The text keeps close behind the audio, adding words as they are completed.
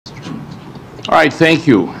All right, thank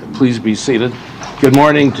you. Please be seated. Good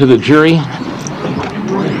morning to the jury.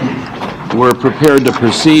 We're prepared to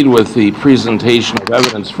proceed with the presentation of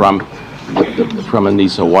evidence from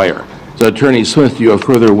Anissa Weier. So, Attorney Smith, do you have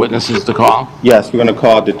further witnesses to call? Yes, we're going to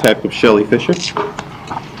call Detective Shelley Fisher.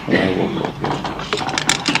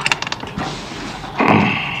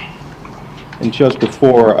 And just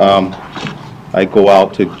before I go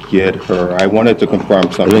out to get her, I wanted to confirm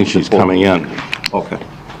something. I think she's coming in. Okay.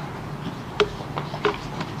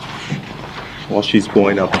 While she's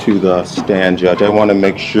going up to the stand, Judge, I want to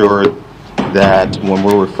make sure that when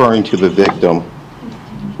we're referring to the victim,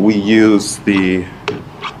 we use the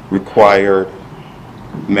required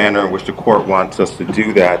manner in which the court wants us to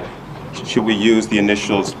do that. Should we use the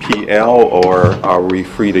initials PL, or are we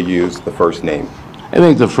free to use the first name? I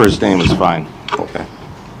think the first name is fine. Okay.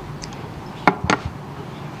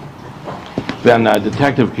 Then,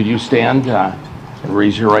 Detective, could you stand and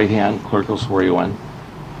raise your right hand? Clerk will swear you in.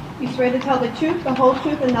 You swear to tell the truth, the whole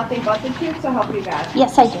truth, and nothing but the truth, so help you God?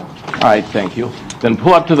 Yes, I do. All right, thank you. Then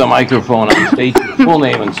pull up to the microphone and state your full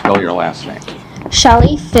name and spell your last name.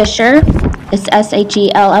 Shelley Fisher. It's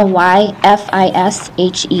Shelleyfisher.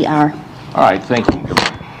 All right, thank you.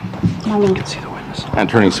 Morning.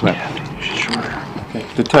 Attorney Smith. Okay.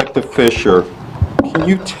 Detective Fisher, can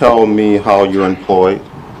you tell me how you're employed?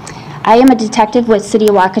 I am a detective with City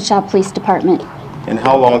of Waukesha Police Department. And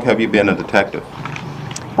how long have you been a detective?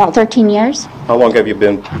 About 13 years. How long have you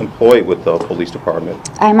been employed with the police department?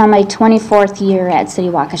 I'm on my 24th year at City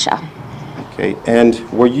of Waukesha. Okay, and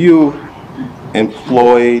were you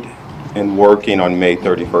employed and working on May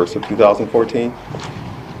 31st of 2014?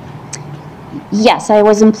 Yes, I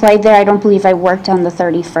was employed there. I don't believe I worked on the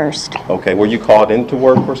 31st. Okay, were you called into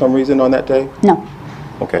work for some reason on that day? No.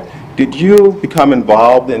 Okay. Did you become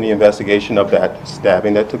involved in the investigation of that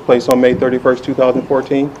stabbing that took place on May 31st,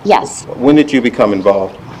 2014? Yes. When did you become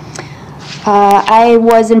involved? I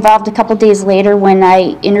was involved a couple days later when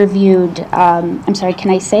I interviewed, I'm sorry, can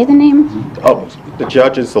I say the name? Oh, the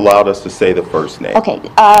judges allowed us to say the first name. Okay,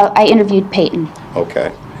 I interviewed Peyton.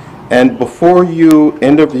 Okay. And before you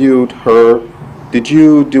interviewed her, did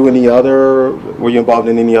you do any other, were you involved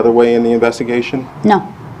in any other way in the investigation?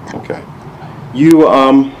 No. Okay. You,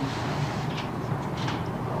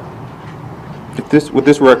 would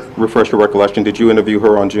this refresh your recollection, did you interview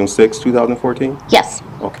her on June 6, 2014? Yes.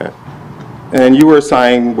 Okay. And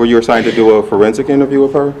were you assigned to do a forensic interview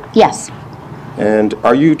with her? Yes. And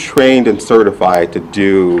are you trained and certified to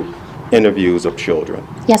do interviews of children?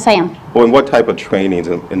 Yes, I am. Well, and what type of training is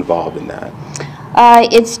involved in that?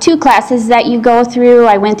 It's 2 classes that you go through.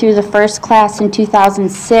 I went through the first class in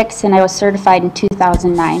 2006, and I was certified in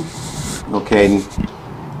 2009. Okay.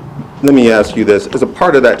 Let me ask you this. As a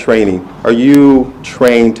part of that training, are you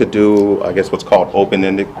trained to do, I guess, what's called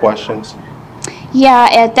open-ended questions? Yeah,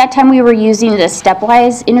 at that time we were using the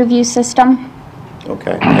stepwise interview system.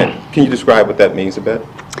 Okay. And can you describe what that means a bit?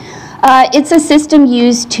 It's a system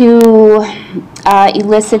used to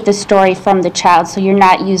elicit the story from the child, so you're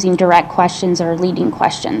not using direct questions or leading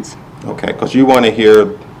questions. Okay, because you want to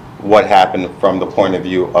hear what happened from the point of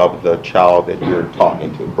view of the child that you're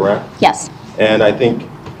talking to, correct? Yes. And I think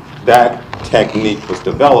that technique was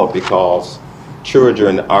developed because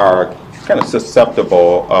children are kind of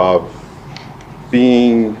susceptible of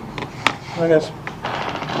being, I guess,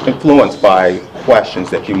 influenced by questions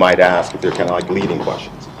that you might ask if they're kind of like leading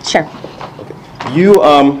questions. Sure. Okay. You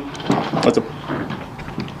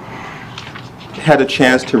had a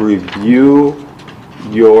chance to review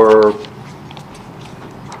your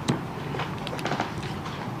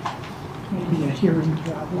Maybe a hearing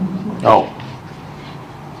problem. Oh.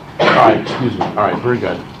 All right, excuse me. All right, very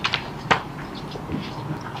good.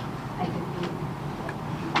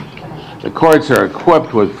 The courts are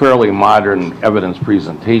equipped with fairly modern evidence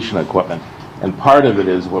presentation equipment, and part of it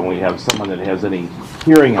is when we have someone that has any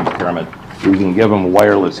hearing impairment, we can give them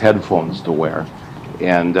wireless headphones to wear.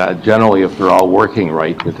 And generally, if they're all working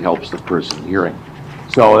right, it helps the person hearing.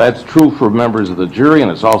 So that's true for members of the jury,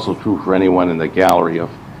 and it's also true for anyone in the gallery. If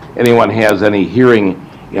anyone has any hearing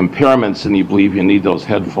impairments and you believe you need those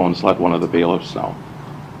headphones, let one of the bailiffs know.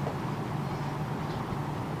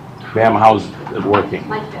 Ma'am, how's it working?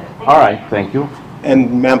 Much better. All right, thank you.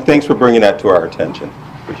 And ma'am, thanks for bringing that to our attention.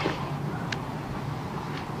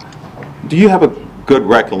 Do you have a good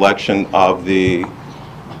recollection of the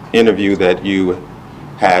interview that you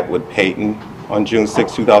had with Peyton on June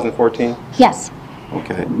 6, 2014? Yes.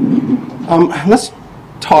 Okay. Let's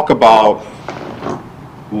talk about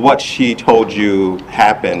what she told you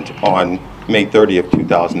happened on May 30th,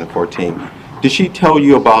 2014. Did she tell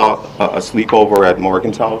you about a sleepover at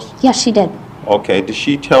Morgan's house? Yes, she did. Okay, did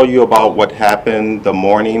she tell you about what happened the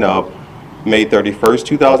morning of May 31st,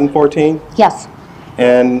 2014? Yes.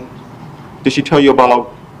 And did she tell you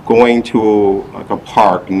about going to like a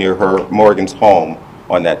park near her Morgan's home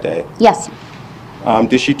on that day? Yes.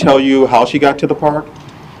 Did she tell you how she got to the park?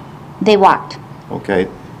 They walked. Okay.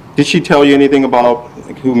 Did she tell you anything about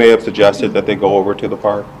like, who may have suggested that they go over to the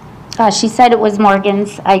park? She said it was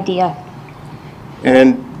Morgan's idea.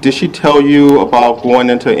 And did she tell you about going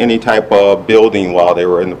into any type of building while they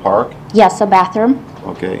were in the park? Yes, a bathroom.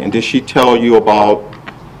 Okay. And did she tell you about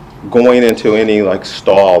going into any like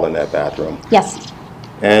stall in that bathroom? Yes.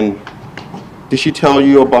 And did she tell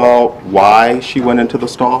you about why she went into the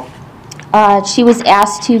stall? She was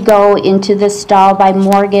asked to go into the stall by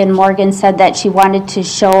Morgan. Morgan said that she wanted to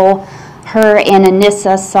show her and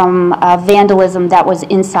Anissa some vandalism that was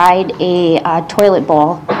inside a toilet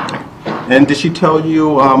bowl. And did she tell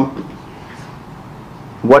you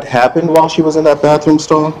what happened while she was in that bathroom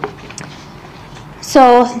stall?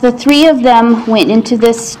 So the three of them went into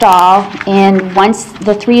this stall, and once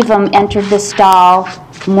the three of them entered the stall,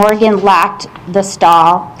 Morgan locked the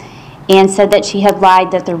stall and said that she had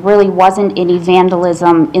lied, that there really wasn't any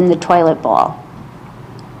vandalism in the toilet bowl.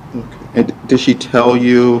 Okay. And did she tell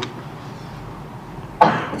you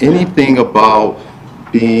anything about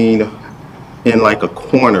being in like a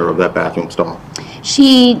corner of that bathroom stall?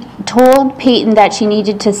 She told Peyton that she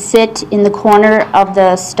needed to sit in the corner of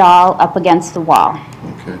the stall up against the wall.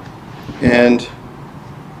 Okay. And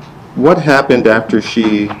what happened after did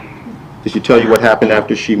she tell you what happened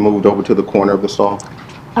after she moved over to the corner of the stall?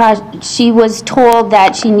 She was told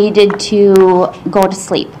that she needed to go to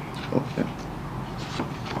sleep. Okay.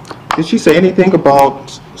 Did she say anything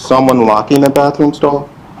about someone locking the bathroom stall?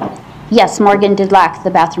 Yes, Morgan did lock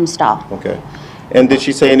the bathroom stall. Okay. And did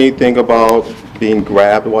she say anything about being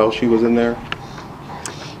grabbed while she was in there?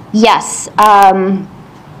 Yes.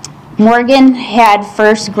 Morgan had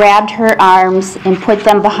first grabbed her arms and put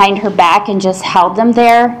them behind her back and just held them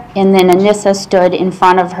there, and then Anissa stood in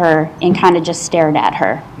front of her and kind of just stared at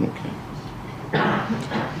her.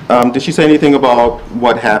 Okay. Did she say anything about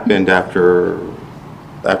what happened after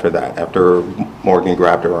Morgan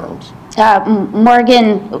grabbed her arms?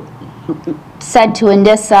 Morgan said to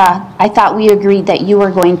Anissa, "I thought we agreed that you were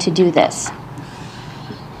going to do this."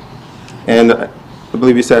 And I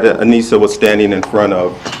believe you said that Anissa was standing in front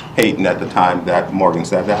of Peyton at the time that Morgan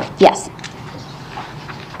said that? Yes.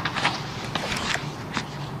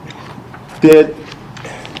 Did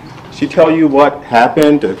she tell you what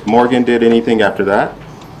happened, if Morgan did anything after that?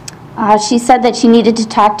 She said that she needed to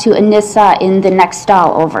talk to Anissa in the next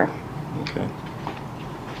stall over. Okay.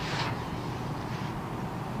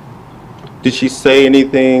 Did she say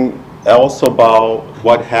anything else about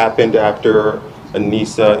what happened after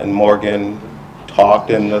Anissa and Morgan talked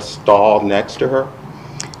in the stall next to her?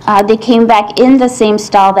 They came back in the same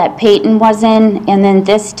stall that Peyton was in, and then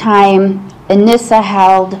this time Anissa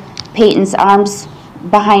held Peyton's arms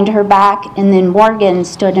behind her back, and then Morgan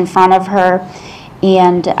stood in front of her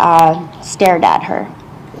and stared at her.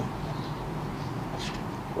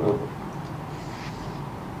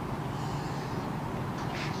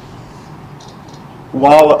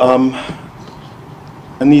 While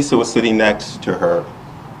Anissa was sitting next to her,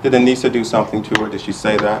 did Anissa do something to her? Did she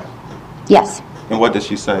say that? Yes. And what did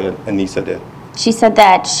she say Anissa did? She said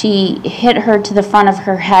that she hit her to the front of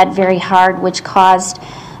her head very hard, which caused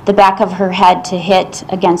the back of her head to hit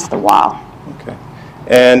against the wall. Okay.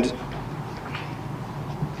 And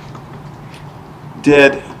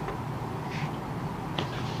did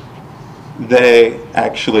they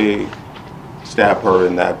actually stab her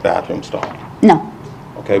in that bathroom stall? No.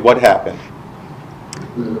 Okay, what happened?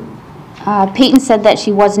 Peyton said that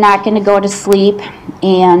she was not going to go to sleep,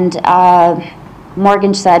 and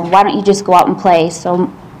Morgan said, "Why don't you just go out and play?"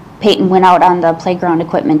 So Peyton went out on the playground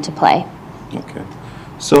equipment to play. Okay.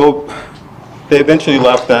 So they eventually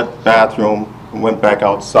left that bathroom and went back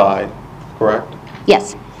outside, correct?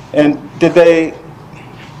 Yes. And did they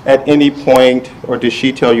at any point, or did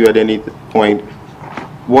she tell you at any point,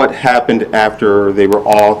 what happened after they were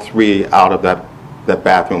all three out of that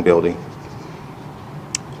bathroom building?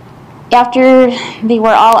 After they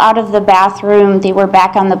were all out of the bathroom, they were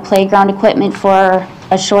back on the playground equipment for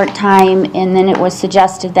a short time, and then it was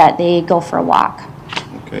suggested that they go for a walk.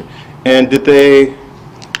 Okay. And did they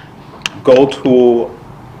go to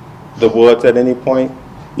the woods at any point?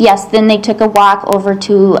 Yes, then they took a walk over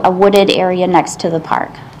to a wooded area next to the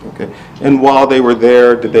park. Okay. And while they were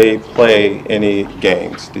there, did they play any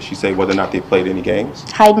games? Did she say whether or not they played any games?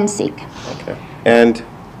 Hide and seek. Okay. And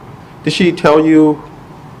did she tell you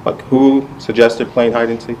like who suggested playing hide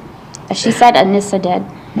and seek? She said Anissa did.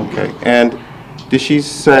 Okay. And Did she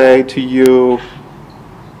say to you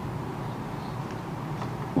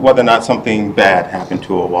whether or not something bad happened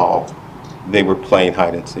to her while they were playing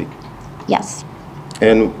hide and seek? Yes.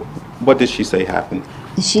 And what did she say happened?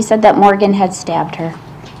 She said that Morgan had stabbed her.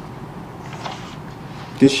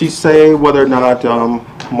 Did she say whether or not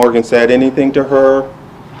Morgan said anything to her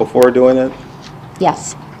before doing it?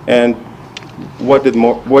 Yes. And what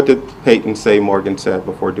did Peyton say Morgan said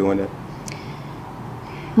before doing it?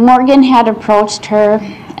 Morgan had approached her.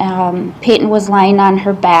 Peyton was lying on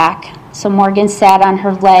her back, so Morgan sat on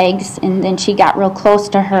her legs, and then she got real close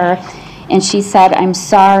to her, and she said, "I'm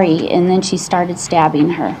sorry," and then she started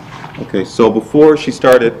stabbing her. Okay, so before she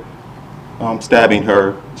started stabbing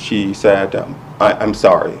her, she said, I'm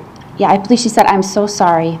sorry. Yeah, I believe she said, "I'm so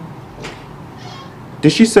sorry."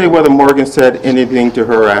 Did she say whether Morgan said anything to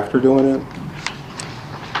her after doing it?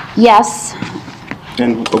 Yes.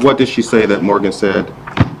 And what did she say that Morgan said?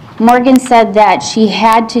 Morgan said that she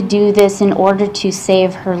had to do this in order to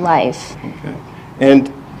save her life. Okay.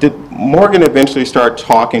 And did Morgan eventually start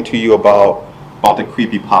talking to you about the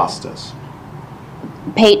creepypastas?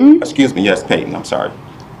 Peyton? Excuse me, yes, Peyton, I'm sorry.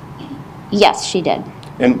 Yes, she did.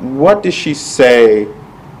 And what did she say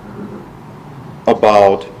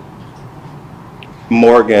about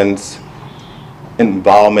Morgan's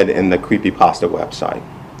involvement in the creepypasta website?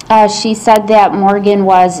 She said that Morgan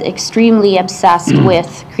was extremely obsessed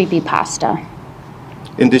with creepypasta.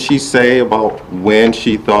 And did she say about when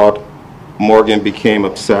she thought Morgan became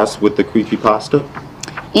obsessed with the creepypasta?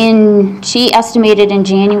 She estimated in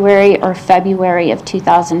January or February of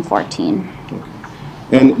 2014.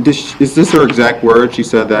 And is this her exact word? She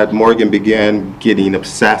said that Morgan began getting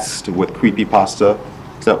obsessed with creepypasta.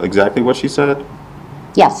 Is that exactly what she said?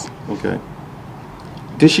 Yes. Okay.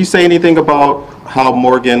 Did she say anything about how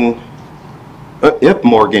Morgan, if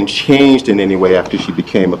Morgan changed in any way after she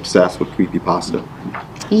became obsessed with creepypasta?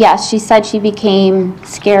 Yes, she said she became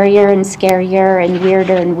scarier and scarier and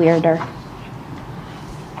weirder and weirder.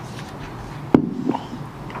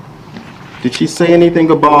 Did she say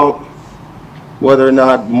anything about whether or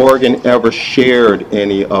not Morgan ever shared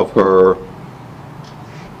any of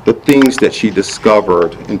the things that she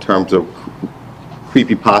discovered in terms of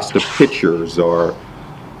creepypasta pictures or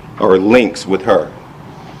links with her?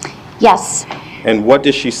 Yes. And what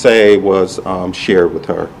did she say was shared with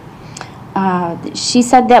her? She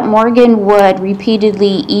said that Morgan would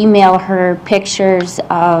repeatedly email her pictures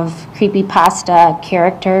of creepypasta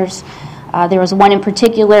characters. There was one in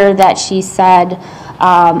particular that she said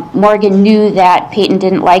Morgan knew that Peyton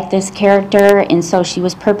didn't like this character, and so she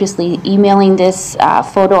was purposely emailing this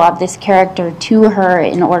photo of this character to her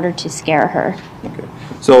in order to scare her. Okay.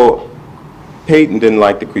 So Peyton didn't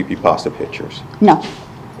like the creepypasta pictures? No.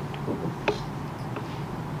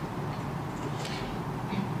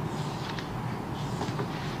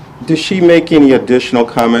 Did she make any additional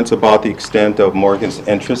comments about the extent of Morgan's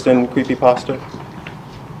interest in creepypasta?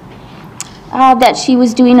 That she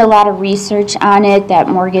was doing a lot of research on it, that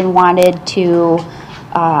Morgan wanted to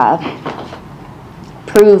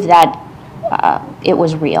prove that it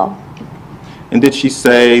was real. And did she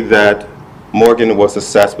say that Morgan was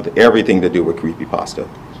obsessed with everything to do with creepypasta?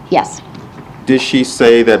 Yes. Did she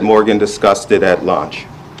say that Morgan discussed it at lunch?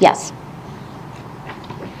 Yes.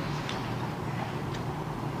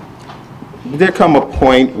 Did there come a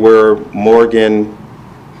point where Morgan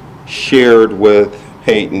shared with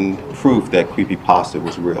Peyton proof that creepypasta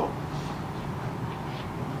was real?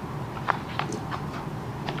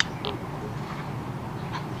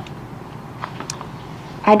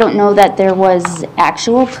 I don't know that there was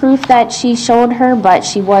actual proof that she showed her, but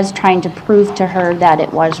she was trying to prove to her that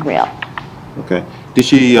it was real. Okay.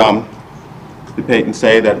 Did Peyton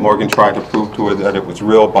say that Morgan tried to prove to her that it was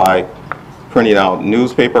real by printing out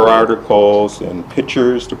newspaper articles and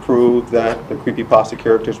pictures to prove that the creepypasta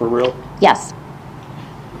characters were real? Yes.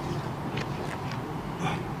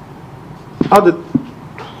 How did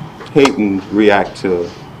Peyton react to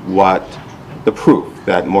the proof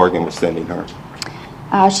that Morgan was sending her?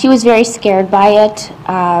 She was very scared by it.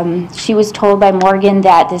 She was told by Morgan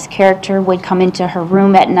that this character would come into her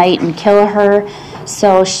room at night and kill her.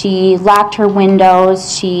 So she locked her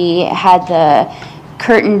windows. She had the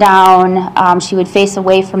curtain down. She would face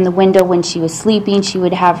away from the window when she was sleeping. She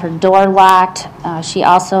would have her door locked. She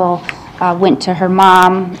also went to her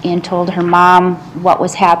mom and told her mom what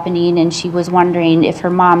was happening, and she was wondering if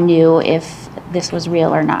her mom knew if this was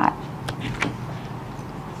real or not.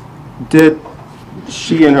 Did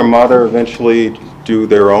she and her mother eventually do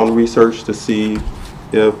their own research to see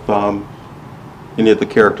if any of the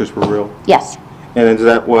characters were real?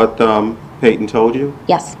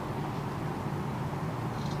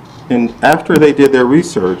 And after they did their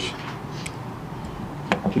research,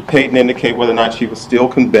 did Peyton indicate whether or not she was still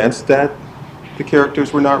convinced that the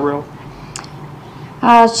characters were not real?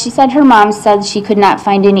 She said her mom said she could not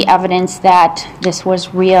find any evidence that this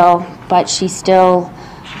was real, but she still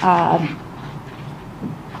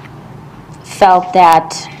felt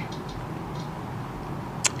that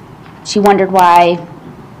she wondered why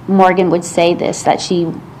Morgan would say this, that she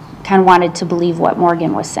kind of wanted to believe what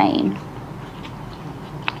Morgan was saying.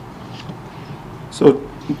 So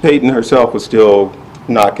Peyton herself was still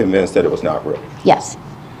not convinced that it was not real. Yes.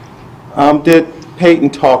 Did Peyton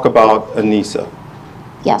talk about Anissa?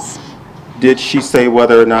 Yes. Did she say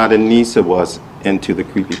whether or not Anissa was into the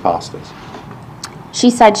creepypastas?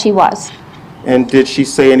 She said she was. And did she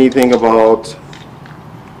say anything about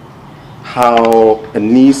how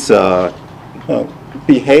Anissa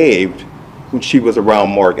behaved when she was around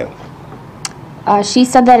Morgan? She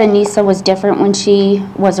said that Anissa was different when she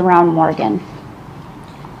was around Morgan.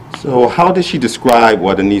 So how did she describe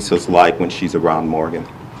what Anissa's like when she's around Morgan?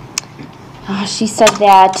 She said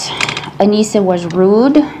that Anissa was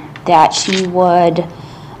rude, that she would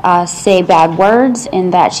say bad words,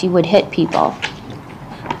 and that she would hit people.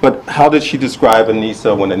 But how did she describe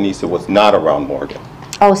Anissa when Anissa was not around Morgan?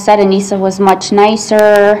 Oh, said Anissa was much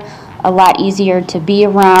nicer, a lot easier to be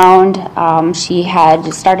around. She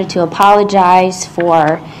had started to apologize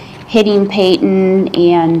for hitting Peyton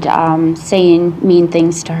and saying mean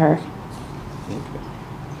things to her.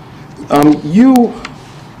 You,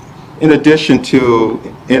 in addition to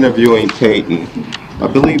interviewing Peyton, I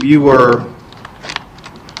believe you were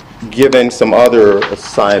given some other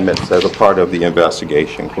assignments as a part of the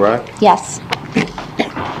investigation, correct? Yes.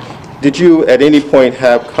 Did you at any point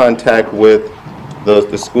have contact with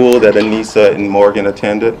the school that Anissa and Morgan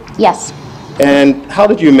attended? Yes. And how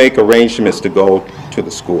did you make arrangements to go to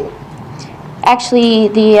the school? Actually,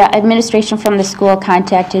 the administration from the school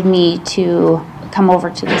contacted me to come over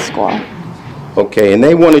to the school. Okay, and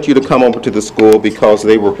they wanted you to come over to the school because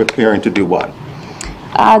they were preparing to do what?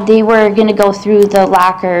 They were going to go through the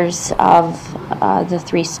lockers of the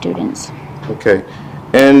 3 students. Okay,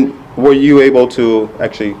 and were you able to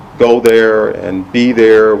actually go there and be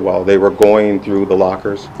there while they were going through the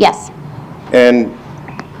lockers? Yes. And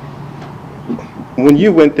when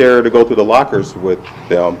you went there to go through the lockers with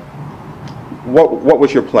them, what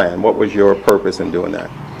was your plan? What was your purpose in doing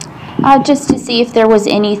that? Just to see if there was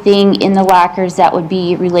anything in the lockers that would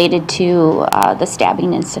be related to the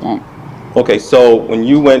stabbing incident. Okay, so when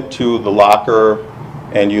you went to the locker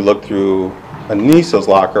and you looked through Anissa's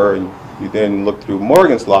locker and you then looked through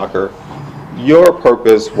Morgan's locker, your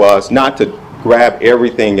purpose was not to grab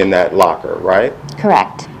everything in that locker, right?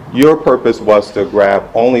 Correct. Your purpose was to grab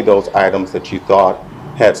only those items that you thought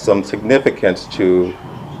had some significance to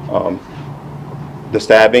the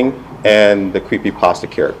stabbing and the creepypasta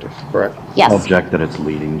characters, correct? Yes. Object that it's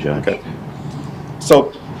leading, Judge. Okay.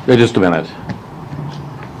 So, Wait just a minute.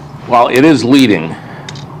 While it is leading,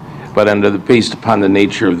 but based upon the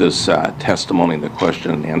nature of this testimony, the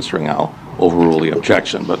question and answering, I'll overrule the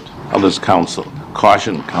objection, but I'll just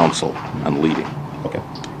caution counsel on leading. okay.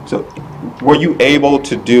 So, were you able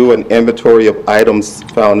to do an inventory of items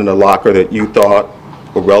found in the locker that you thought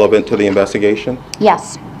were relevant to the investigation?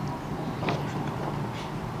 Yes.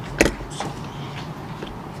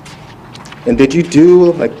 And did you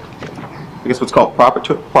do, like, I guess what's called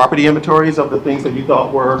property inventories of the things that you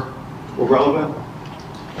thought were relevant?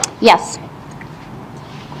 Yes.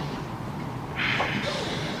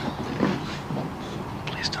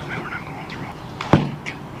 Please tell me we're not going through.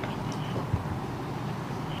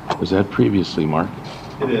 Was that previously marked?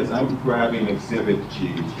 It is. I'm grabbing Exhibit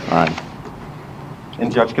G. All right.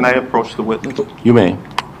 And Judge, can I approach the witness? You may.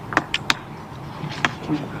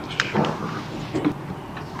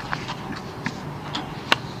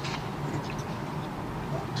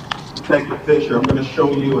 Detective Fisher, I'm going to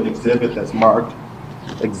show you an exhibit that's marked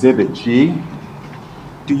Exhibit G.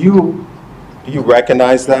 Do you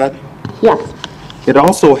recognize that? Yes. It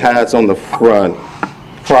also has on the front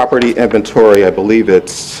property inventory, I believe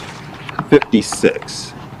it's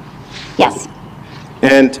 56. Yes.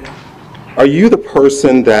 And are you the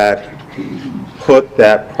person that put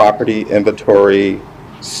that property inventory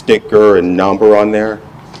sticker and number on there?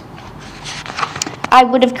 I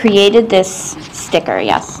would have created this sticker,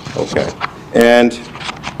 yes. Okay. And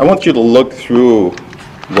I want you to look through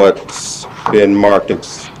what's been marked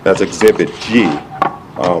as Exhibit G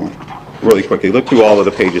really quickly. Look through all of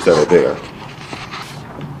the pages that are there.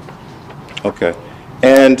 Okay.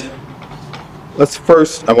 And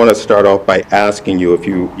I want to start off by asking you if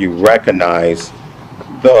you recognize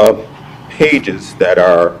the pages that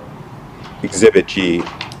are Exhibit G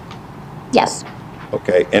Yes.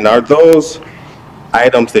 Okay, and are those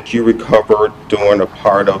items that you recovered during a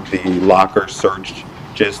part of the locker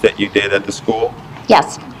searches that you did at the school?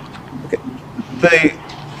 Yes. The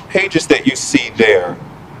pages that you see there,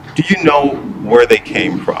 do you know where they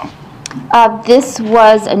came from? This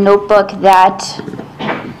was a notebook that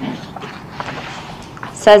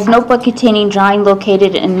says notebook containing drawing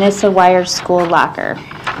located in Anissa Weier school locker.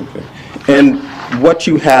 Okay. And what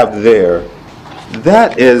you have there,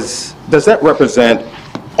 does that represent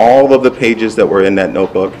all of the pages that were in that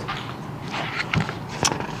notebook?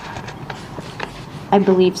 I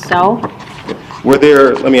believe so. Were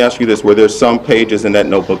there, let me ask you this, were there some pages in that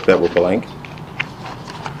notebook that were blank?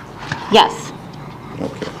 Yes.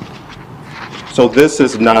 Okay. So this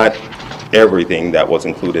is not everything that was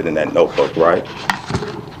included in that notebook, right?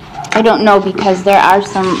 I don't know because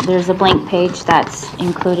there's a blank page that's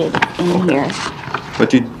included in here.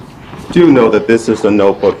 But you do know that this is a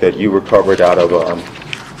notebook that you recovered out of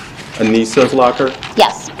Anissa's locker?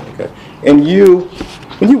 Yes. Okay. And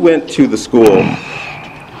when you went to the school,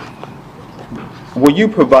 were you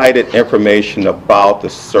provided information about the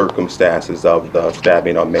circumstances of the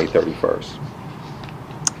stabbing on May 31st?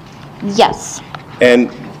 Yes.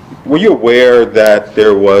 And were you aware that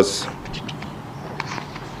there was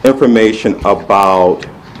information about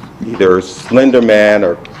either Slender Man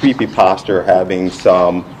or creepypasta having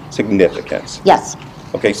some significance? Yes.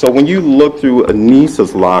 Okay, so when you looked through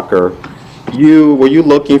Anissa's locker, were you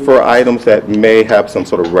looking for items that may have some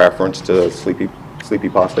sort of reference to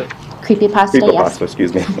creepypasta? Creepypasta, yes.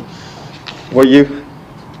 Excuse me. Were you?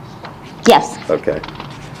 Yes. Okay.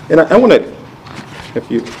 And I want to, if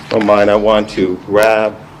you don't mind, I want to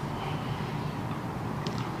grab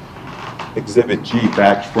Exhibit G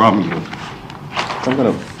back from you. I'm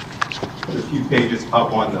going to put a few pages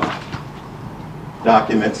up on the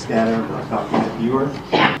document scanner, the document viewer.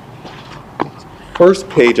 First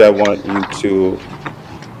page I want you to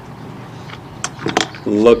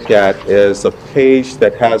look at is a page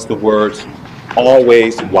that has the words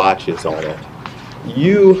 "always watches" on it.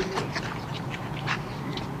 You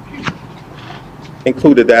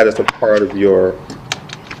included that as a part of your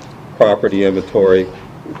property inventory.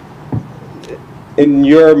 In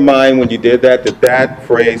your mind, when you did that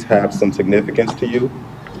phrase have some significance to you?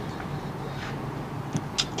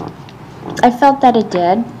 I felt that it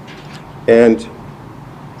did. And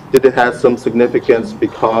did it have some significance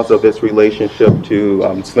because of its relationship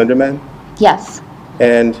to Slender Man? Yes.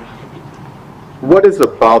 And what is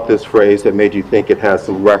about this phrase that made you think it has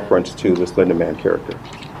some reference to the Slender Man character?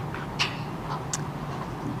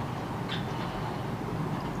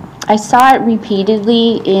 I saw it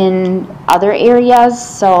repeatedly in other areas,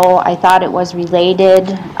 so I thought it was related.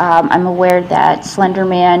 I'm aware that Slender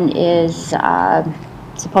Man is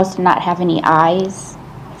supposed to not have any eyes.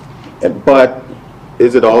 But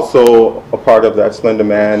is it also a part of that Slender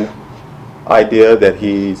Man idea that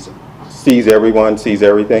he sees everyone, sees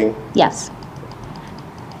everything? Yes.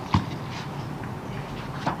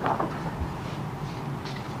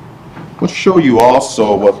 We'll show you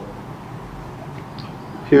also what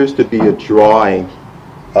appears to be a drawing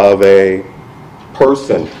of a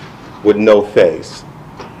person with no face.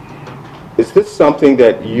 Is this something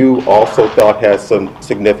that you also thought has some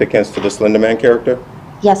significance to the Slender Man character?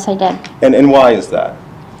 Yes, I did. And why is that?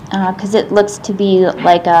 Because it looks to be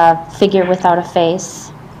like a figure without a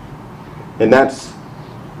face. And that's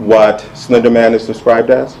what Slender Man is described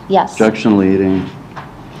as? Yes. Objection leading.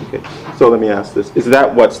 Okay, so let me ask this. Is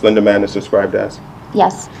that what Slender Man is described as?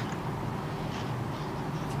 Yes.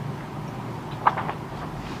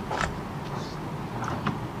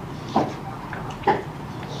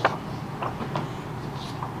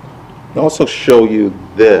 I'll also show you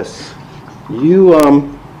this. You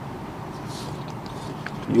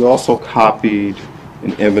also copied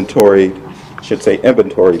and inventoried, should say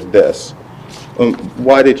inventoried this.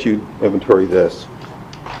 Why did you inventory this?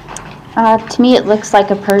 To me, it looks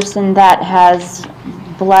like a person that has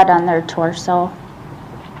blood on their torso.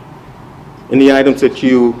 And the items that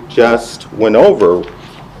you just went over,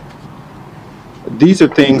 these are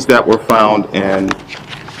things that were found in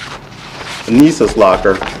Anissa's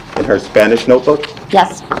locker in her Spanish notebook.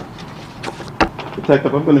 Yes.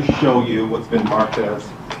 Detective, I'm going to show you what's been marked as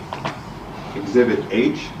Exhibit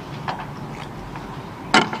H.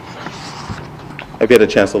 Have you had a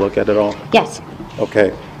chance to look at it all? Yes.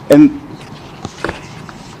 Okay. And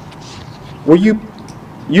were you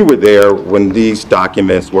were there when these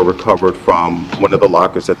documents were recovered from one of the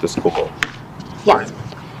lockers at the school? Yes.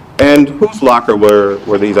 And whose locker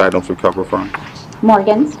were these items recovered from?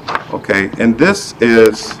 Morgan's. Okay. And this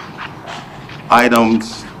is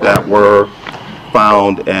items that were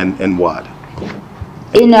found and what?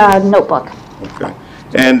 In a notebook. Okay.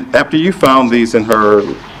 And after you found these in her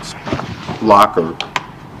locker,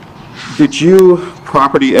 did you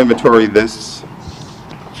property inventory this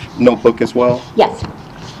notebook as well? Yes.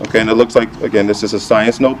 Okay, and it looks like, again, this is a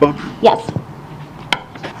science notebook? Yes.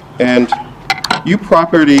 And you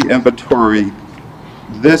property inventory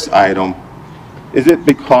this item. Is it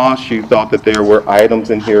because you thought that there were items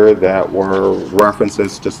in here that were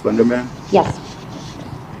references to Slender Man? Yes.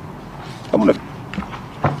 I want to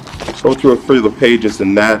go through a few of the pages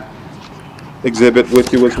in that exhibit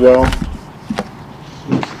with you as well.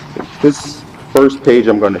 This first page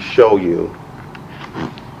I'm going to show you,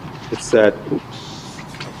 it said,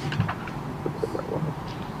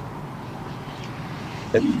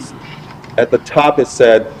 it's, at the top it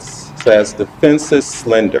says defenses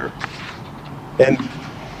Slender. And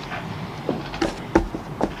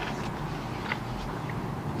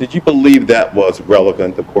did you believe that was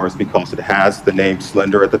relevant, of course, because it has the name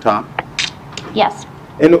Slender at the top? Yes.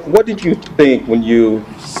 And what did you think when you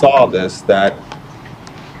saw this that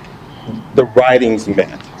the writings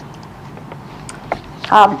meant?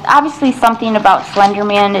 Obviously something about Slender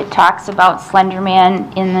Man. It talks about Slender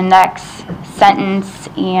Man in the next sentence,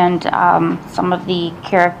 and some of the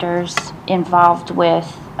characters involved with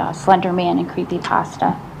Slender Man and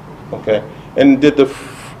Creepypasta. Okay. And did the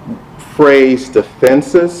phrase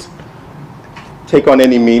defenses take on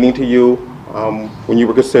any meaning to you when you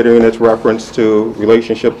were considering its reference to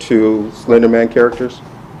relationship to Slender Man characters?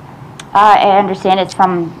 I understand it's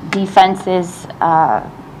from defenses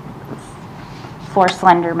for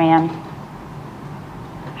Slender Man.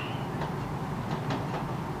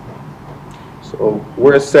 So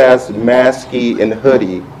where it says Masky and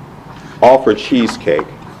Hoodie offer cheesecake,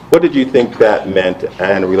 what did you think that meant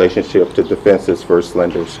in relationship to defenses for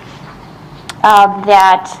Slenders?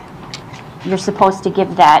 That you're supposed to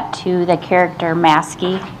give that to the character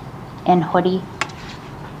Masky and Hoodie.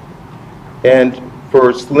 And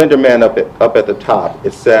for Slender Man up at the top,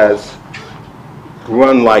 it says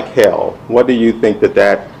run like hell. What do you think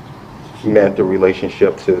that meant in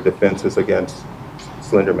relationship to defenses against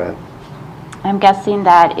Slender Man? I'm guessing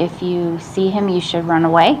that if you see him, you should run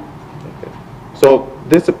away. Okay. So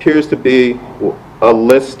this appears to be a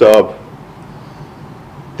list of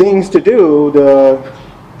things to do to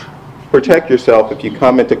protect yourself if you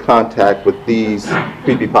come into contact with these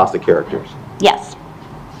creepypasta characters. Yes.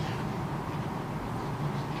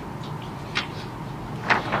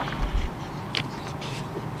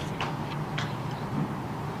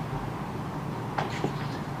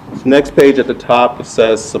 Next page at the top, it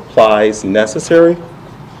says supplies necessary.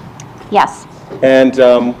 Yes. And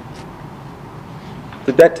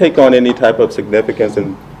did that take on any type of significance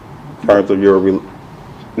in terms of your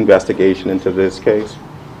investigation into this case?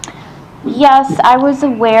 Yes, I was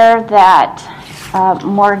aware that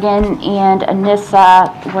Morgan and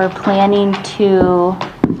Anissa were planning to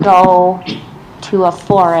go to a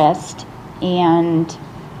forest, and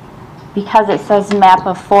because it says map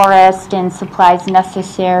of forest and supplies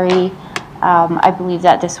necessary, I believe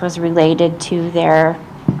that this was related to their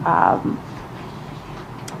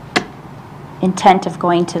intent of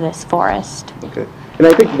going to this forest. Okay. And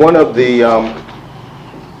I think one of the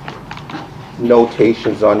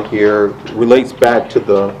notations on here relates back to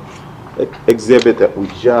the exhibit that we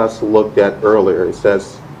just looked at earlier. It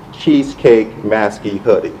says cheesecake Masky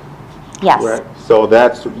Hoodie. Yes. Right? So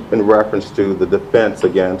that's in reference to the defense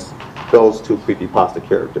against those two creepypasta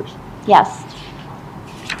characters. Yes.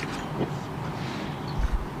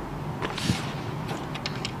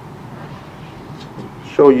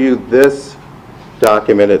 Show you this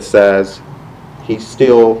document. It says he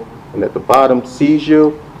still, and at the bottom, sees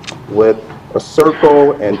you with a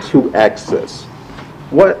circle and two X's.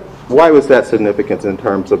 Why was that significant in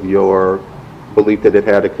terms of your belief that it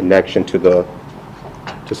had a connection to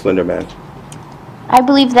Slender Man? I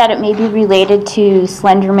believe that it may be related to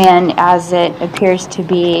Slender Man, as it appears to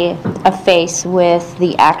be a face with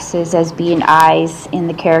the X's as being eyes, and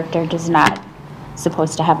the character does not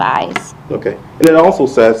supposed to have eyes. Okay. And it also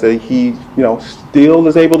says that he, still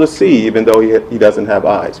is able to see even though he doesn't have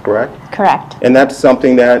eyes, correct? Correct. And that's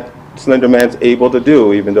something that Slender Man's able to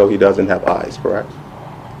do even though he doesn't have eyes, correct?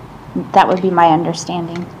 That would be my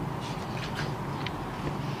understanding.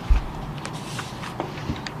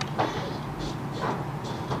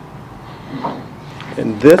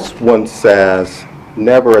 And this one says,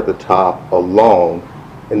 never at the top, alone.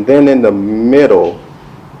 And then in the middle,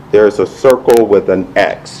 there's a circle with an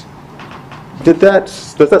X. Does that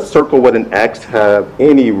circle with an X have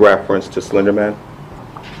any reference to Slender Man?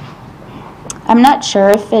 I'm not sure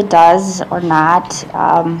if it does or not.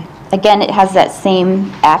 Again, it has that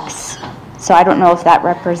same X, so I don't know if that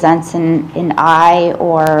represents an eye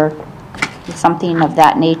or something of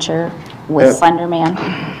that nature with Yeah. Slender Man.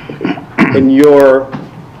 In your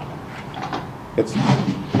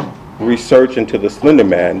research into the Slender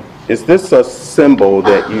Man, is this a symbol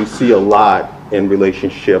that you see a lot in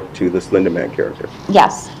relationship to the Slender Man character?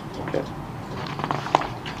 Yes. Okay.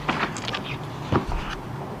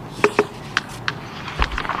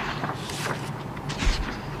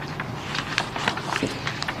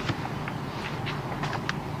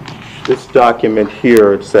 This document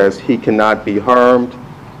here, it says he cannot be harmed,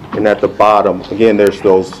 and at the bottom, again, there's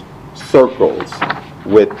those circles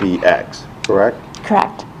with the X, correct?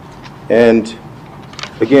 Correct. And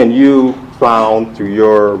again, you found through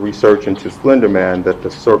your research into Slender Man that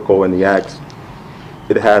the circle and the X,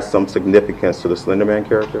 it has some significance to the Slender Man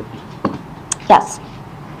character? Yes.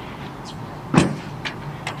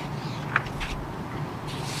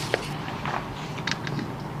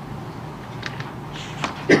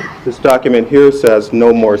 This document here says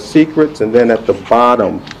no more secrets, and then at the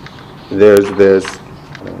bottom, there's this,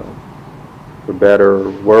 for better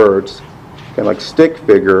words, kind of like stick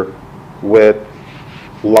figure with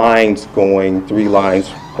lines going, 3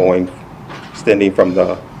 lines going, extending from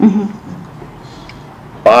the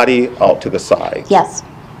body out to the side. Yes.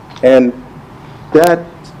 And that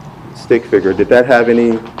stick figure, did that have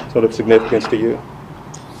any sort of significance to you?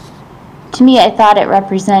 To me, I thought it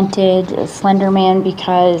represented a Slender Man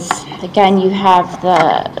because, again, you have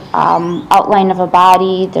the outline of a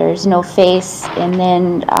body, there's no face, and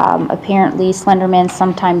then apparently Slender Man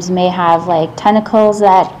sometimes may have like tentacles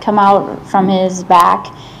that come out from his back,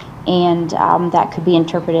 and that could be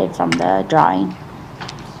interpreted from the drawing.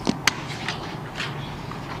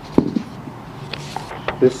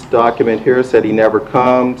 This document here said he never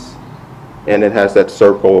comes, and it has that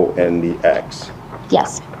circle and the X.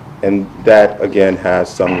 Yes. And that, again, has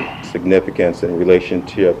some significance in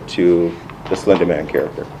relationship to the Slender Man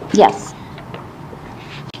character. Yes.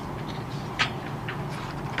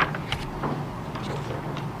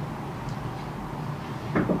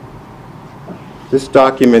 This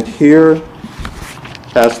document here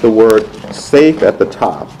has the word safe at the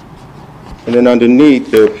top. And then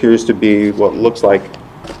underneath, there appears to be what looks like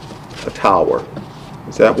a tower.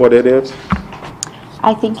 Is that what it is?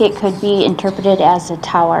 I think it could be interpreted as a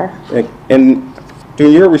tower. And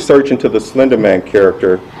doing your research into the Slender Man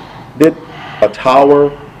character, did a tower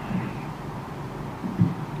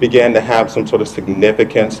begin to have some sort of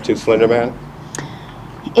significance to Slender Man?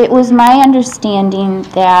 It was my understanding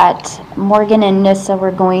that Morgan and Anissa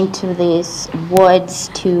were going to these woods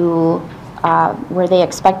to where they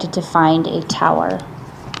expected to find a tower.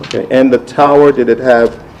 Okay, and the tower, did it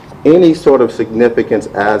have any sort of significance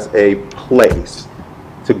as a place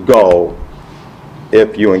to go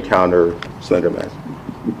if you encounter Slender Man?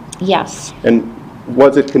 Yes. And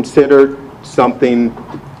was it considered something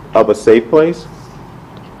of a safe place?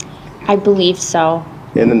 I believe so.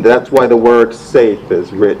 And then that's why the word safe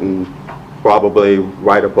is written probably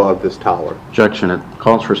right above this tower. Objection. It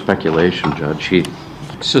calls for speculation, Judge.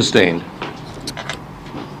 Sustained.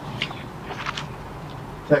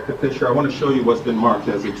 Detective Fisher, I want to show you what's been marked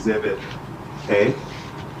as Exhibit K.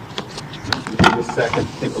 Give me a second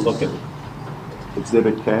to take a look at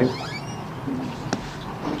Exhibit K.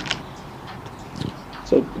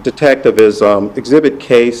 So, Detective, is Exhibit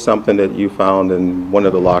K something that you found in one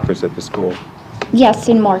of the lockers at the school? Yes,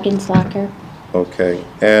 in Morgan's locker. Okay,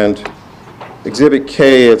 and Exhibit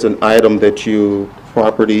K is an item that you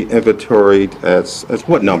property inventoried as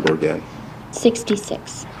what number again?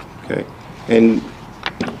 66. Okay, and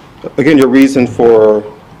again, your reason for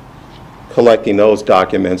collecting those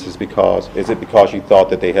documents is it because you thought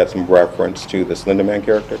that they had some reference to the Slender Man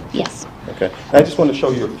character? Yes. Okay, I just want to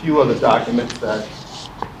show you a few other documents that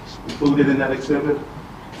included in that exhibit.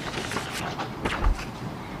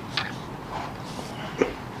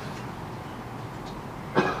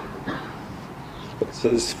 So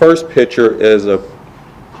this first picture is a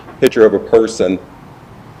picture of a person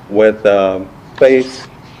with face,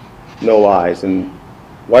 no eyes. And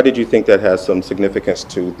why did you think that has some significance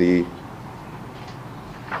to the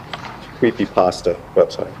creepypasta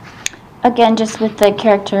website? Again, just with the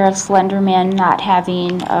character of Slender Man not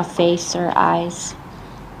having a face or eyes.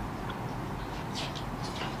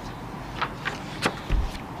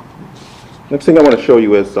 Next thing I want to show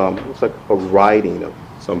you is looks like a writing of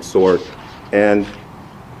some sort. And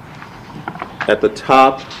at the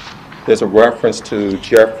top, there's a reference to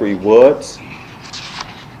Jeffrey Woods.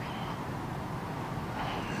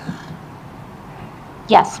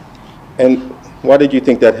 Yes. And why did you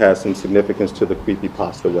think that has some significance to the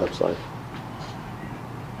creepypasta website?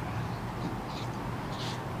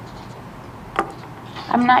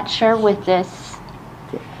 I'm not sure with this.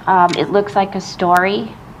 It looks like a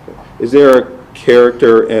story. Is there a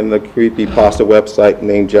character in the creepypasta website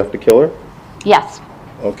named Jeff the Killer? Yes.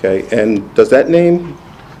 Okay, and is that name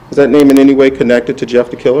in any way connected to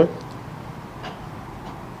Jeff the Killer?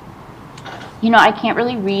 You know, I can't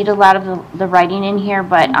really read a lot of the writing in here,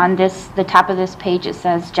 but on the top of this page, it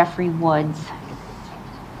says Jeffrey Woods.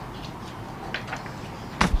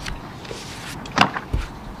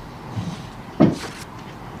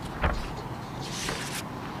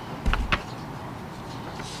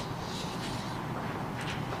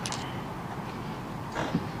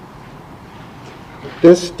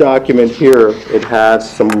 This document here, it has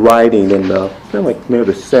some writing in the, kind of like near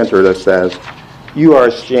the center that says, you are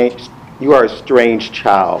a strange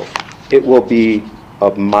child. It will be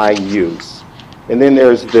of my use. And then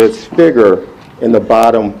there's this figure in the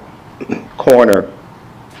bottom corner.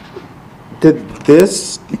 Did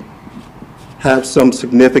this have some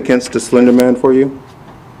significance to Slender Man for you?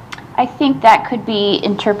 I think that could be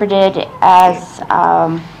interpreted as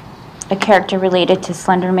a character related to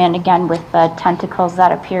Slender Man, again, with the tentacles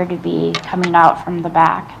that appear to be coming out from the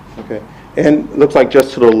back. Okay. And it looks like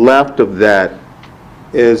just to the left of that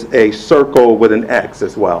is a circle with an X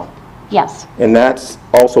as well. Yes. And that's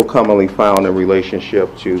also commonly found in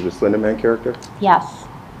relationship to the Slender Man character? Yes.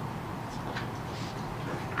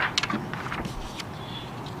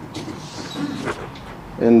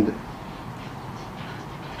 And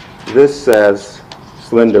this says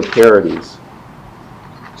Slender Parodies.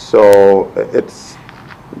 So it's,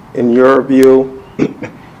 in your view,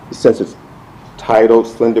 since it's titled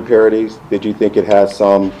Slender Parodies, did you think it has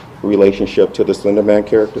some relationship to the Slender Man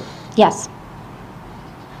character? Yes.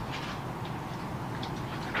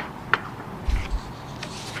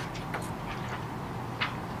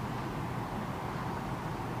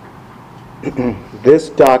 This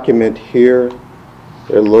document here,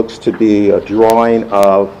 there looks to be a drawing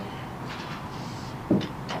of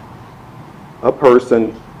a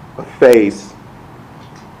person, a face,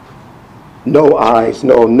 no eyes,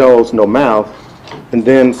 no nose, no mouth, and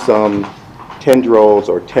then some tendrils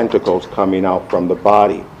or tentacles coming out from the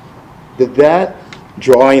body. Did that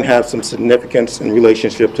drawing have some significance in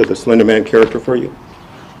relationship to the Slender Man character for you?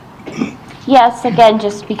 Yes, again,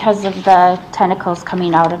 just because of the tentacles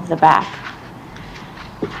coming out of the back.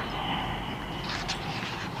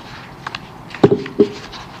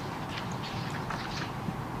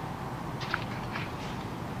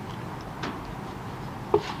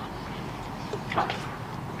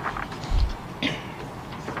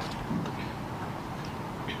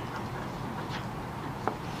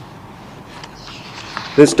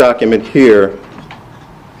 This document here,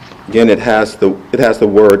 again, it has the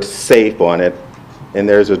word safe on it, and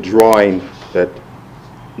there's a drawing that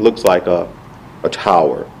looks like a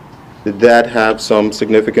tower. Did that have some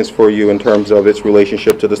significance for you in terms of its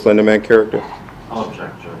relationship to the Slender Man character? I'll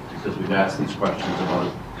object, Judge, because we've asked these questions about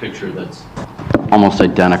a picture that's almost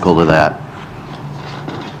identical to that.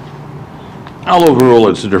 I'll overrule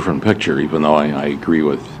it's a different picture, even though I agree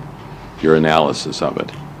with your analysis of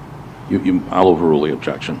it. I'll overrule the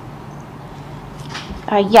objection.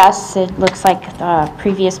 Yes, it looks like the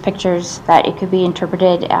previous pictures that it could be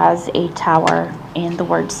interpreted as a tower and the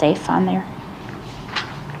word safe on there.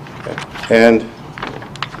 And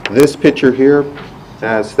this picture here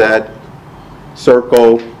has that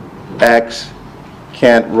circle, X,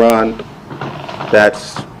 can't run.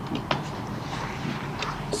 That's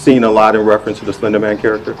seen a lot in reference to the Slender Man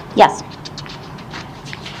character. Yes.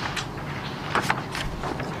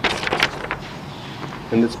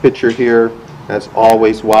 And this picture here has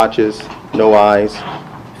always watches, no eyes,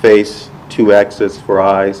 face, 2 X's for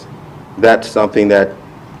eyes. That's something that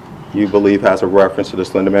you believe has a reference to the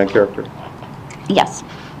Slender Man character? Yes.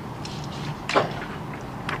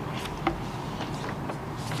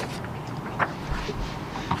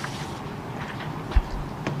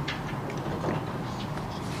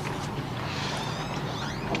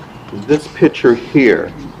 This picture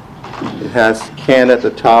here, it has can at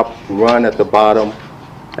the top, run at the bottom,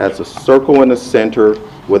 has a circle in the center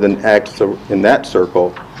with an X in that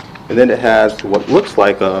circle, and then it has what looks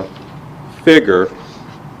like a figure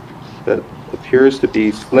that appears to be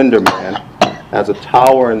Slender Man, has a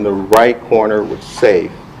tower in the right corner with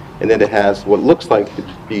safe, and then it has what looks like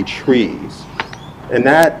to be trees. And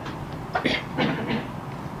that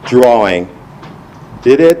drawing,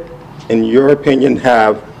 did it, in your opinion,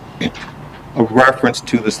 have a reference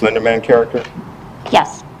to the Slender Man character?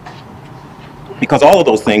 Yes. Because all of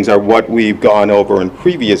those things are what we've gone over in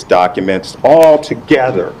previous documents all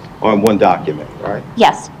together on one document, right?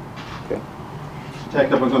 Yes. Okay.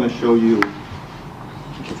 Detective, I'm going to show you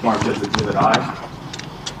what's marked as Exhibit I.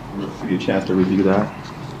 Give you a chance to review that.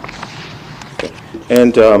 Okay.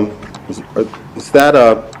 And is that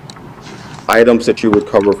items that you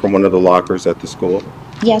recover from one of the lockers at the school?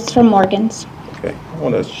 Yes, from Morgan's. Okay. I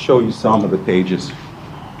want to show you some of the pages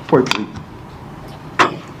quickly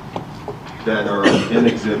that are in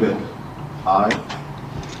Exhibit I.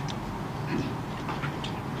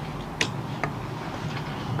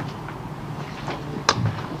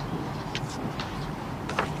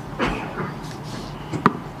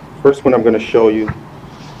 First one I'm going to show you,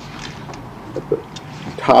 at the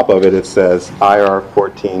top of it, it says IR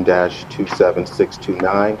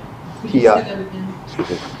 14-27629,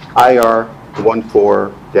 IR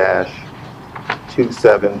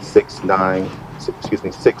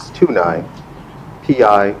 14-2769629,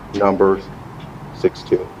 PI numbers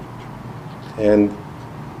 62. And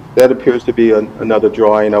that appears to be another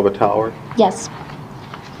drawing of a tower. Yes.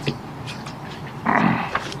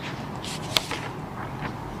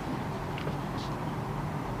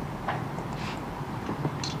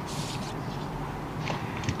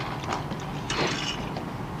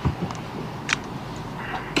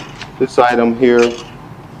 This item here,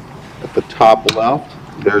 at the top left,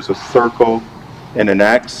 there's a circle and an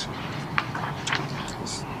X.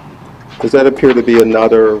 Does that appear to be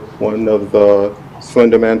another one of the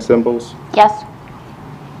Slender Man symbols? Yes.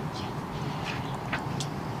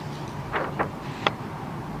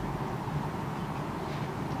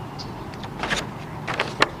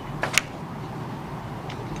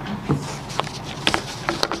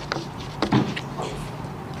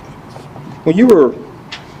 When you were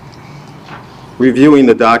reviewing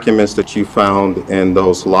the documents that you found in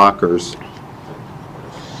those lockers,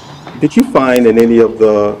 did you find in any of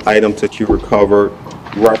the items that you recovered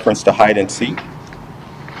reference to hide and seek?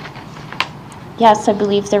 Yes, I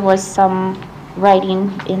believe there was some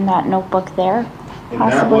writing in that notebook there, And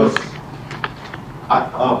that possibly. was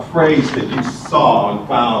a phrase that you saw and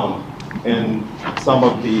found in some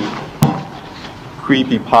of the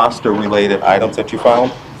creepypasta related items that you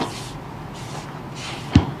found?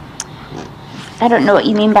 I don't know what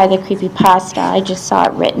you mean by the creepypasta. I just saw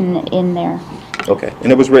it written in there. Okay,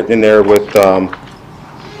 and it was written in there with some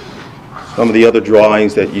of the other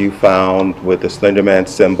drawings that you found with the Slender Man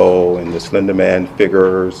symbol and the Slender Man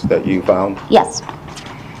figures that you found? Yes.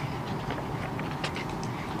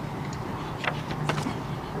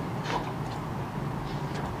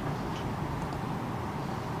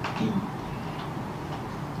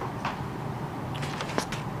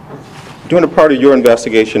 During a part of your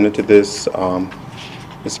investigation into this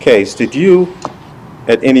case, did you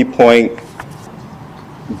at any point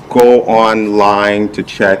go online to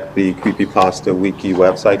check the Creepypasta Wiki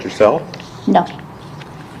website yourself? No.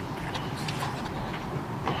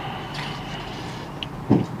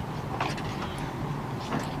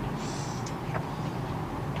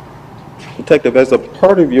 Detective, as a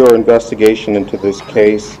part of your investigation into this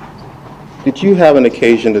case, did you have an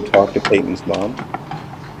occasion to talk to Peyton's mom?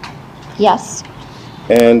 Yes.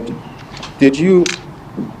 And did you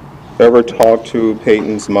ever talk to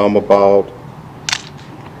Peyton's mom about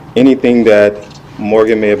anything that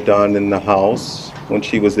Morgan may have done in the house when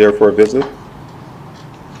she was there for a visit?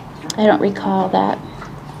 I don't recall that.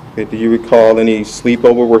 Okay, do you recall any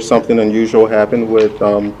sleepover where something unusual happened with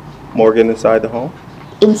Morgan inside the home?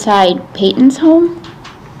 Inside Peyton's home?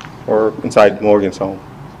 Or inside Morgan's home?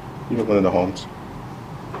 Either one of the homes.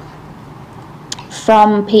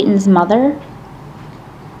 From Peyton's mother?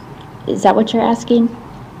 Is that what you're asking?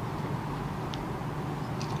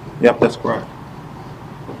 Yep, that's correct.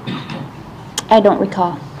 I don't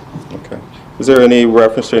recall. Okay. Is there any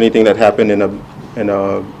reference to anything that happened in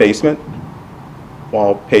a basement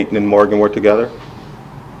while Peyton and Morgan were together?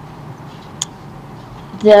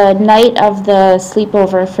 The night of the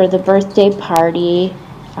sleepover for the birthday party,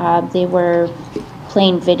 they were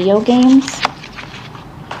playing video games.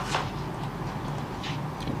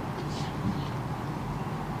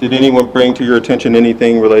 Did anyone bring to your attention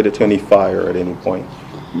anything related to any fire at any point?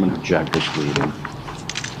 I'm going to object this leading.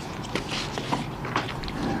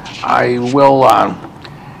 I will,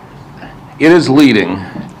 it is leading,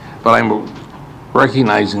 but I'm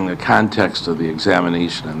recognizing the context of the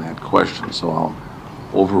examination in that question, so I'll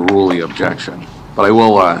overrule the objection. But I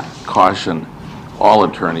will caution all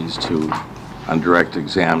attorneys to, on direct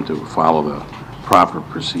exam, to follow the proper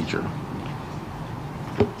procedure.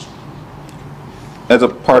 As a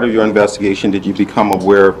part of your investigation, did you become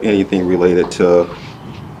aware of anything related to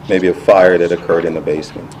maybe a fire that occurred in the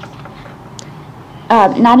basement?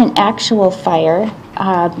 Not an actual fire.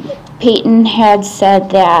 Peyton had said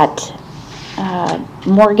that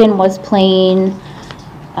Morgan was playing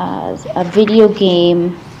a video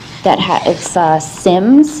game it's a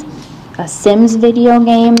Sims video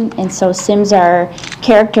game, and so Sims are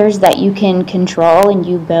characters that you can control, and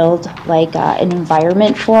you build like an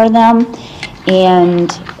environment for them. And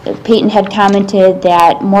Peyton had commented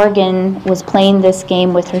that Morgan was playing this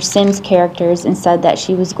game with her Sims characters and said that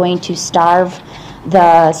she was going to starve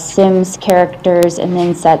the Sims characters and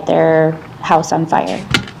then set their house on fire.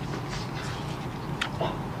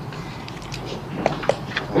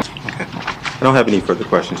 I don't have any further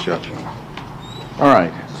questions, Judge. All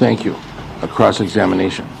right, thank you. A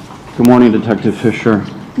cross-examination. Good morning, Detective Fisher.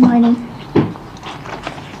 Good morning.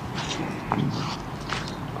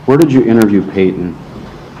 Where did you interview Peyton?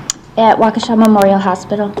 At Waukesha Memorial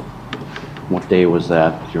Hospital. What day was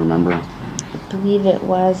that? Do you remember? I believe it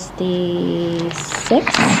was the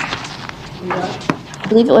 6th. I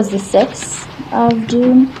believe it was the 6th of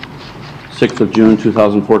June. 6th of June,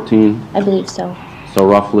 2014? I believe so. So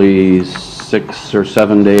roughly 6 or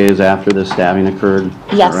 7 days after the stabbing occurred?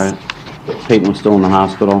 Is Yes. that right? Peyton was still in the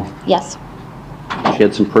hospital? Yes. She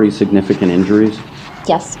had some pretty significant injuries.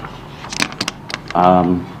 Yes.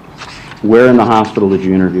 Where in the hospital did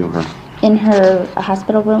you interview her? In her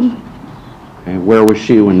hospital room. Okay. Where was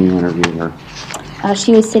she when you interviewed her?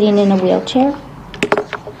 She was sitting in a wheelchair.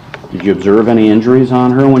 Did you observe any injuries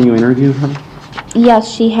on her when you interviewed her?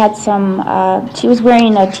 Yes, she had some, she was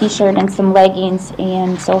wearing a t-shirt and some leggings,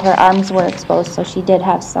 and so her arms were exposed, so she did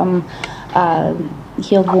have some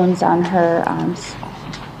healed wounds on her arms.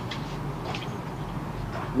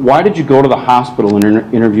 Why did you go to the hospital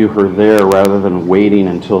and interview her there rather than waiting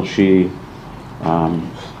until she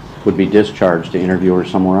would be discharged to interview her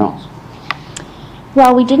somewhere else?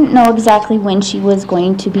 Well, we didn't know exactly when she was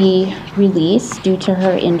going to be released due to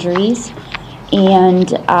her injuries, and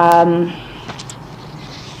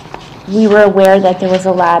we were aware that there was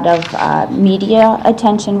a lot of media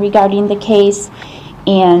attention regarding the case,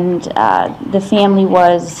 and the family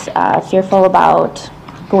was fearful about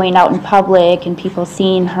going out in public and people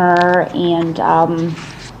seeing her, and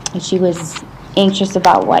she was anxious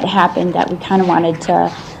about what happened, that we kind of wanted to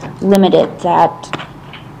limit it, that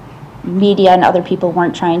media and other people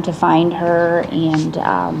weren't trying to find her, and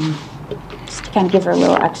just to kind of give her a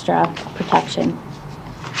little extra protection.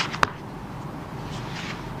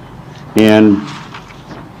 And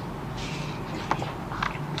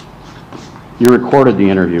you recorded the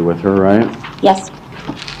interview with her, right? Yes.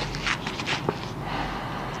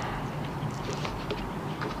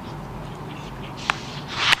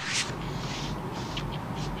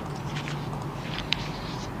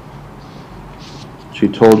 She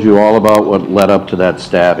told you all about what led up to that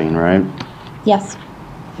stabbing, right? Yes.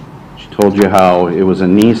 She told you how it was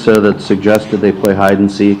Anissa that suggested they play hide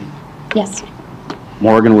and seek. Yes.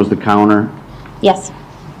 Morgan was the counter. Yes.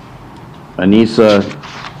 Anissa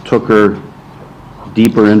took her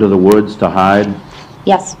deeper into the woods to hide.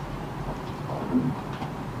 Yes.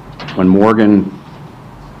 When Morgan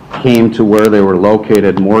came to where they were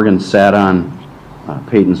located, Morgan sat on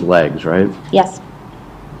Peyton's legs, right? Yes.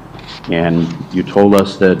 And you told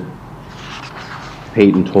us that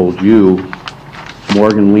Peyton told you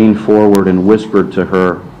Morgan leaned forward and whispered to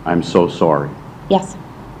her, "I'm so sorry." Yes.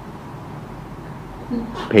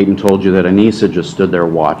 Peyton told you that Anissa just stood there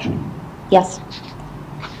watching. Yes.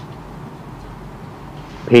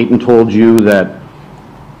 Peyton told you that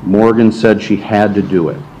Morgan said she had to do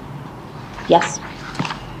it. Yes.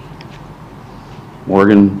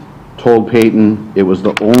 Morgan told Peyton it was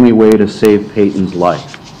the only way to save Peyton's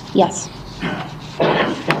life. Yes.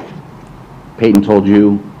 Peyton told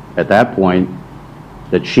you at that point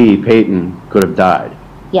that she, Peyton, could have died.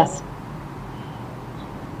 Yes.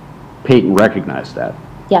 Peyton recognized that.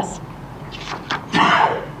 Yes.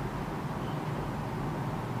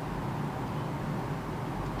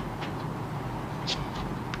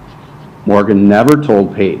 Morgan never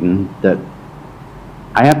told Peyton that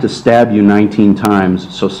I have to stab you 19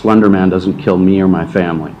 times so Slender Man doesn't kill me or my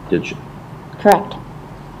family, did she? Correct.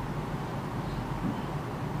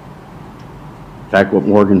 In fact, what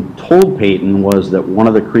Morgan told Peyton was that one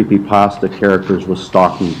of the creepypasta characters was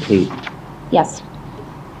stalking Peyton. Yes.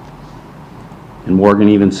 And Morgan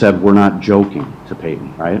even said, "We're not joking," to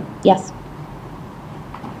Peyton, right? Yes.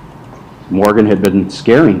 Morgan had been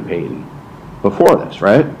scaring Peyton before this,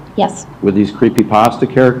 right? Yes. With these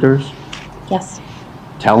creepypasta characters. Yes.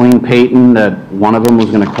 Telling Peyton that one of them was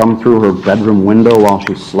going to come through her bedroom window while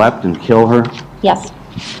she slept and kill her. Yes.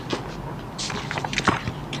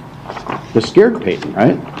 This scared Peyton,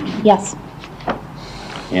 right? Yes.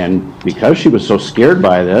 And because she was so scared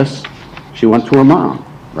by this, she went to her mom,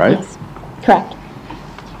 right? Yes. Correct.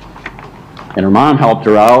 And her mom helped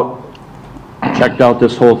her out checked out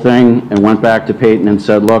this whole thing and went back to Peyton and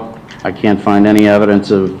said, look, I can't find any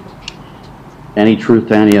evidence of any truth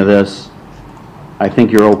to any of this. I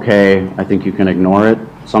think you're okay. I think you can ignore it.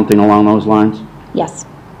 Something along those lines? Yes.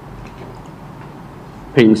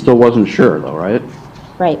 Peyton still wasn't sure though, right?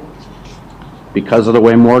 Right. Because of the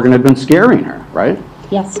way Morgan had been scaring her, right?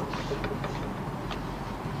 Yes.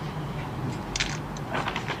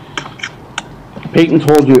 Peyton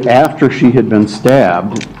told you after she had been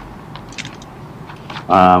stabbed,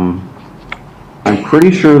 I'm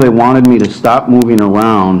pretty sure they wanted me to stop moving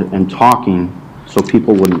around and talking so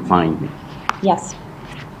people wouldn't find me. Yes.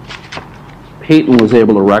 Peyton was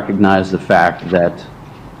able to recognize the fact that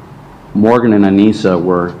Morgan and Anissa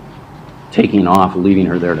were taking off, leaving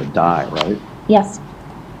her there to die, right? Yes.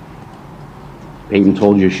 Peyton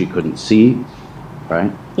told you she couldn't see,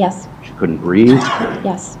 right? Yes. She couldn't breathe.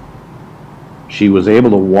 Yes. She was able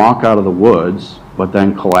to walk out of the woods, but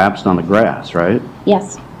then collapsed on the grass, right?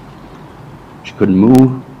 Yes. She couldn't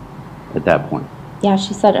move at that point. Yeah,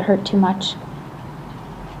 she said it hurt too much.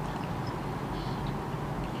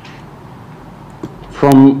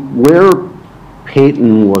 From where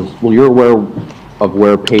Peyton was, well, you're aware of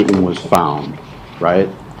where Peyton was found, right?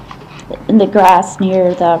 In the grass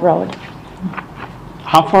near the road.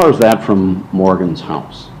 How far is that from Morgan's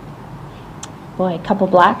house? Boy, a couple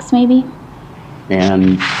blocks maybe?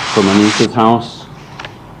 And from Anissa's house?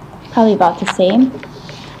 Probably about the same.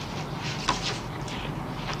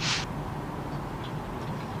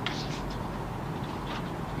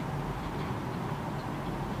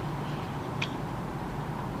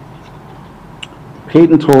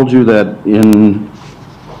 Peyton told you that in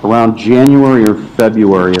around January or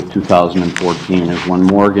February of 2014 is when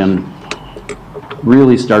Morgan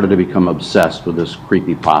really started to become obsessed with this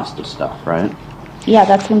creepypasta stuff, right? Yeah,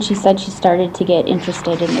 that's when she said she started to get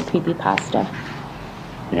interested in the creepypasta.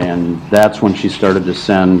 And that's when she started to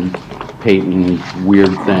send Peyton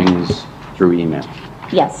weird things through email.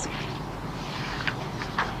 Yes.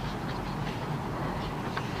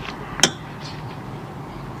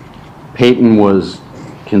 Peyton was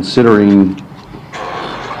considering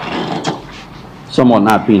somewhat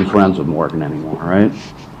not being friends with Morgan anymore, right?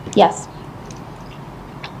 Yes.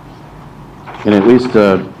 And at least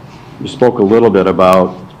you spoke a little bit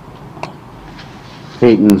about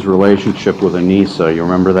Peyton's relationship with Anissa. You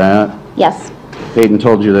remember that? Yes. Peyton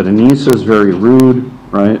told you that Anissa is very rude,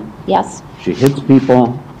 right? Yes. She hits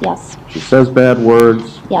people. Yes. She says bad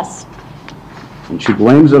words. Yes. And she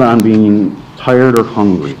blames it on being tired or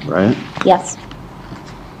hungry, right? Yes.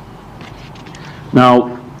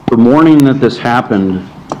 Now, the morning that this happened,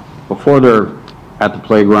 before they're at the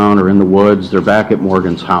playground or in the woods, they're back at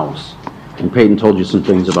Morgan's house. And Peyton told you some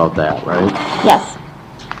things about that, right? Yes.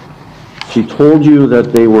 She told you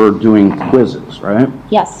that they were doing quizzes, right?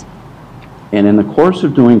 Yes. And in the course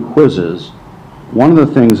of doing quizzes, one of the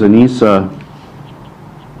things Anissa,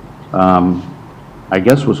 I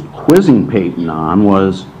guess, was quizzing Peyton on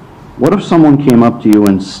was, what if someone came up to you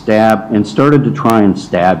and started to try and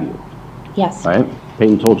stab you, Yes. right?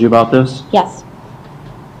 Peyton told you about this? Yes.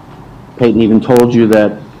 Peyton even told you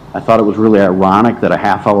that I thought it was really ironic that a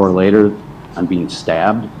half hour later I'm being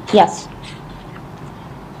stabbed. Yes.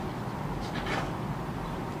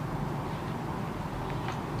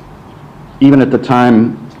 Even at the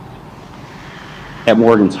time at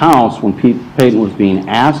Morgan's house, when Peyton was being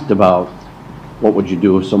asked about what would you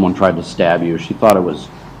do if someone tried to stab you, she thought it was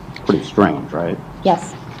pretty strange, right?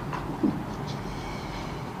 Yes.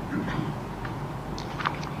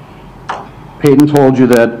 Peyton told you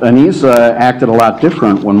that Anissa acted a lot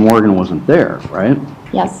different when Morgan wasn't there, right?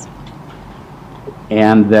 Yes.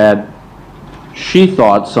 And that she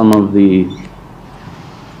thought some of the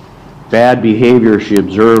bad behavior she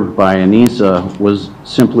observed by Anissa was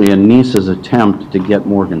simply Anissa's attempt to get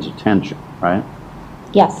Morgan's attention, right?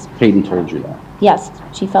 Yes. Peyton told you that. Yes.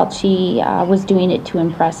 She felt she was doing it to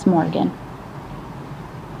impress Morgan.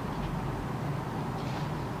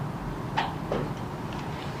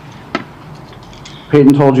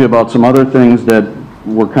 Peyton told you about some other things that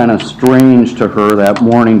were kind of strange to her that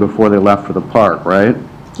morning before they left for the park, right?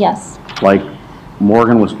 Yes. Like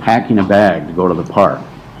Morgan was packing a bag to go to the park.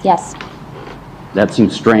 Yes. That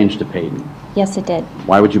seemed strange to Peyton. Yes, it did.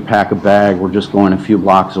 Why would you pack a bag? We're just going a few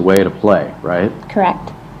blocks away to play, right?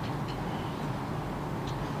 Correct.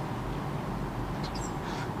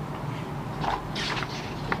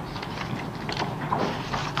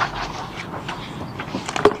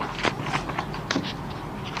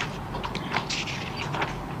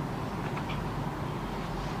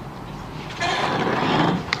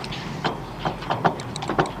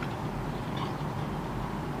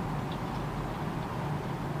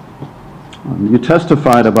 You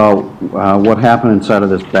testified about what happened inside of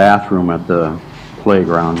this bathroom at the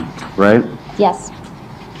playground, right? Yes,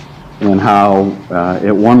 And how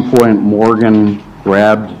at one point Morgan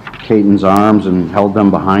grabbed Peyton's arms and held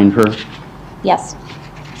them behind her. yes,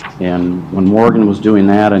 And when Morgan was doing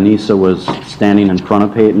that, Anissa was standing in front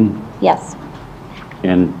of Peyton. yes,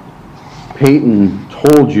 And Peyton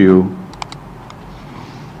told you,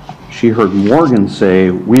 she heard Morgan say,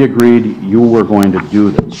 "We agreed you were going to do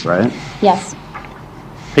this," right? yes,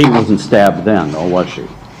 Peyton wasn't stabbed then, though, was she?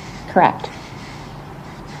 correct.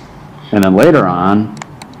 And then later on,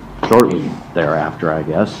 shortly thereafter, I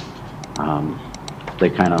guess, they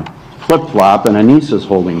kind of flip-flop, and Anissa's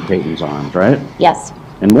holding Peyton's arms, right? Yes,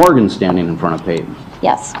 And Morgan's standing in front of Peyton.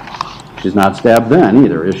 yes, She's not stabbed then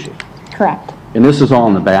either, is she? correct. And this is all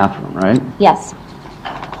in the bathroom, right? Yes,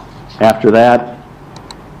 After that,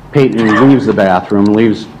 Peyton leaves the bathroom,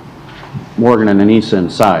 leaves Morgan and Anissa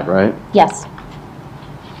inside, right? yes,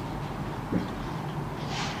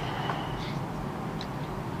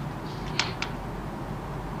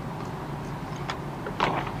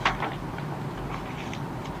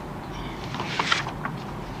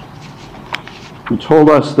 You told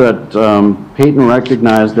us that Peyton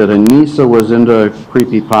recognized that Anissa was into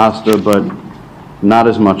creepypasta, but not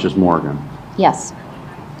as much as Morgan. yes,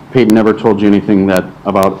 Peyton never told you anything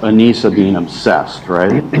about Anissa being obsessed,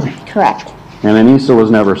 right? correct. And Anissa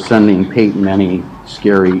was never sending Peyton any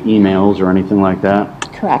scary emails or anything like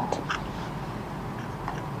that? Correct.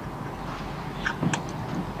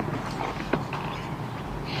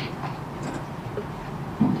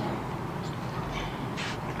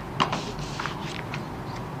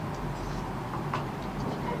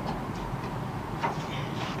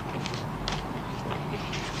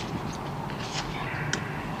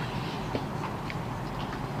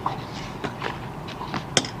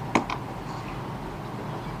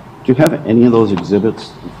 Do you have any of those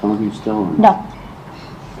exhibits in front of you still? or- No,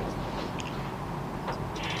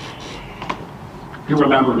 You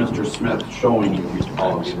remember Mr. Smith showing you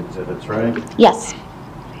all of these exhibits, right? yes,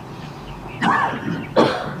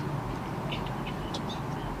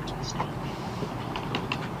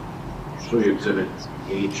 Show you exhibit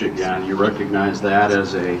H again. You recognize that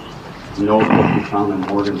as a notebook you found in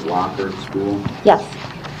Morgan's locker at school? yes,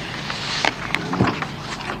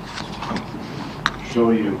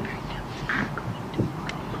 Show you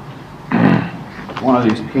one of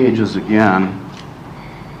these pages again.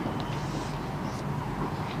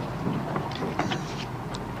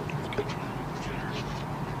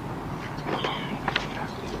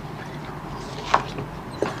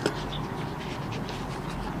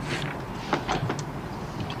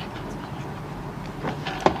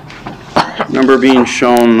 Remember being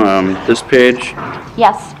shown this page?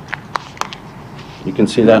 yes, You can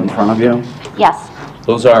see that in front of you? yes,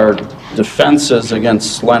 Those are defenses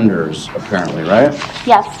against Slenders, apparently, right?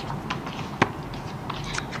 yes.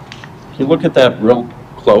 Can you look at that real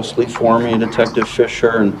closely for me, Detective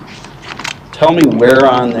Fisher, and tell me where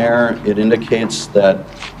on there it indicates that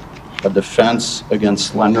a defense against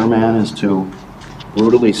Slender Man is to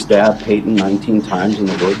brutally stab Peyton 19 times in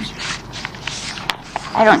the woods?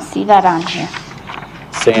 I don't see that on here.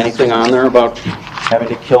 Say anything on there about having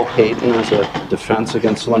to kill Peyton as a defense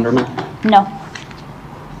against Slender Man? No,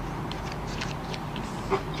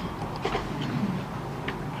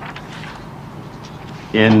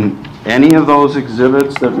 In any of those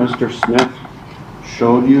exhibits that Mr. Smith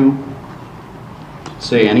showed you,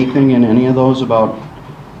 say anything in any of those about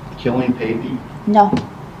killing Peyton? no,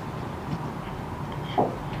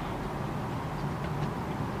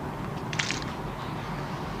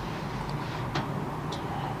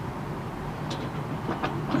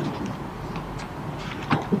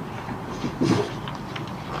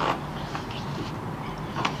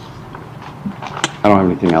 I don't have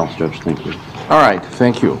anything else, Judge. Thank you. All right,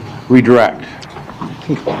 thank you. Redirect.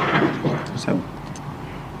 Just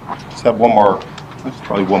have one more,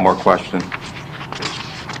 probably one more question.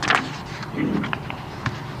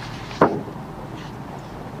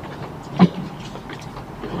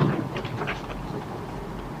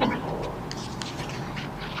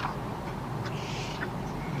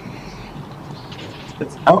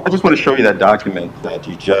 I just want to show you that document that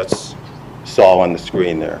you just saw on the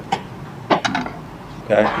screen there.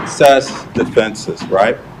 Okay, it says defenses,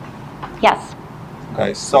 right? yes,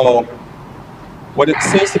 Okay, so what it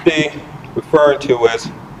seems to be referring to is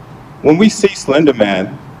when we see Slender Man,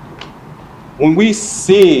 when we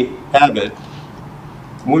see Abbott,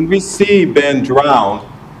 when we see Ben drowned,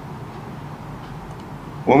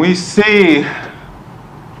 when we see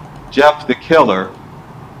Jeff the Killer,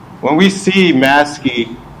 when we see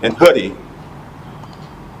Maskey and Hoodie,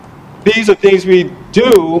 these are things we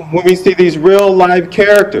do when we see these real live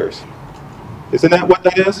characters. Isn't that what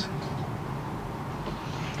that is?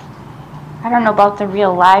 I don't know about the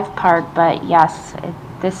real live part, but yes,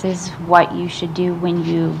 this is what you should do when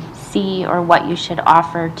you see or what you should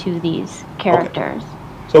offer to these characters. Okay.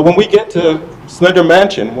 So when we get to Slender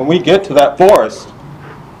Mansion, when we get to that forest,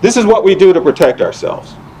 this is what we do to protect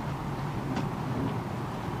ourselves.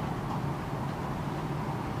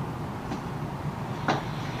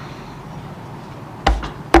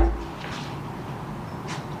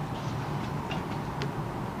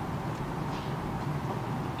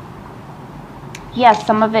 Yes,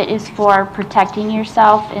 some of it is for protecting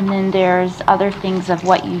yourself, and then there's other things of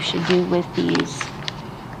what you should do with these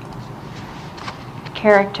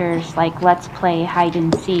characters, like let's play hide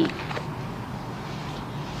and seek.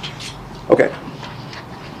 Okay.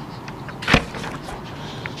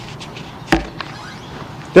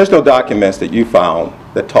 There's no documents that you found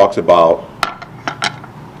that talks about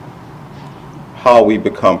how we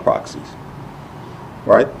become proxies,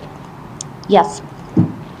 right? Yes.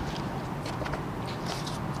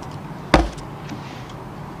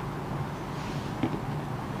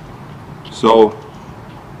 So,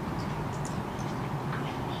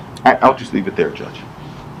 I'll just leave it there, Judge.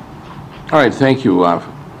 All right, thank you.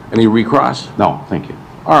 Any recross? No, thank you.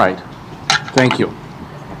 All right, thank you.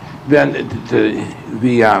 Then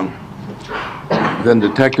then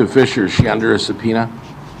Detective Fisher, is she under a subpoena?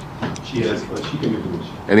 She is, but she can do it.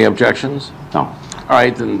 Any objections? No. All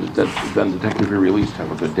right, then Detective, you're released.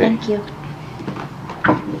 Have a good day. Thank you.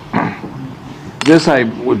 This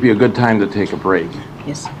would be a good time to take a break.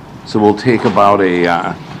 Yes. So we'll take about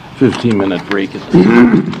a 15-minute break at this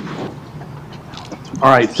time.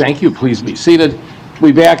 All right, thank you. Please be seated.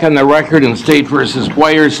 We'll be back on the record in State versus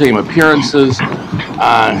Weier, same appearances.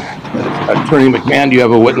 Attorney McMahon, do you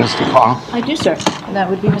have a witness to call? I do, sir. That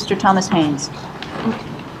would be Mr. Thomas Haynes.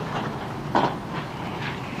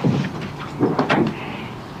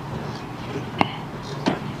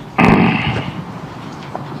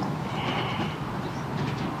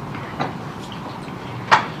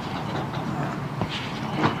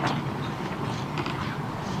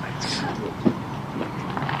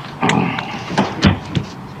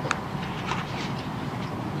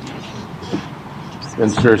 Then,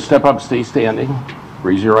 sir, step up, stay standing.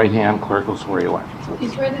 Raise your right hand. Clerk will swear you in. You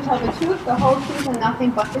swear to tell the truth, the whole truth, and nothing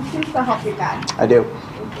but the truth, so help you God. I do.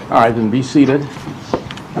 All right, then be seated.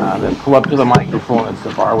 Then pull up to the microphone. It's the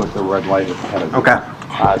bar with the red light ahead of you. Okay.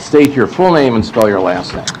 State your full name and spell your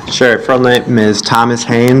last name. Sure. Full name is Thomas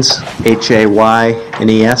Haynes, Haynes. All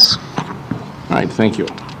right, thank you.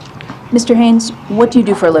 Mr. Haynes, what do you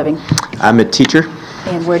do for a living? I'm a teacher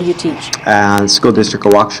And where do you teach? in School District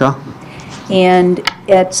of Waukesha. And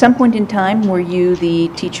at some point in time, were you the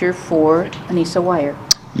teacher for Anissa Weier?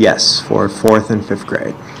 Yes, for 4th and 5th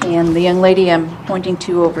grade. And the young lady I'm pointing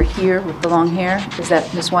to over here with the long hair, is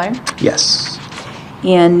that Miss Weier? Yes,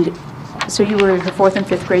 And so you were her 4th and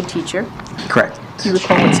 5th grade teacher. correct. Do you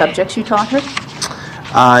recall what subjects you taught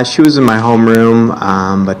her? She was in my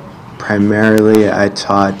homeroom, but primarily I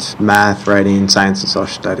taught math, writing, science, and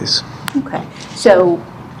social studies. Okay. So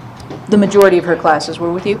the majority of her classes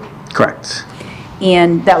were with you? Correct.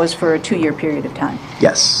 And that was for a 2-year period of time?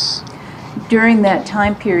 Yes. During that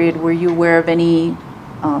time period, were you aware of any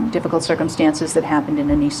difficult circumstances that happened in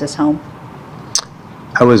Anissa's home?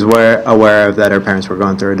 I was aware of that her parents were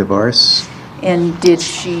going through a divorce. And did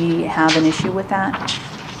she have an issue with that?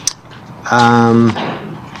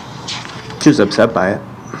 She was upset by it.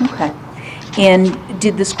 Okay. And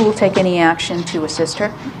did the school take any action to assist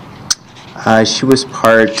her? She was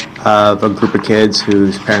part of a group of kids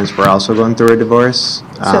whose parents were also going through a divorce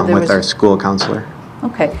So there with was- our school counselor.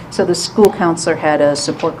 Okay, so the school counselor had a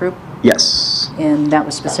support group, Yes, and that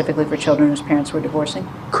was specifically for children whose parents were divorcing?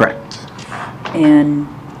 correct. And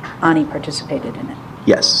Ani participated in it?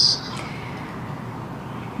 Yes.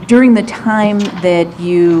 During the time that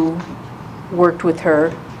you worked with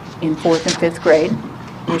her in 4th and 5th grade,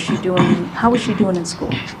 how was she doing in school?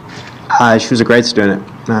 She was a great student,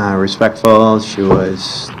 respectful. She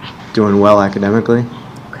was doing well academically.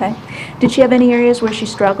 Okay. Did she have any areas where she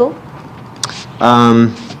struggled?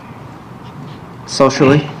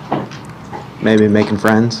 Socially, maybe making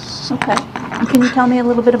friends. Okay. And can you tell me a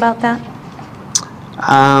little bit about that?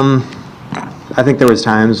 I think there was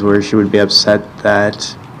times where she would be upset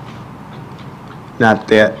that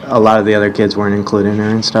a lot of the other kids weren't including her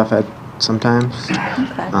and stuff at sometimes.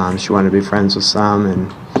 Okay. She wanted to be friends with some,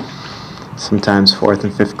 and sometimes 4th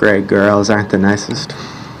and 5th grade girls aren't the nicest.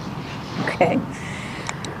 Okay.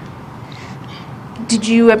 Did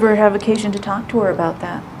you ever have occasion to talk to her about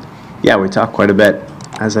that? Yeah, we talked quite a bit.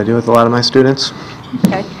 as I do with a lot of my students.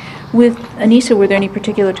 Okay. With Anissa, were there any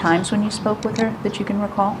particular times when you spoke with her that you can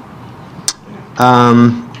recall?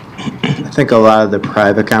 I think a lot of the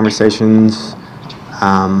private conversations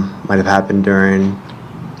might have happened during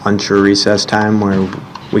lunch or recess time where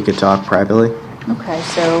we could talk privately. Okay,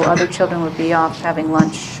 so other children would be off having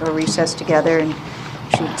lunch or recess together and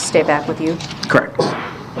she'd stay back with you? Correct.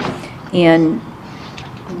 And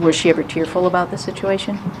was she ever tearful about the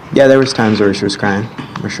situation? Yeah, there was times where she was crying,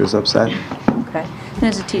 where she was upset. Okay. And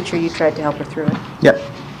as a teacher, you tried to help her through it? Yep.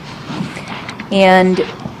 And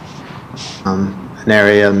An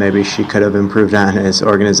area maybe she could have improved on is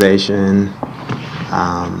organization,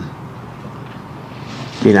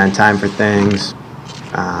 being on time for things,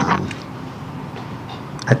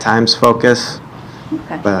 at times focus,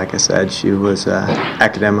 okay. but like I said, she was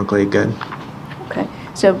academically good. Okay.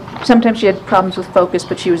 So sometimes she had problems with focus,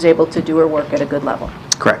 but she was able to do her work at a good level.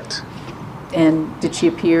 Correct. And did she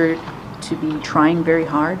appear to be trying very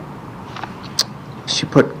hard? She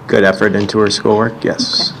put good effort into her schoolwork,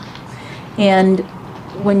 yes. Okay. And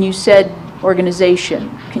when you said organization,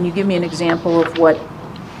 can you give me an example of what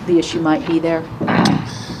the issue might be there?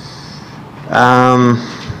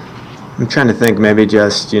 I'm trying to think, maybe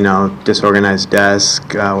just, disorganized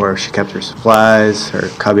desk where she kept her supplies, her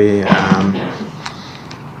cubby.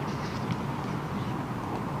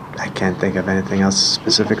 I can't think of anything else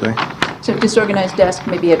specifically. So disorganized desk,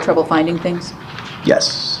 maybe had trouble finding things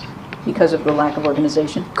Yes, because of the lack of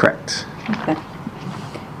organization? correct. Okay.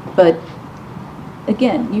 But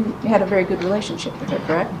again, you had a very good relationship with her,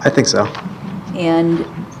 correct? I think so, And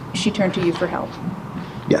she turned to you for help.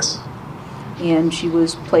 yes, And she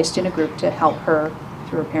was placed in a group to help her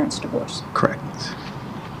through her parents' divorce. correct.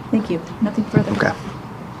 Thank you. Nothing further. Okay.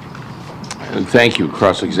 And thank you.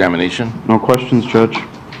 Cross-examination. No questions, Judge?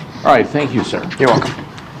 All right, thank you, sir. You're welcome.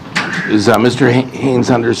 Is Mr. Haynes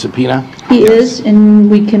under subpoena? He is, and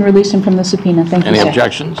we can release him from the subpoena. Thank you, Any sir.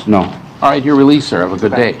 objections? No. All right, you're released, sir. Have a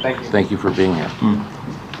good day. Thank you for being here.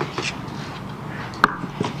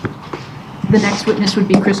 The next witness would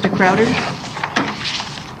be Krista Crowder.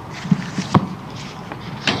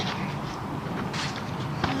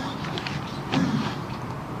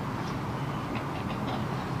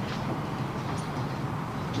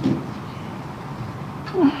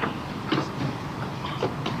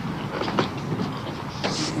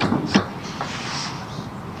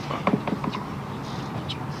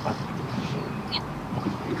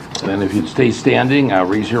 And then if you'd stay standing,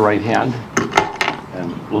 raise your right hand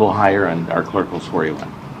and a little higher, and our clerk will swear you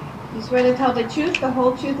in. You swear to tell the truth, the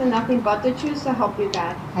whole truth, and nothing but the truth, so help you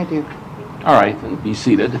God. I do. All right, then be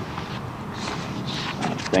seated.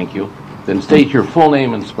 Thank you. Then state your full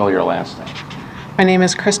name and spell your last name. My name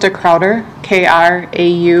is Krista Crowder, Krauter.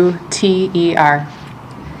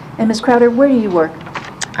 And Ms. Crowder, where do you work?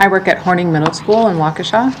 I work at Horning Middle School in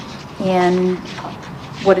Waukesha. And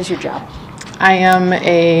what is your job? I am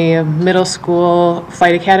a middle school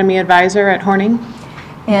flight academy advisor at Horning.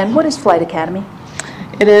 And what is Flight Academy?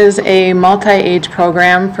 It is a multi-age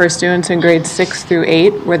program for students in grades 6 through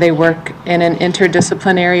 8 where they work in an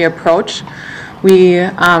interdisciplinary approach. We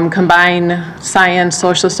combine science,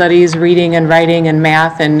 social studies, reading and writing, and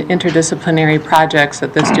math, and interdisciplinary projects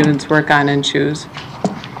that the students work on and choose.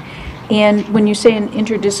 And when you say an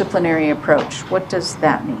interdisciplinary approach, what does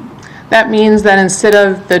that mean? That means that instead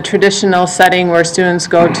of the traditional setting where students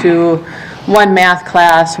go to one math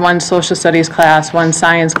class, one social studies class, one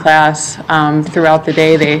science class throughout the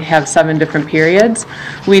day, they have 7 different periods.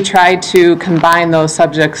 We try to combine those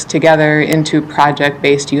subjects together into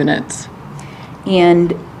project-based units.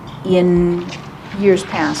 And in years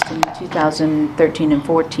past, in 2013 and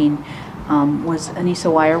 14, was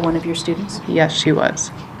Anissa Weier one of your students? Yes, she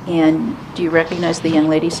was. And do you recognize the young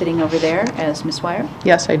lady sitting over there as Miss Weier?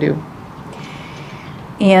 Yes, I do.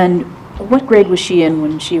 And what grade was she in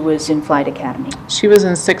when she was in Flight Academy? She was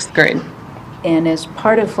in 6th grade. And as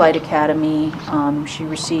part of Flight Academy, she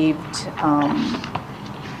received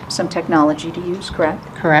some technology to use, correct?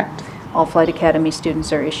 Correct. All Flight Academy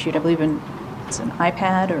students are issued, I believe, it's an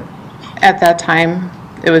iPad or? At that time,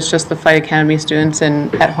 it was just the Flight Academy students,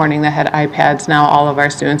 and at Horning that had iPads. Now all of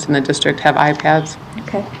our students in the district have iPads.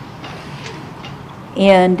 Okay.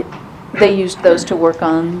 And they used those to work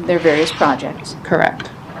on their various projects. Correct.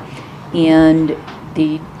 And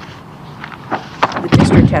the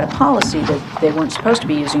district had a policy that they weren't supposed to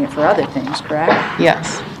be using it for other things, correct?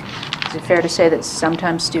 Yes. Is it fair to say that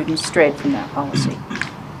sometimes students strayed from that policy?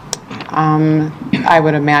 I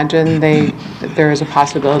would imagine that there is a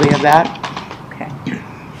possibility of that. Okay.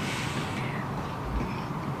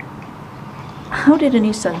 How did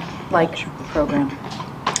Anissa like the program?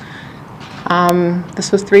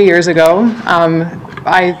 This was 3 years ago.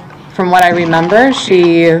 From what I remember,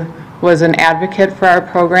 she was an advocate for our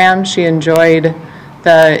program. She enjoyed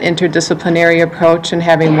the interdisciplinary approach and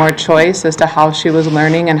having more choice as to how she was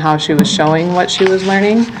learning and how she was showing what she was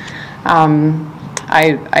learning.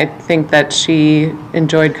 I think that she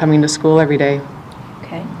enjoyed coming to school every day.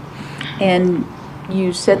 Okay. And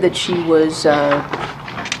you said that she was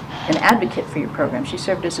an advocate for your program. She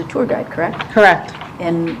served as a tour guide, correct? Correct.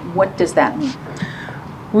 And what does that mean?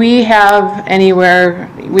 We have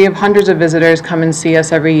hundreds of visitors come and see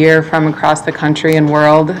us every year from across the country and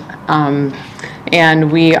world.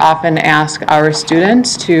 And we often ask our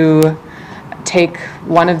students to take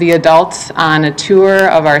one of the adults on a tour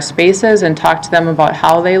of our spaces and talk to them about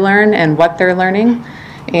how they learn and what they're learning.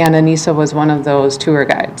 And Anissa was one of those tour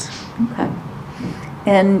guides. Okay.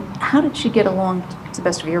 And how did she get along, to the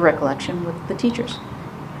best of your recollection, with the teachers?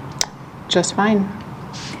 Just fine.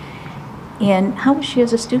 And how was she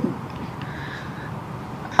as a student?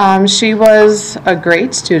 She was a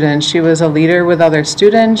great student. She was a leader with other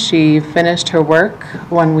students. She finished her work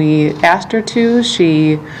when we asked her to.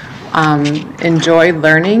 She enjoyed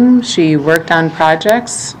learning. She worked on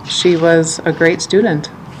projects. She was a great student.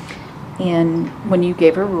 And when you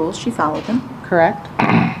gave her rules, she followed them? Correct.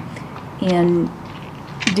 And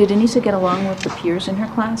did Anissa get along with the peers in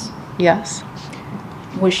her class? Yes.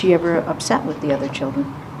 Was she ever upset with the other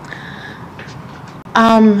children?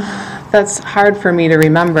 That's hard for me to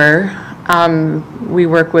remember. We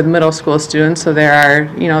work with middle school students, so there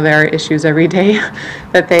are issues every day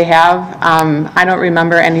that they have. I don't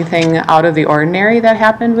remember anything out of the ordinary that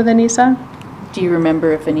happened with Anissa. Do you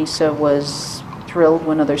remember if Anissa was thrilled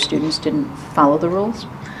when other students didn't follow the rules?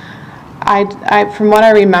 From what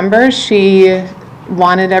I remember, she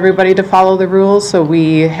wanted everybody to follow the rules, so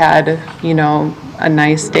we had, a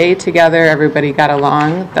nice day together. Everybody got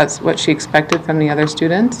along. That's what she expected from the other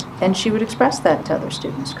students. And she would express that to other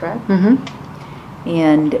students, correct? Mm-hmm.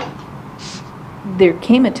 And there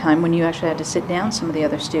came a time when you actually had to sit down some of the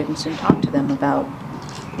other students and talk to them about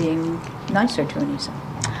being nicer to Anissa.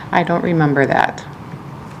 I don't remember that.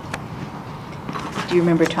 Do you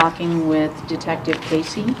remember talking with Detective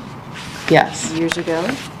Casey? Yes. Years ago?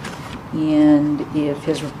 And if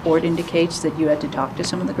his report indicates that you had to talk to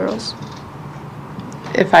some of the girls?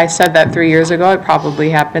 If I said that 3 years ago, it probably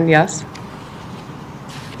happened, yes.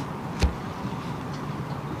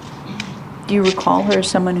 Do you recall her as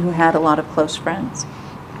someone who had a lot of close friends?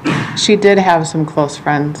 She did have some close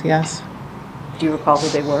friends, yes. Do you recall who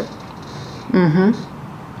they were? Mm-hmm.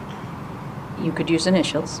 You could use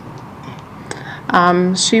initials.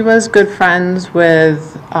 She was good friends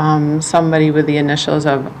with somebody with the initials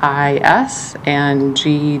of IS and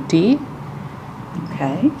GD.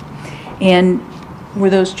 Okay. And were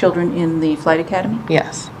those children in the Flight Academy?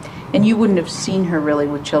 Yes. And you wouldn't have seen her really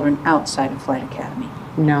with children outside of Flight Academy?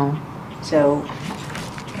 No. So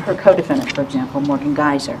her co-defendant, for example, Morgan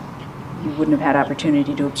Geyser, you wouldn't have had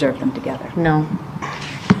opportunity to observe them together? No.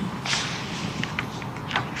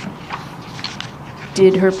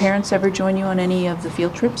 Did her parents ever join you on any of the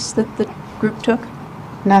field trips that the group took?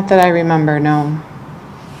 Not that I remember, no.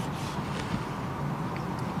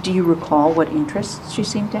 Do you recall what interests she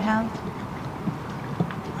seemed to have?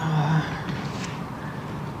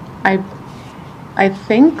 I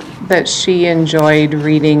think that she enjoyed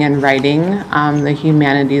reading and writing, the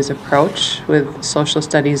humanities approach with social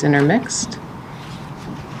studies intermixed.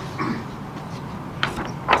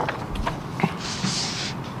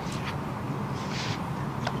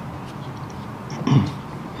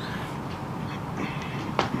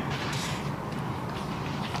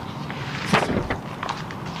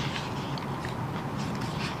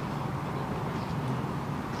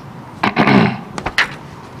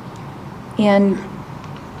 And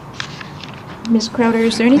Ms. Crowder,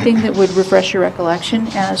 is there anything that would refresh your recollection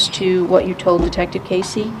as to what you told Detective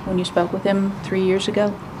Casey when you spoke with him 3 years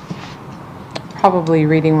ago? Probably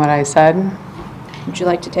reading what I said. Would you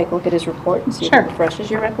like to take a look at his report and see Sure. if it refreshes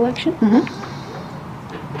your recollection? Mm-hmm.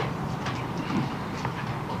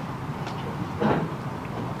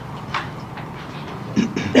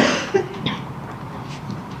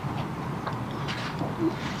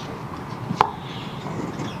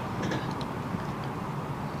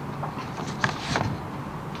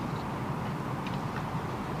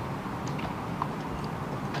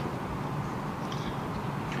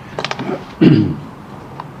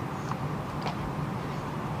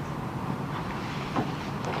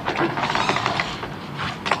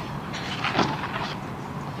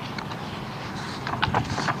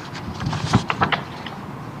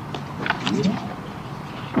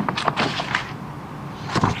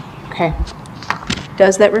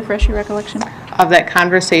 Does that refresh your recollection? Of that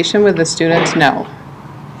conversation with the students, no.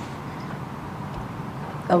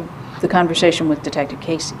 Of the conversation with Detective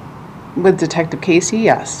Casey? With Detective Casey,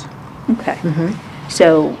 yes. Okay.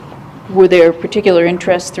 So were there particular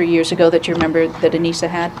interests 3 years ago that you remember that Anissa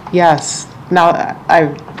had? Yes. Now,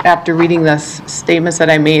 after reading this statements that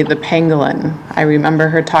I made, the pangolin, I remember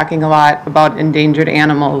her talking a lot about endangered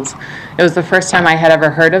animals. It was the first time I had ever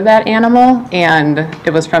heard of that animal, and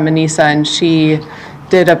it was from Anissa, and she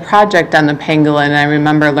did a project on the pangolin, and I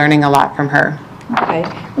remember learning a lot from her. Okay.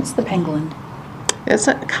 What's the pangolin? It's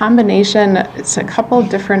a combination, it's a couple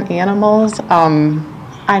different animals.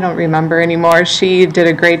 I don't remember anymore. She did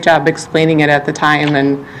a great job explaining it at the time,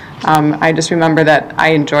 and I just remember that I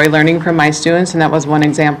enjoy learning from my students, and that was one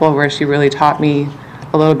example where she really taught me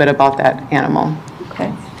a little bit about that animal.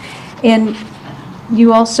 Okay. And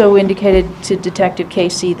you also indicated to Detective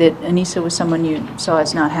Casey that Anissa was someone you saw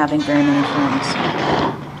as not having very many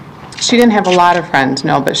friends. She didn't have a lot of friends,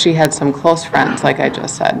 no, but she had some close friends, like I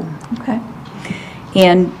just said. Okay.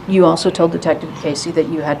 And you also told Detective Casey that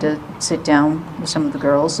you had to sit down with some of the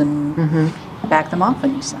girls and back them off,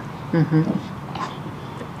 Anissa.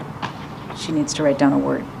 She needs to write down a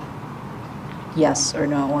word. Yes or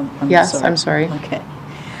no? I'm Yes, sorry. I'm sorry. Okay.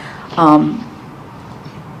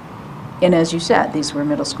 And as you said, these were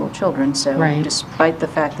middle school children, so Right. despite the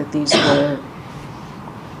fact that these were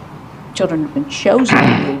children who have been chosen,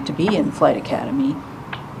 I believe, to be in Flight Academy,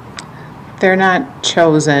 They're not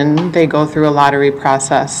chosen. They go through a lottery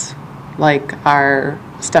process, like our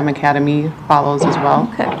STEM Academy follows as well.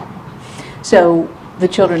 okay. So the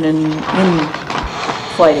children in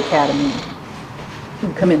Flight Academy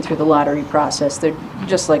who come in through the lottery process, they're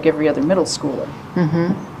just like every other middle schooler.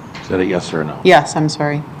 Is that a yes or a no? Yes, I'm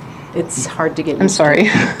sorry. It's hard to get I'm used to. sorry.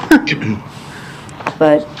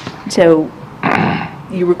 But, so,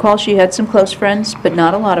 you recall she had some close friends, but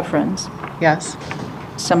not a lot of friends. Yes,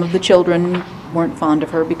 Some of the children weren't fond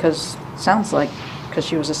of her because, sounds like, because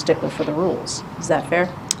she was a stickler for the rules. Is that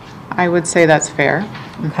fair? I would say that's fair.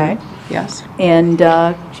 Okay. Yes, And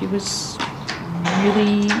she was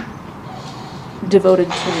really devoted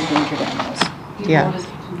to endangered animals. yeah,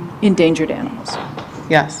 Endangered animals.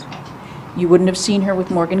 yes, You wouldn't have seen her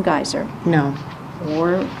with Morgan Geyser no,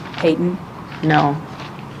 or Hayden. no.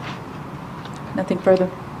 Nothing further?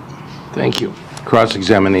 Thank you.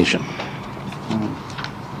 Cross-examination.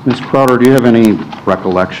 Ms. Crowder, do you have any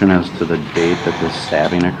recollection as to the date that this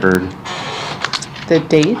stabbing occurred? The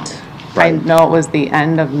date? I Right. know it was the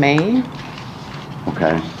end of May.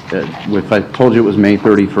 Okay. If I told you it was May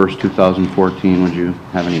 31st, 2014, would you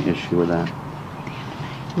have any issue with that?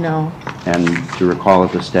 No. And do you recall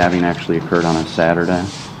if the stabbing actually occurred on a Saturday?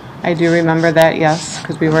 I do remember that, yes,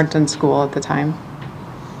 because we weren't in school at the time.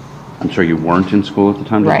 I'm sorry, you weren't in school at the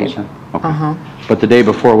time, did you Right. say? Okay. Uh-huh. But the day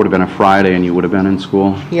before would have been a Friday and you would have been in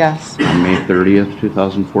school Yes, on May 30th,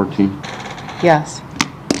 2014? yes.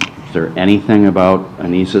 Is there anything about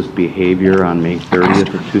Anissa's behavior on May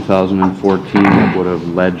 30th of 2014 that would have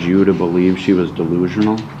led you to believe she was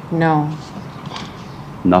delusional? No,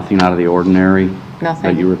 Nothing out of the ordinary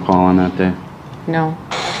that you nothing. recall on that day? No.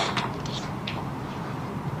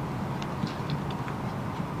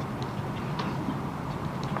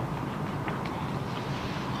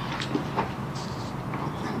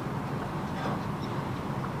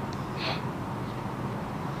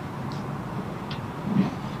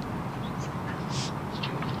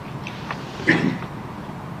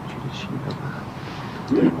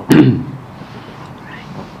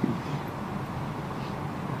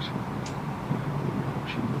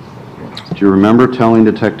 Do you remember telling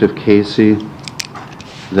Detective Casey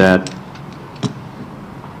that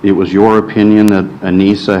it was your opinion that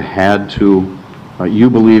Anissa had to, you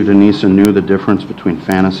believed Anissa knew the difference between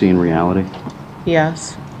fantasy and reality?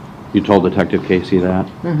 Yes. You told Detective Casey that?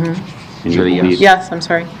 Mm-hmm. And you Is that a yes? believed, Yes, I'm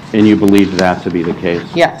sorry. and you believed that to be the case?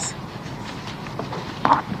 Yes.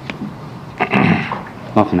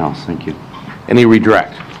 Nothing else, thank you. Any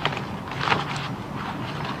redirect?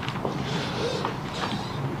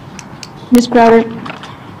 Ms. Crowder,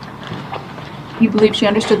 You believe she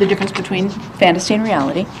understood the difference between fantasy and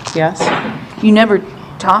reality. Yes. You never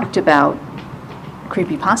talked about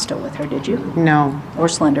creepypasta with her, did you? No. Or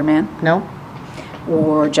Slender Man? No.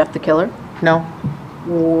 Or Jeff the Killer? No.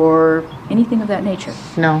 Or anything of that nature?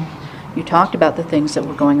 No. You talked about the things that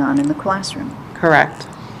were going on in the classroom. Correct.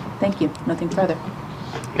 Thank you. Nothing further.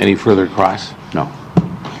 Any further cross? No.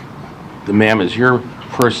 The ma'am, is your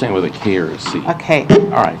first name with a K or a C? Okay.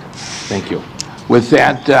 All right, thank you. With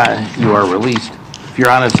that, you are released. If you you're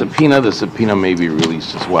on a subpoena, the subpoena may be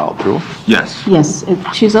released as well, true? Yes. Yes,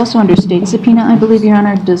 she's also under state subpoena, I believe, Your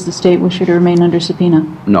Honor. Does the state wish her to remain under subpoena?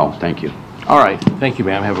 No, thank you. All right, thank you,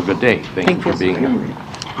 ma'am, have a good day. Thank you for being here.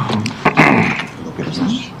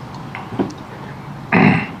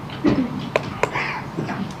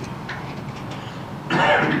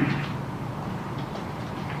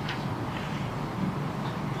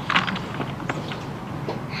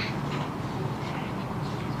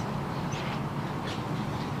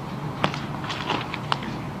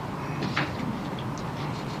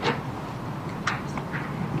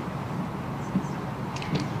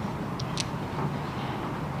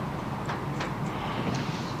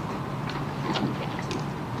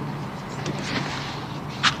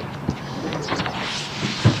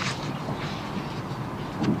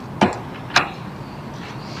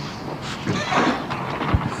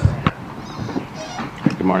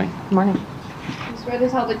 Good morning. Good morning. You swear to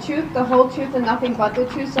tell the truth, the whole truth, and nothing but the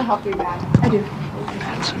truth, so help you God. I do.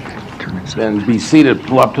 Then be seated,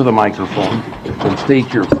 pull up to the microphone, and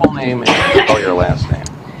state your full name and spell your last name.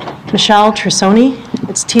 Michelle Trussoni.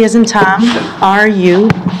 It's T as in Tom, R-U-S-S-O-N-I.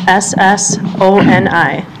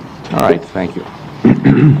 All right, thank you.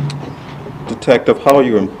 Detective, how are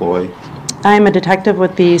you employed? I am a detective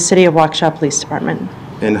with the City of Waukesha Police Department.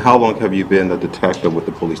 And how long have you been a detective with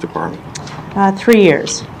the police department? 3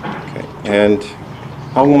 years. Okay. And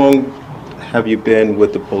how long have you been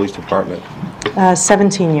with the police department?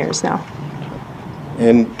 17 years now.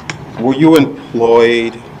 And were you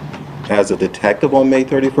employed as a detective on May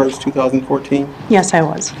 31st, 2014? Yes, I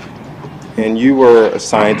was. And you were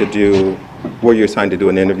assigned to do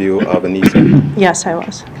an interview of Anissa? Yes, I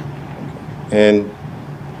was. And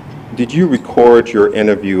did you record your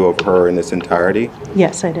interview of her in its entirety?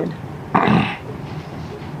 Yes, I did.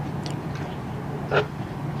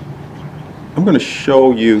 I'm going to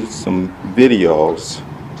show you some videos,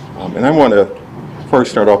 and I want to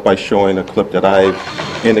first start off by showing a clip that I've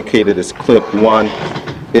indicated as clip 1.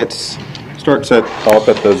 It starts off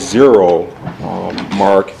at the 0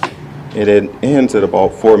 mark, and it ends at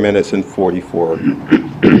about 4 minutes and 44.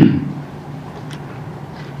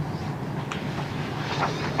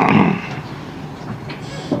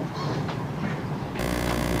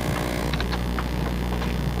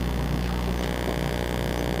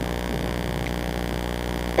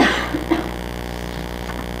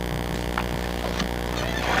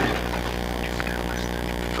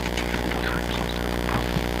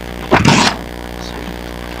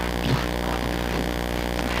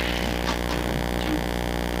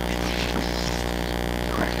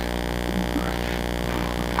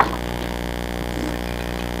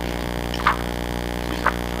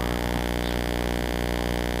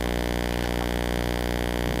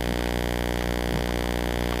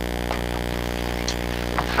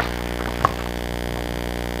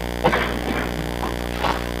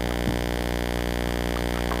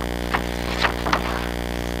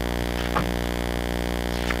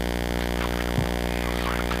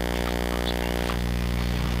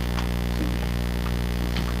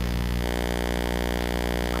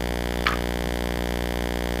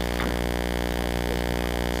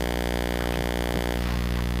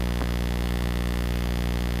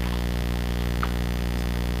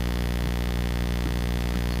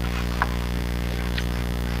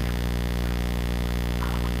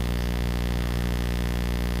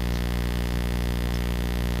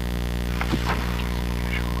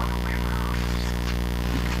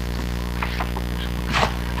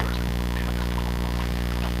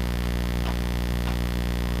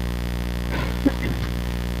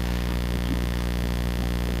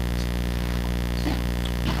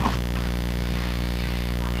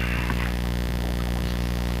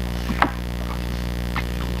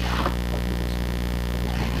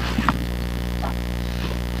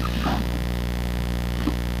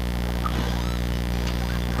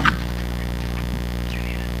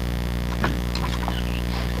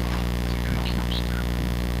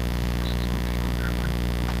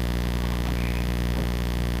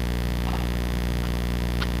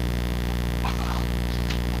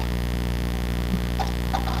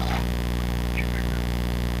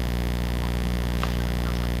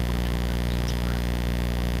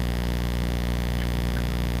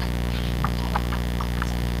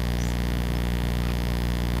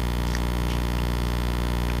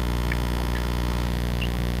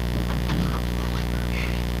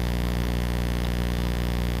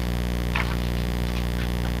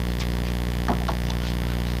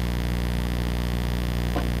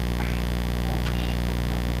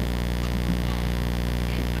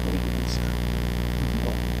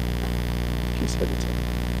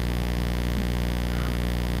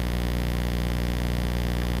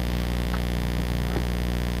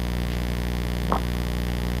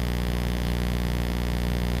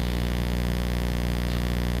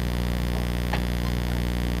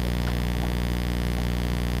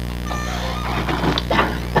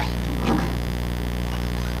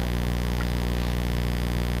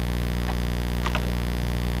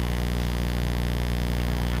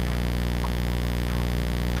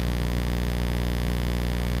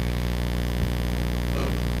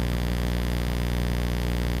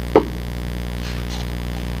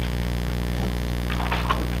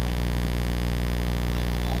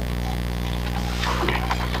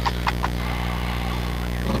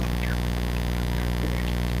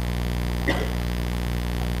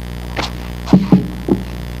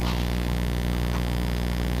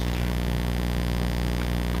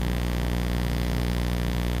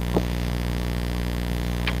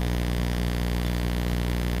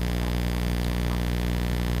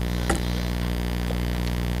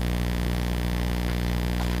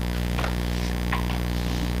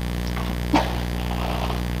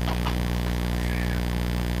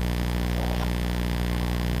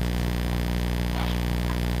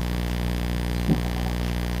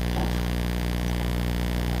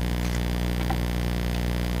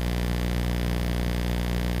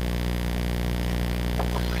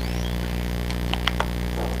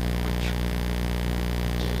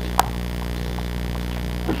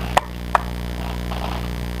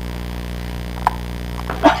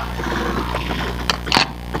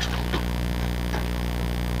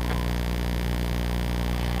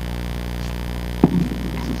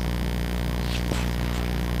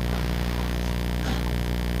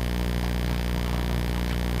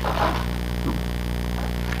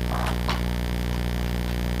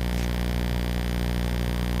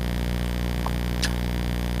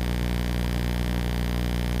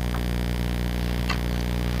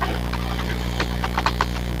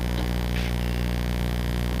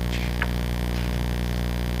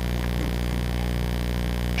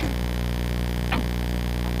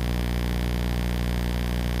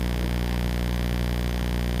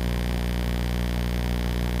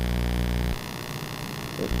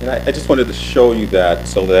 And I just wanted to show you that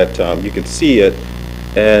so that you could see it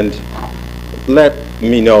and let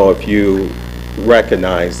me know if you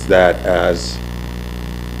recognize that as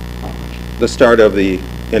the start of the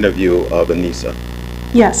interview of Anissa.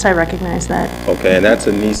 Yes, I recognize that. Okay, and that's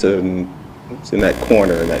Anissa in that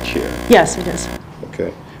corner in that chair. Yes, it is.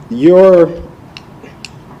 Okay. Your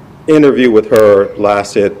interview with her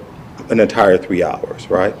lasted an entire 3 hours,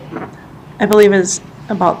 right? I believe it's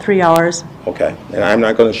about 3 hours. Okay, and I'm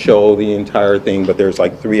not going to show the entire thing, but there's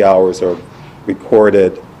like 3 hours of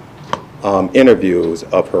recorded interviews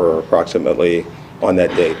of her approximately on that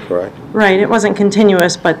date, correct? Right, it wasn't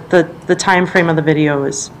continuous, but the time frame of the video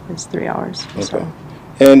is 3 hours. Okay. So.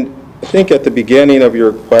 And I think at the beginning of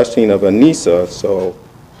your questioning of Anissa, so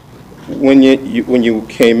when you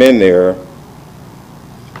came in there,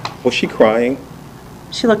 was she crying?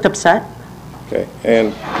 She looked upset. Okay,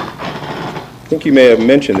 and I think you may have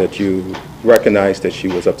mentioned that you recognized that she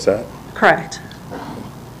was upset. Correct.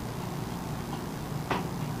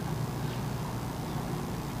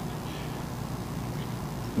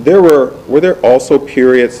 Were there also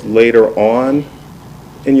periods later on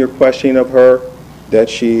in your questioning of her that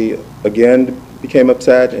she again became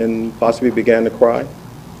upset and possibly began to cry?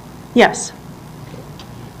 Yes.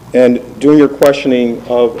 And during your questioning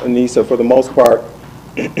of Anissa, for the most part,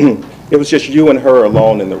 it was just you and her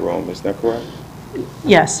alone in the room, is that correct?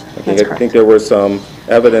 Yes, that's correct. I think there were some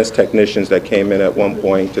evidence technicians that came in at one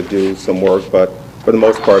point to do some work, but for the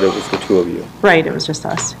most part, it was the two of you. Right, it was just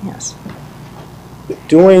us, yes.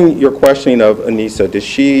 During your questioning of Anissa, did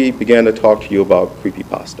she begin to talk to you about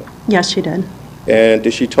creepypasta? Yes, she did. And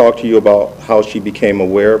did she talk to you about how she became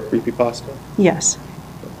aware of creepypasta? Yes.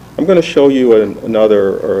 I'm going to show you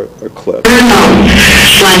another clip.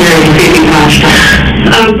 Slender and creepypasta.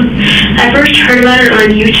 I first heard about it on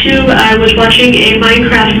YouTube. I was watching a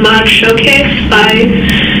Minecraft mod showcase by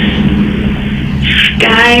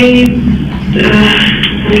Sky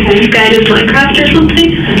does Minecraft or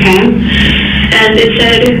something. Okay. And it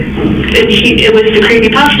said, it was the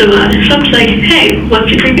creepypasta mod. So I was like, hey, what's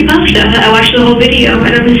a creepypasta? I watched the whole video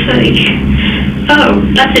and I was like, oh,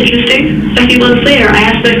 that's interesting. A few months later, I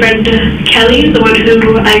asked my friend Kelly, the one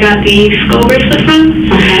who I got the skull bracelet from.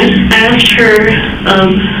 Okay. I asked her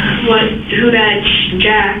who that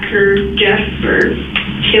Jack or Jeff or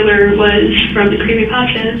killer was from the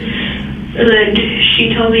creepypasta. And then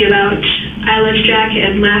she told me about Eyeless Jack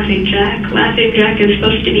and Laughing Jack. Laughing Jack is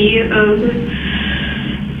supposed to be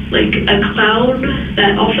like a clown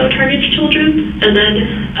that also targets children. And then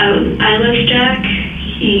Eyeless Jack,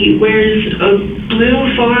 he wears a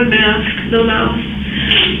blue fawn mask, no mouth,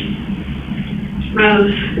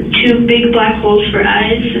 two big black holes for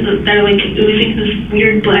eyes, and they're like oozing this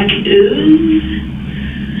weird black ooze.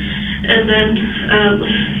 And then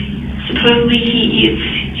supposedly he eats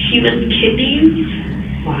human kidneys.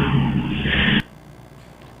 Wow.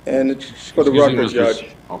 And for the record, Judge,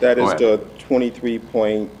 that is the 23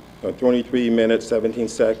 minutes, 17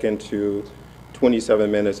 seconds to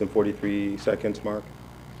 27 minutes and 43 seconds mark.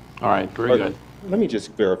 All right, very good. Let me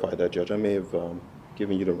just verify that, Judge. I may have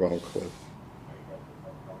given you the wrong clip.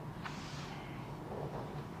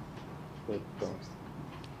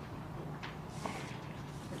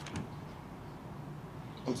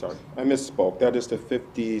 I'm sorry, I misspoke. That is the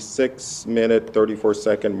 56-minute,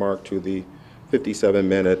 34-second mark to the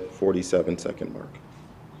 57-minute, 47-second mark.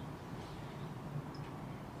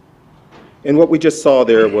 And what we just saw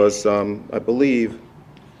there was, I believe,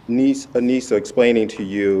 Anissa explaining to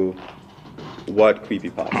you what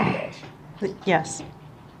creepypasta was. Yes.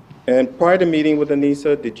 And prior to meeting with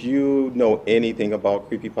Anissa, did you know anything about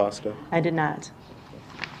creepypasta? I did not.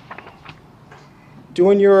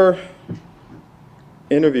 During your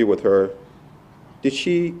interview with her, did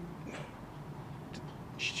she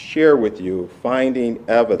share with you finding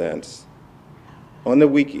evidence on the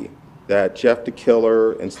wiki that Jeff the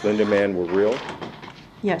Killer and Slender Man were real?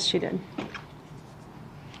 Yes, she did.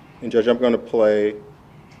 And Judge, I'm going to play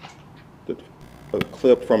a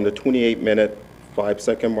clip from the 28-minute,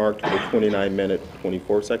 5-second mark to the 29-minute,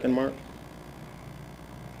 24-second mark.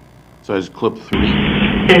 So it's clip 3.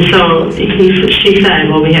 And so she said,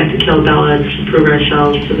 well, we have to kill Bella to prove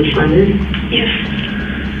ourselves to the Slender? Yes.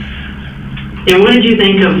 And what did you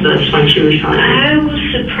think of this when she was telling you? I was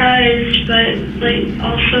surprised, but like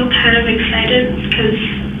also kind of excited because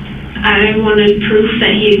I wanted proof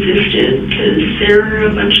that he existed, because there were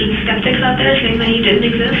a bunch of skeptics out there saying that he didn't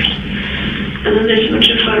exist. And then there's a bunch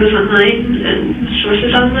of photos online and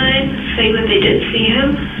sources online saying that they did see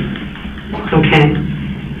him. Okay.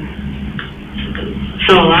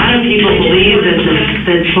 So a lot of people believe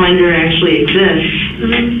that Slender actually exists.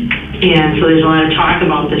 Mm-hmm. And so there's a lot of talk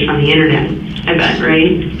about this on the internet, I bet,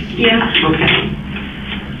 right? Yeah. Okay.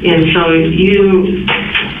 And so you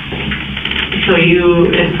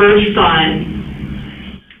at first thought...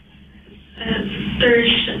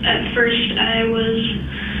 At first I was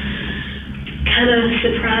kind of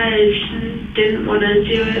surprised and didn't want to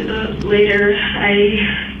do it, but later I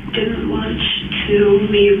didn't want to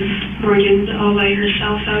leave Morgan all by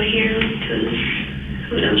herself out here because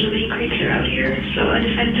who knows how many creeps are out here. So I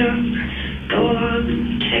decided to go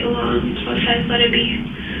along, tag along, so I decided to let it be.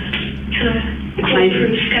 Kind of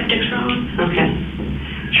prove skeptics wrong. Okay.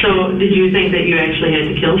 So did you think that you actually had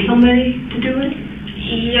to kill somebody to do it?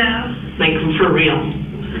 Yeah. Like for real?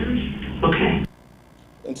 Mm-hmm. Okay.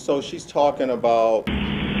 And so she's talking about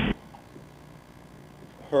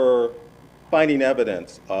her finding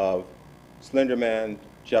evidence of Slender Man,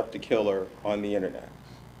 Jeff the Killer on the internet.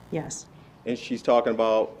 Yes. And she's talking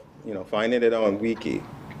about, you know, finding it on Wiki.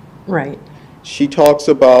 Right. She talks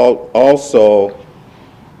about also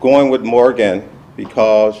going with Morgan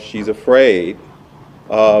because she's afraid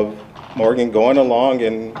of Morgan going along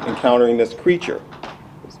and encountering this creature.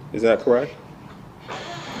 Is that correct?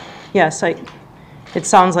 Yes, it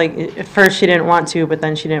sounds like at first she didn't want to, but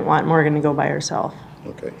then she didn't want Morgan to go by herself.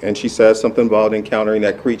 Okay. And she says something about encountering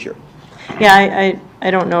that creature. Yeah, I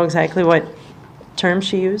don't know exactly what term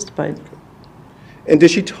she used, but... And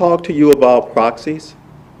did she talk to you about proxies?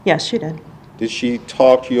 Yes, she did. Did she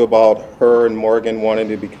talk to you about her and Morgan wanting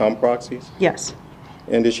to become proxies? Yes.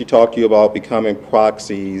 And did she talk to you about becoming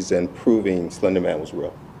proxies and proving Slender Man was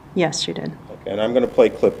real? Yes, she did. Okay, and I'm going to play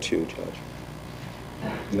clip 2, Judge.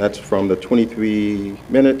 And that's from the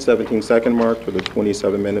 23-minute, 17-second mark to the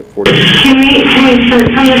 27-minute, 40 minutes. Can we start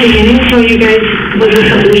from the beginning? So you guys, this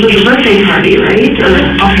was a birthday party, right?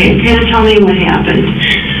 Okay, kind of tell me what happened.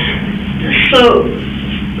 So,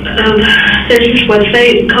 there's this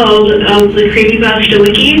website called the Creepypasta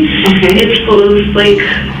Wiki. Okay. It's full of like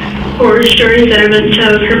horror stories that are meant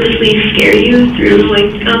to purposely scare you through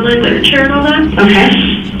like online literature and all that. Okay.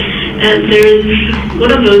 And there's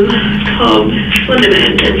one of them called Slender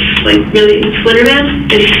Man. It's like really Slender Man.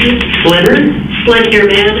 It's Slender? Slender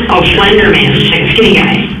Man. Oh, Slender Man, like a skinny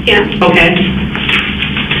guy. Yeah. Okay.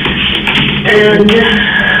 And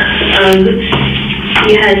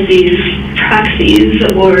he has these proxies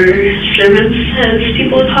or servants, as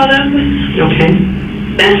people call them. Okay.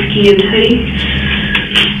 Masky and tidy.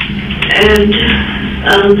 And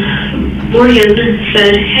Morgan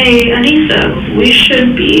said, "Hey, Anissa, we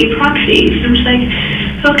should be proxies." And I was like,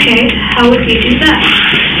 "Okay, how would we do that?"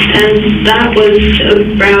 And that was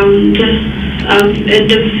around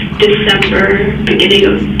end of December, beginning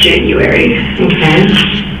of January. Okay.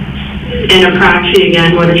 And a proxy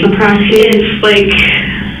again, what is a proxy? It's like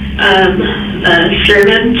a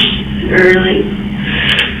servant or like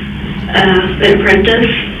an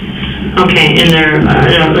apprentice. Okay, and they're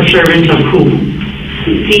a servant of who?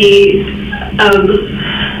 They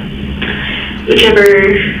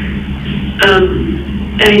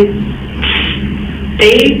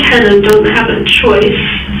kind of don't have a choice.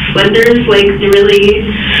 Slender's like the really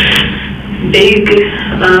big,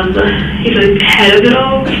 he's like head of it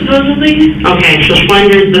all, supposedly. Okay, so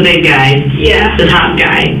Slender's the big guy. Yeah. The top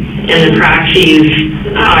guy. And the proxies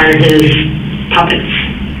are his puppets.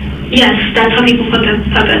 Yes, that's how people put them,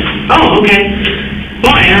 puppets. Oh, okay. Boy,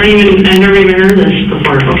 I've never even heard this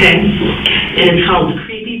before. Okay. And it's called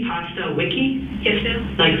Creepypasta Wiki? Yes,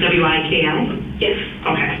 ma'am. Like W-I-K-I? Yes.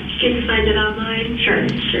 Okay. You can find it online. Sure.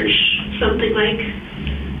 Search something like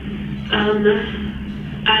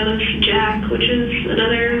I Love Jack, which is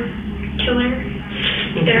another killer.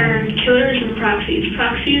 Okay. There are killers and proxies.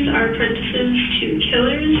 Proxies are apprentices to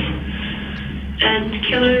killers, and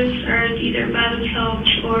killers are either by themselves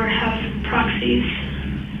or have proxies.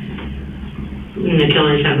 And the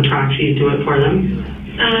killers have the proxies do it for them?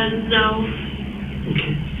 No.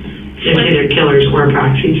 Okay. It's either killers or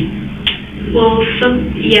proxies? Well,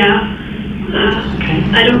 yeah. Okay.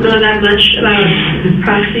 I don't know that much about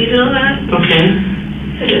proxies and all that. Okay.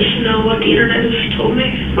 I just know what the internet has told me.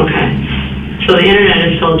 Okay. So the internet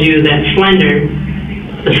has told you that the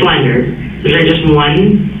Slender, is there just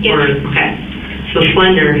one? Yes. Okay. So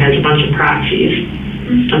Slender has a bunch of proxies,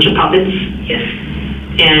 a bunch of puppets? Yes.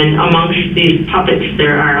 And amongst these puppets,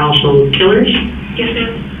 there are also killers? Yes,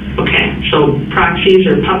 ma'am. Okay, so proxies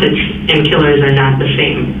or puppets and killers are not the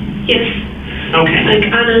same? Yes. Okay. Like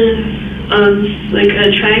on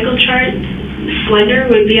a triangle chart, Slender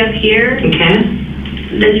would be up here. Okay.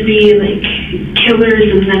 That'd be like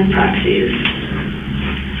killers and then proxies.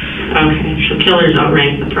 Okay, so killers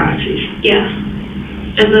outrank the proxies. Yeah.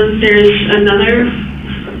 And then there's another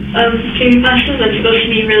creepypasta that's supposed to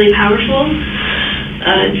be really powerful.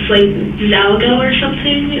 It's like Zalgo or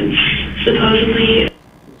something. It's supposedly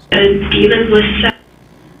a demon with sex.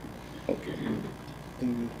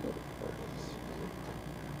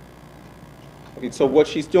 Okay, so what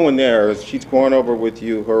she's doing there is she's going over with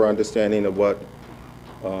you her understanding of what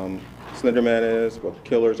Slender Man is, what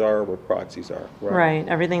killers are, what proxies are. Right,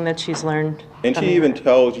 everything that she's learned. And she even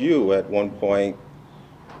tells you at one point,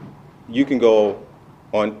 you can go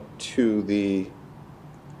onto the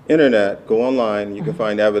internet, go online, you can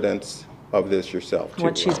find evidence of this yourself too.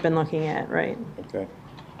 What she's been looking at, right. Okay.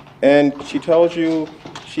 And she tells you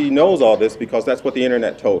she knows all this because that's what the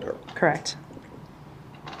internet told her. Correct.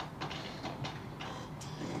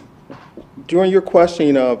 During your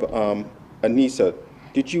questioning of Anissa,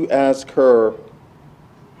 did you ask her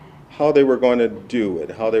how they were going to do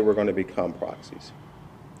it, how they were going to become proxies?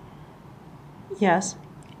 Yes.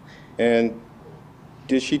 And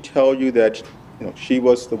did she tell you that she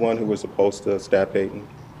was the one who was supposed to stab Peyton?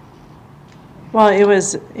 Well, it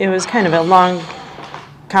was kind of a long,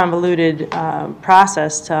 convoluted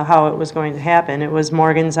process to how it was going to happen. It was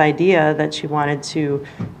Morgan's idea that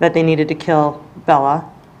that they needed to kill Bella,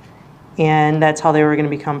 and that's how they were going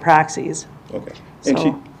to become proxies. Okay.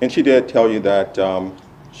 So, and she did tell you that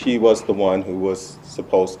she was the one who was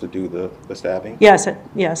supposed to do the stabbing? Yes,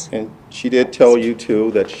 yes. And she did tell you,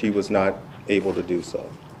 too, that she was not able to do so?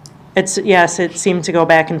 Yes, it seemed to go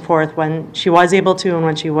back and forth when she was able to and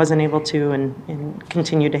when she wasn't able to, and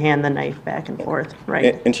continued to hand the knife back and forth,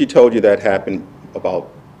 right. And she told you that happened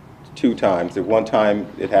about 2 times. At one time,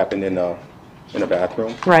 it happened in a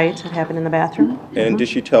bathroom? Right, it happened in the bathroom. And did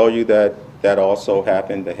she tell you that that also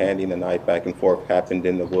happened, the handing the knife back and forth happened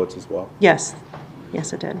in the woods as well? Yes,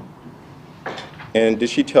 yes it did. And did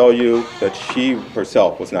she tell you that she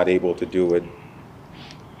herself was not able to do it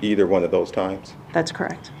either one of those times? That's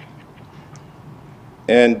correct.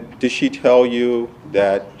 And did she tell you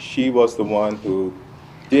that she was the one who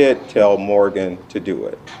did tell Morgan to do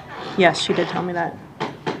it? Yes, she did tell me that.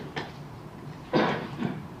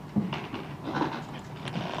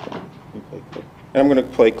 And I'm going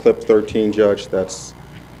to play clip 13, Judge. That's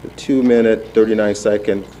the 2-minute,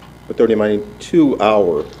 39-second, 2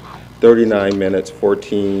 hour, 39 minutes,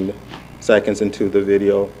 14 seconds into the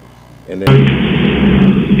video. And then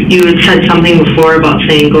you had said something before about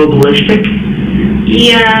saying go ballistic?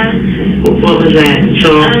 Yeah. What was that?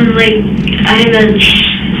 So I meant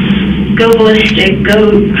go ballistic,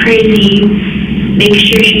 go crazy, make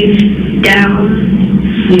sure she's down.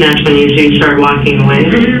 And that's when you start walking away?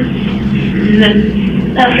 Mm-hmm. And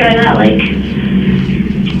then after I got 5,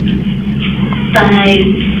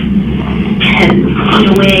 10 on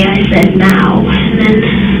the way, I said now. And then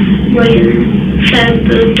Morgan said,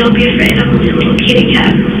 don't be afraid, I'm only a little kitty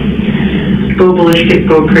cat. Go ballistic,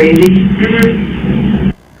 go crazy?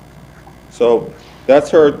 Mm-hmm. so that's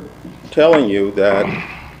her telling you that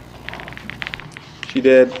she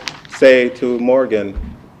did say to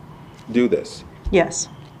Morgan, do this. Yes.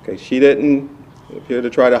 Okay, she didn't appear to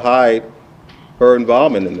try to hide her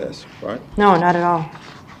involvement in this, right? No, not at all.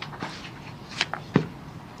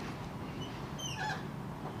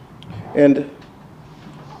 And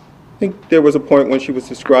I think there was a point when she was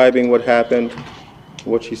describing what happened,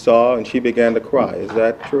 what she saw, and she began to cry. Is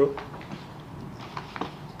that true?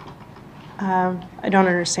 I don't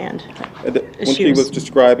understand. When she was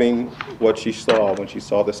describing what she saw, when she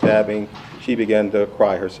saw the stabbing, she began to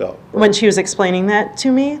cry herself. Right? When she was explaining that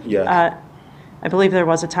to me? Yes. I believe there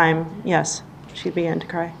was a time, yes, she began to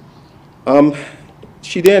cry.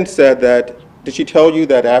 She then said that, did she tell you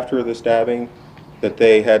that after the stabbing that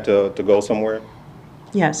they had to go somewhere?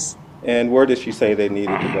 Yes. And where did she say they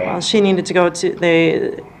needed to go? Well, she needed to go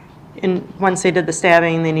to, once they did the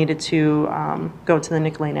stabbing, they needed to go to the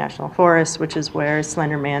Nicolay National Forest, which is where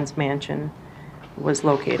Slender Man's mansion was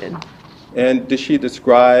located. And did she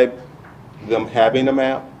describe them having a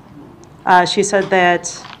map? She said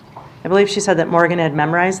that, I believe she said that Morgan had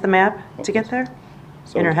memorized the map to get there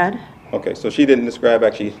in her head. Okay, so she didn't describe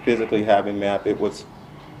actually physically having a map. It was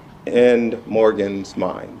in Morgan's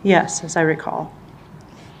mind. Yes, as I recall.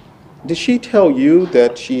 Did she tell you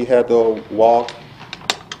that she had to walk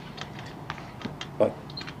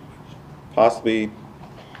possibly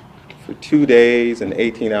for 2 days and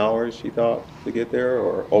 18 hours, she thought, to get there,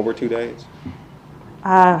 or over 2 days?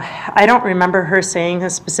 I don't remember her saying a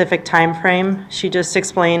specific time frame. She just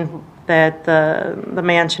explained that the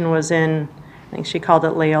mansion was in, I think she called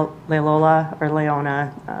it Leola or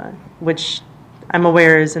Leona, which I'm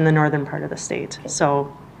aware is in the northern part of the state.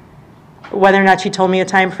 So whether or not she told me a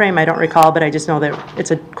time frame, I don't recall, but I just know that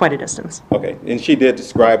it's quite a distance. Okay, and she did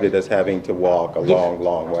describe it as having to walk a long,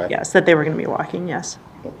 long way? Yes, that they were going to be walking, yes.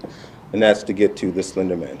 Okay. And that's to get to the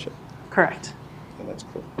Slender Mansion? Correct. And that's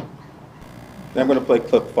cool. Now I'm going to play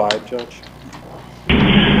clip 5, Judge.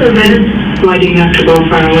 So then, why do you have to go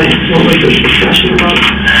far away? What was this discussion about?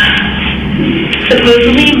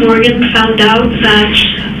 Supposedly, Morgan found out that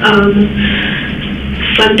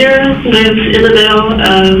Slender lives in the middle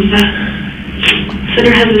of...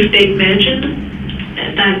 Slender has this big mansion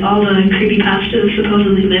that all the creepypastas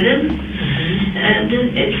supposedly live in. And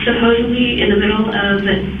it's supposedly in the middle of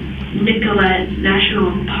Nicollet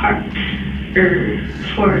National Park, or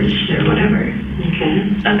Forest, or whatever,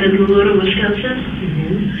 up in Lulota, Wisconsin.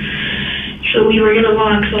 So we were going to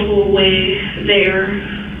walk the whole way there.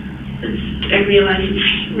 I realize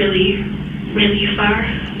it's really, really far.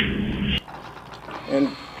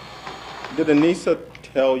 And did Anissa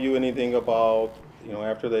tell you anything about,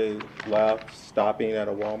 after they left, stopping at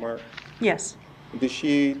a Walmart? Yes. Did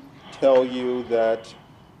she tell you that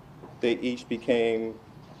they each became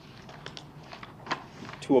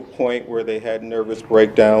to a point where they had nervous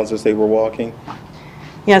breakdowns as they were walking?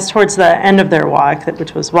 Yes, towards the end of their walk,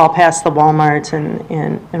 which was well past the Walmart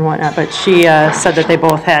and whatnot, but she said that they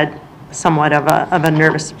both had somewhat of a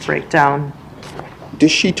nervous breakdown.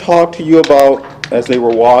 Did she talk to you about, as they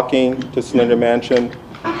were walking to Slender Mansion,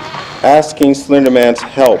 asking Slender Man's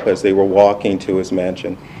help as they were walking to his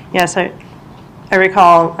mansion? Yes, I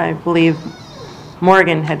recall, I believe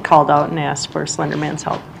Morgan had called out and asked for Slender Man's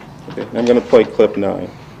help. Okay, I'm going to play clip 9.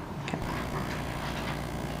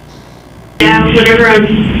 Yeah, whenever I'm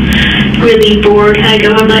really bored, I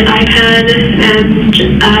go on my iPad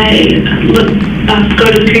and I go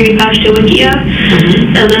to the creepypasta Wikia,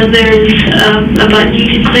 and then there's a button you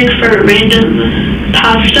can click for random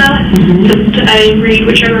pasta. And I read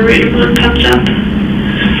whichever random one comes up.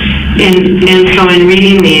 And so in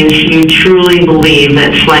reading these, you truly believe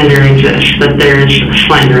that Slender exists, that there's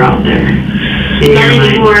Slender out there in your Not mind?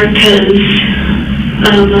 anymore, because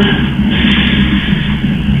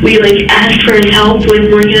we asked for his help when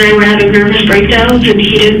Morgan and I were having nervous breakdowns, and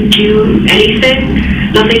he didn't do anything.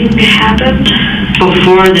 Nothing happened.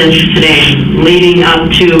 Before this today, leading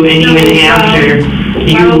up to and even after,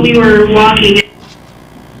 While we were walking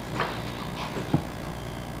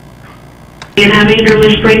and having a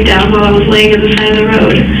nervous breakdown while I was laying on the side of the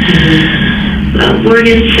road,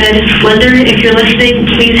 Morgan said, "Slender, if you're listening,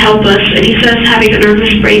 please help us." And he says having a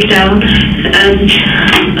nervous breakdown, and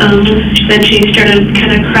then she started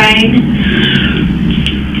kind of crying.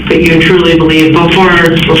 But you truly believe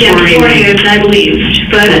beforehand I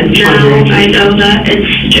believed, but now I know that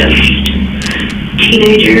it's just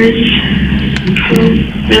teenagers who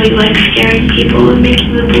really like scaring people and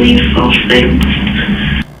making them believe false things.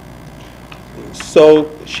 So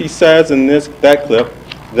she says in that clip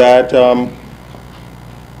that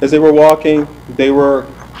as they were walking, they were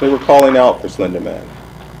calling out for Slender Man.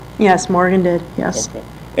 Yes, Morgan did, yes. Okay.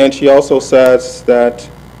 And she also says that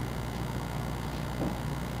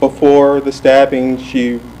before the stabbing,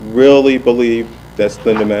 she really believed that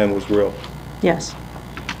Slender Man was real. Yes.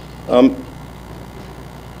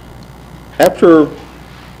 After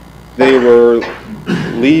they were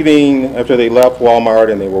leaving, after they left Walmart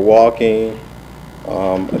and they were walking,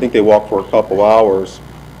 I think they walked for a couple hours.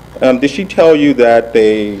 Did she tell you that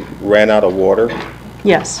they ran out of water?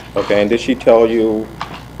 Yes. Okay, and did she tell you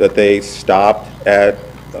that they stopped at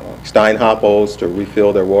Steinhoppel's to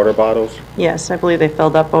refill their water bottles? Yes, I believe they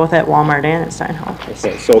filled up both at Walmart and at Steinhoppel's.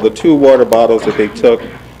 Okay, so the 2 water bottles that they took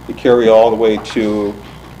to carry all the way to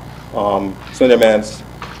Slender Man's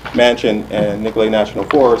mansion and Nicollet National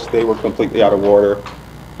Forest, they were completely out of water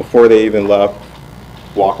before they even left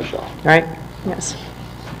Waukesha. Right, yes.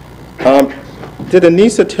 Did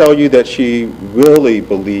Anissa tell you that she really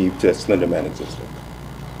believed that Slender Man existed?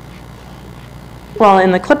 Well,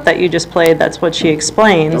 in the clip that you just played, that's what she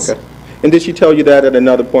explains. Okay. And did she tell you that at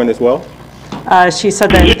another point as well? She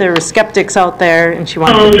said that there were skeptics out there and she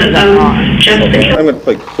wanted to prove them wrong. Okay, I'm going to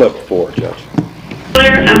play clip 4, Judge.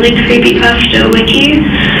 On the creepypasta wiki,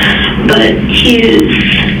 but he's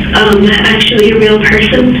actually a real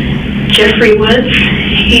person. Jeffrey Woods.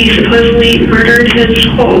 He supposedly murdered his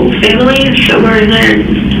whole family, so we're there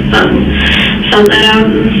found that out,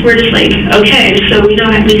 and we're just like, okay, so we know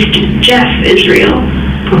at least Jeff is real.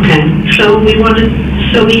 Okay. So we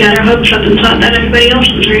got our hopes up and thought that everybody else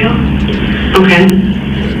was real. Okay.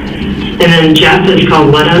 And then Jeff is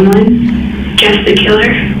called what online? Jeff the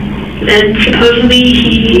Killer. And supposedly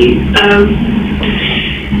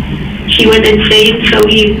he went insane, so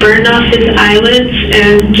he burned off his eyelids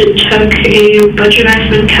and took a butcher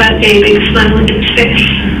knife and cut a big smile into his face.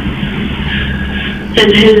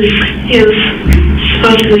 And his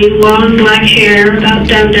supposedly long black hair about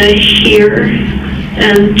down to here,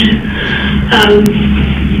 and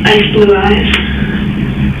ice blue eyes.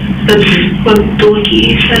 That's what the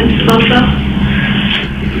wiki said also.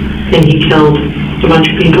 And he killed a bunch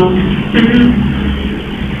of people? Mm-hmm.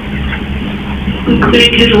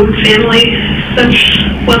 Including his own family. That's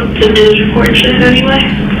what the news report said anyway.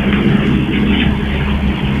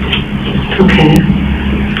 Okay.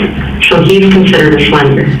 So he's considered a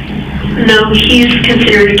Slender? No, he's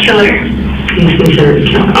considered a killer. He's considered a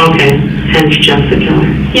killer. Okay. Hence Jeff the Killer.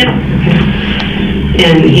 Yep. Okay.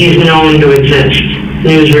 And he's known to exist.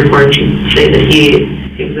 News reports say that he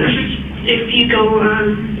exists. If you go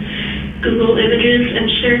on Google Images and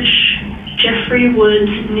search Jeffrey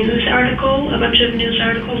Wood's news article, a bunch of news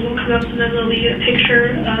articles will come up, and then there'll be a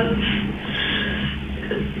picture of,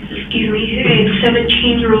 a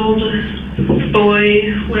 17-year-old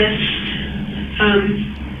boy with,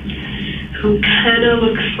 who kind of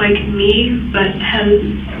looks like me, but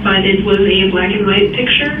it was a black and white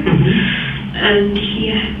picture, and he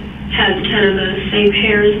had kind of the same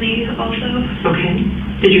hair as me also. Okay.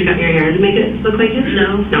 Did you cut your hair to make it look like his?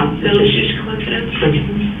 No. No. It was just coincidence.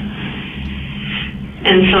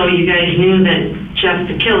 And so you guys knew that Jeff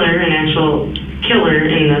the Killer, an actual killer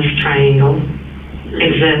in this triangle,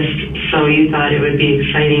 exists, so you thought it would be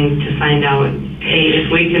exciting to find out, hey, if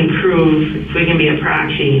we can be a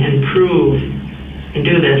proxy and prove and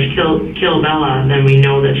do this, kill Bella, then we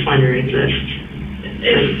know that Slender exists.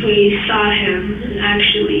 If we saw him,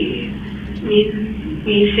 actually,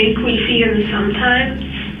 we think we see him sometimes.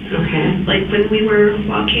 Okay. Like when we were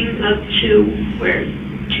walking up to where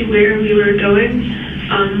we were going,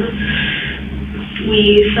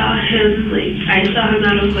 we saw him, I saw him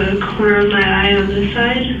out of the corner of my eye on this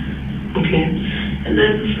side. Okay. And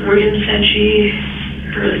then Morgan said she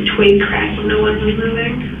heard a twig crack when no one was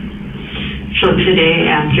moving. So today,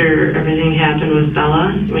 after everything happened with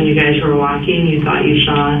Bella, when you guys were walking, you thought you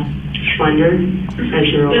saw Slender as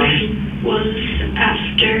you were walking? This was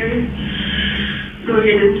after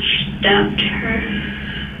Morgan stabbed her.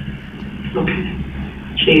 Okay.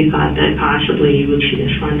 So you thought that possibly you would see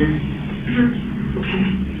a Slender? Mm-hmm. Okay.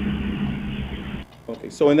 Okay,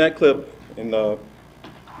 so in that clip, in the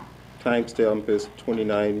timestamp is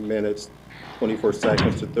 29 minutes, 24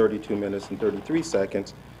 seconds to 32 minutes and 33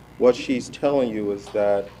 seconds. What she's telling you is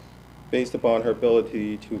that based upon her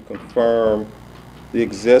ability to confirm the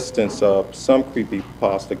existence of some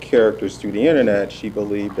creepypasta characters through the internet, she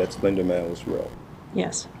believed that Slender Man was real.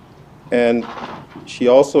 Yes. And she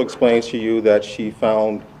also explains to you that she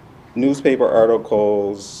found newspaper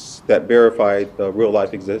articles that verified the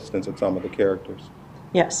real-life existence of some of the characters.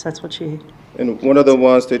 Yes, that's what she... And one of the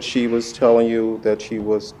ones that she was telling you that she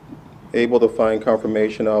was able to find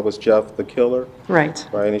confirmation of was Jeff the Killer. Right.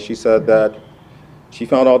 Right, and she said that she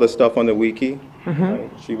found all this stuff on the wiki. Mm-hmm.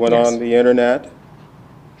 Right? She went on the internet.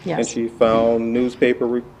 Yes. And she found newspaper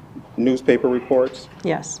reports.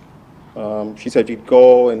 Yes. She said you'd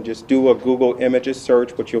go and just do a Google images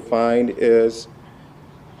search. What you'll find is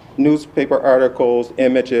newspaper articles,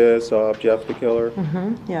 images of Jeff the Killer.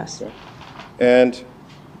 Mm-hmm. Yes. Okay. And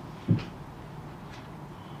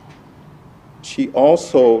she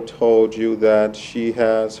also told you that she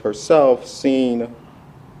has herself seen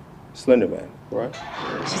Slender Man, right?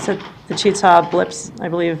 She said that she saw blips, I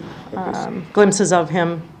believe, glimpses of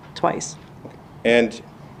him twice. And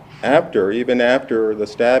even after the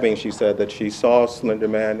stabbing, she said that she saw Slender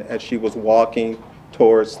Man as she was walking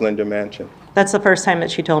towards Slender Mansion. That's the first time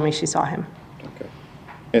that she told me she saw him. Okay.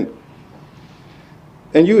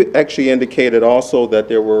 And you actually indicated also that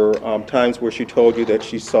there were times where she told you that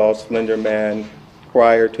she saw Slender Man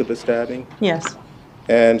prior to the stabbing? Yes.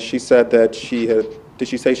 And she said that did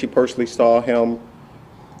she say she personally saw him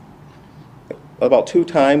about 2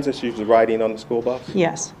 times as she was riding on the school bus?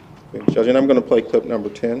 Yes. Okay, Judge, and I'm going to play clip number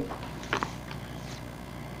 10.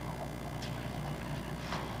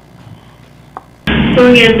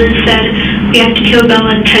 Morgan said, we have to kill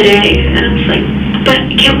Bella today. And I was like, but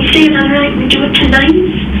can't we stay another night and do it tonight?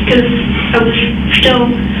 Because I was still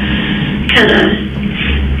kind of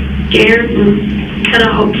scared and kind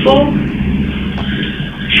of hopeful.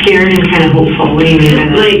 Scared and kind of hopeful. What do you mean by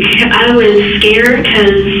that? Like, I was scared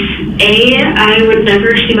because, A, I would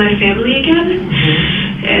never see my family again.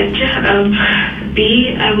 Mm-hmm. And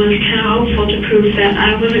B, I was kind of hopeful to prove that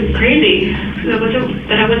I wasn't crazy, that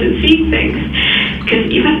I wasn't seeing things. Because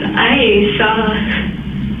even I saw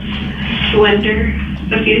Slender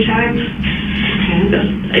a few times.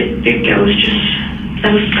 I think that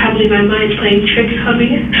was probably my mind playing tricks on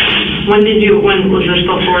me. When was this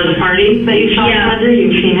before the party that you saw Slender?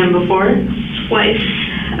 You've seen him before? Twice.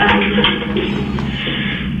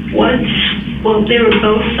 Once, well, they were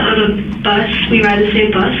both on a bus. We ride the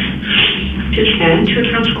same bus, just to and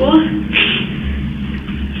from school.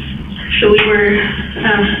 So we were,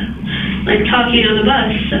 like, talking on the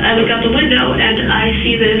bus. I look out the window and I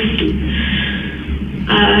see this,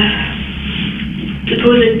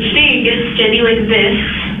 supposed thing standing like this,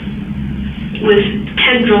 with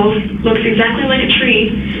tendrils, looks exactly like a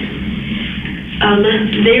tree.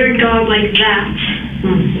 They were gone like that.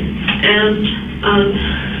 And,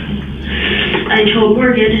 I told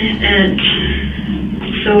Morgan, and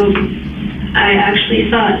so I actually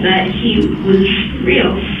thought that he was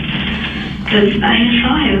real, because I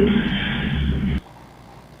saw him.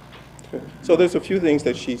 So there's a few things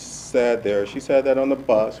that she said there. She said that on the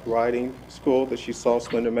bus riding to school that she saw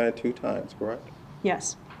Slender Man 2 times, correct?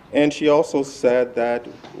 Yes. And she also said that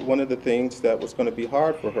one of the things that was going to be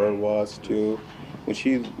hard for her was to, when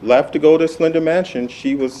she left to go to Slender Mansion,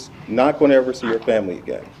 she was not going to ever see her family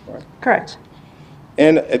again, right? Correct.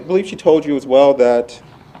 And I believe she told you as well that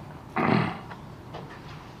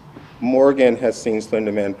Morgan has seen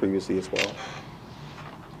Slender Man previously as well.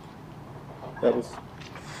 That was...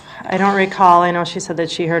 I don't recall. I know she said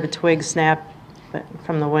that she heard a twig snap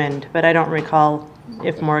from the wind, but I don't recall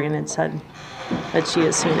if Morgan had said that she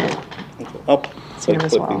has seen it. Up seen him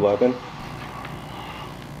as well. 11.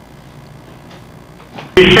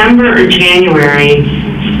 December or January,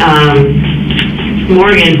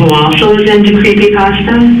 Morgan, who also was into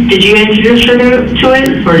creepypasta, did you introduce her to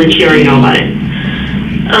it, or did she already know about it?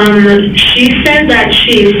 She said that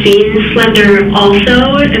she's seen Slender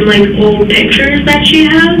also in, like, old pictures that she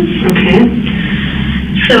has. Okay.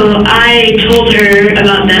 So I told her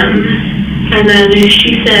about them, and then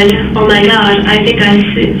she said, "Oh my God, I think I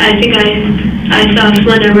saw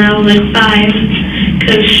Slender when I was like 5,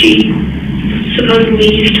 because she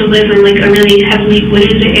supposedly used to live in, like, a really heavily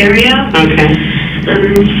wooded area." Okay.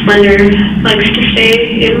 Slender likes to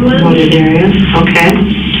stay in woods. Wooded areas. Okay.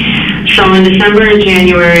 So in December and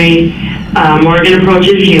January, Morgan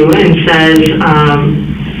approaches you and says,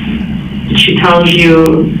 she tells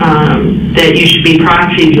you that you should be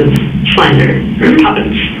proxies of Slender, or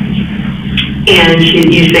puppets. And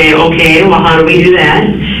you say, okay, well, how do we do that?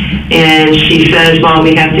 And she says, well,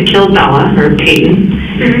 we have to kill Bella, or Peyton,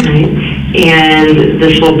 right? And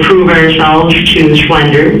this will prove ourselves to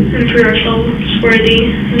Slender. And prove ourselves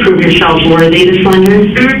worthy. Prove yourselves worthy to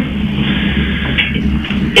Slender.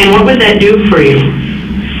 And what would that do for you?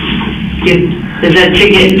 Is that to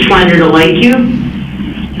get Slender to like you?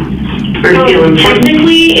 Or feel important?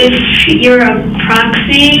 Technically, if you're a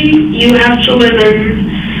proxy, you have to live in,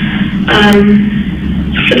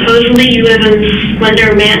 supposedly you live in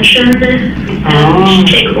Slender Mansion and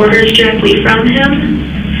take orders directly from him.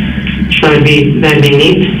 So that'd be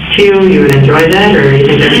neat to you? You would enjoy that, or you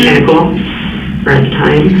think that'd be kind of cool? Or at the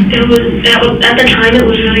time? At the time it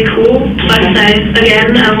was really cool, but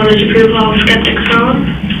again, I wanted to prove all skeptics wrong.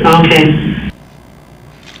 Okay.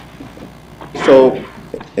 So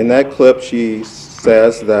in that clip, she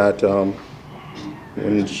says that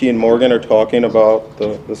when she and Morgan are talking about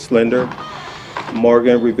the Slender,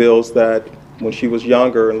 Morgan reveals that when she was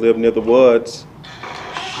younger and lived near the woods,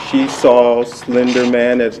 she saw Slender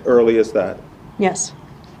Man as early as that. Yes.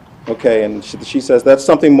 Okay, and she says that's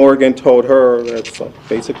something Morgan told her that's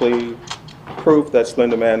basically proof that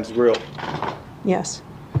Slender Man's real. Yes.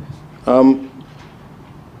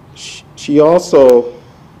 She also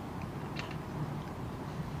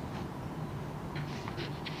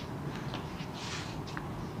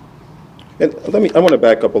and I want to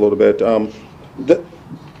back up a little bit.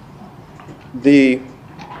 The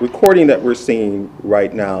recording that we're seeing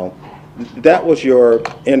right now, that was your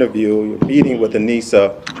interview, your meeting with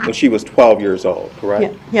Anissa when she was 12 years old, correct?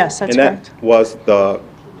 Yeah. Yes, that's correct. correct. And that was the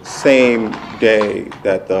same day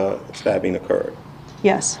that the stabbing occurred?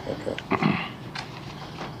 Yes. Okay.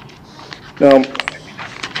 Now,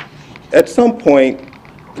 at some point,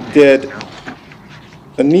 did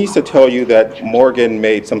Anissa tell you that Morgan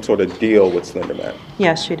made some sort of deal with Slender Man?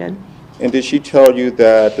 Yes, she did. And did she tell you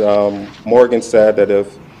that Morgan said that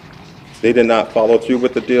if they did not follow through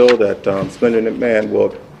with the deal, that Slender Man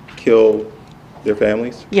will kill their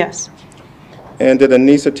families? Yes. And did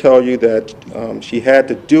Anissa tell you that she had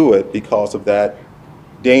to do it because of that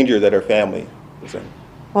danger that her family was in?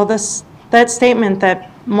 Well, that statement that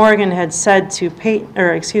Morgan had said to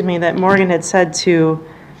that Morgan had said to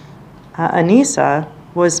Anissa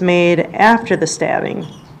was made after the stabbing.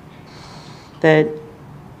 That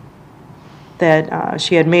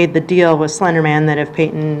she had made the deal with Slenderman that if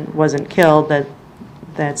Peyton wasn't killed, that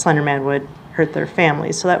Slenderman would hurt their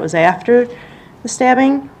family. So that was after the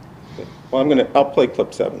stabbing. Well, I'll play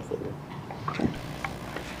clip 7 for you.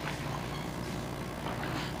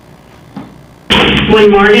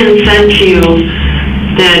 When Morgan said to you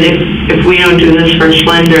that if we don't do this for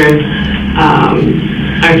Slender,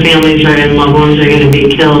 our families and loved ones are going to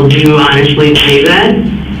be killed, do you honestly believe that?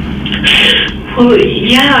 Well,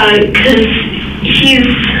 yeah, because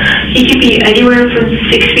he could be anywhere from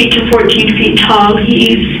 6 feet to 14 feet tall.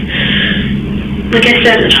 He's, like I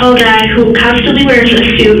said, a tall guy who constantly wears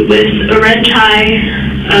a suit with a red tie.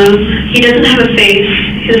 He doesn't have a face.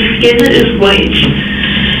 His skin is white.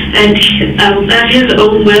 And at his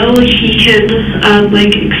own will, he can,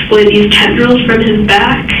 exploit these tendrils from his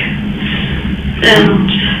back and,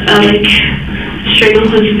 strangle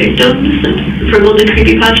his victims. From all the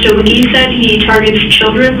creepypasta, when he said he targets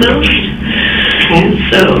children most.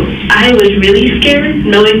 So I was really scared,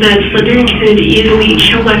 knowing that Slender could easily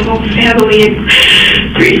kill my whole family in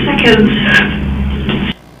 3 seconds.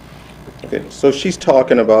 Okay, so she's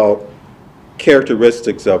talking about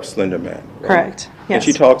characteristics of Slenderman. Right? Correct. Yes. And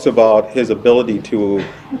she talks about his ability to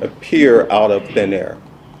appear out of thin air.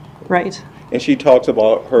 Right. And she talks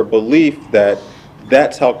about her belief that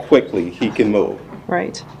that's how quickly he can move.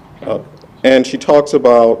 Right. And she talks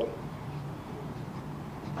about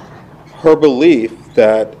her belief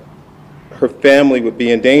that her family would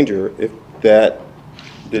be in danger if that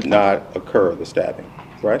did not occur, the stabbing,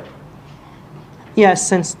 right? Yes,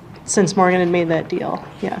 since Morgan had made that deal,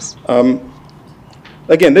 yes.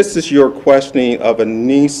 Again, this is your questioning of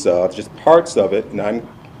Anissa, just parts of it, and I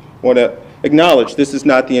want to acknowledge this is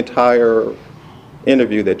not the entire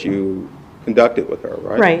interview that you conducted with her,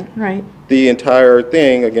 right? Right, right. The entire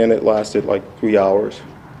thing, again, it lasted like 3 hours.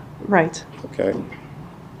 Right. Okay.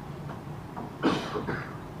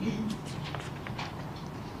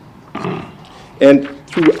 And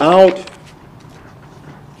throughout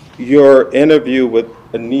your interview with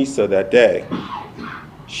Anissa that day,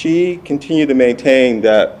 she continued to maintain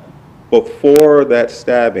that before that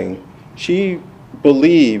stabbing, she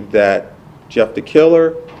believed that Jeff the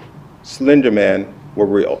Killer, Slenderman were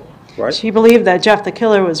real, right? She believed that Jeff the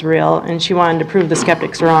Killer was real, and she wanted to prove the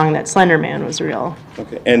skeptics wrong that Slenderman was real.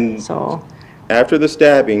 Okay, and so after the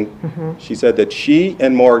stabbing, she said that she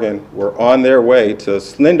and Morgan were on their way to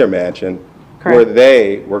Slender Mansion, where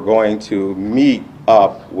they were going to meet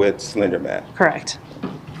up with Slenderman. Correct.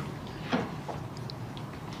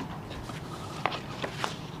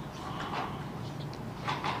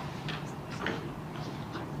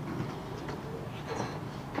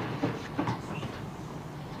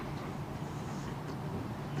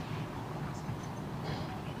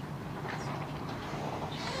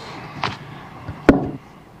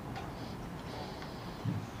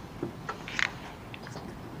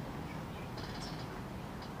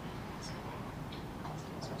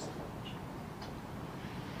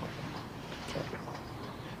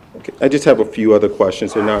 Okay, I just have a few other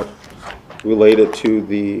questions. They're not related to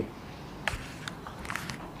the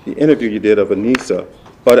interview you did of Anissa,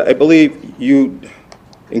 but I believe you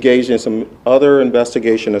engaged in some other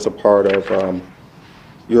investigation as a part of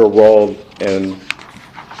your role in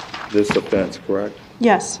this offense, correct?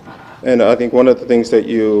 Yes. And I think one of the things that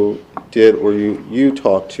you did were you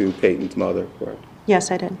talked to Peyton's mother, correct?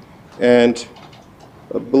 Yes, I did. And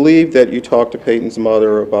I believe that you talked to Peyton's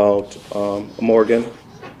mother about Morgan.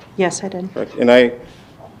 Yes, I did. Correct. And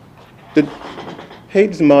did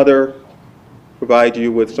Peyton's mother provide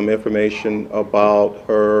you with some information about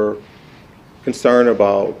her concern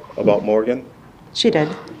about Morgan? She did.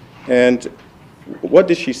 And what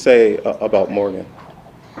did she say about Morgan?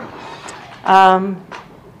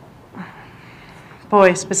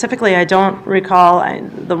 Boy, specifically, I don't recall.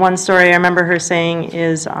 The one story I remember her saying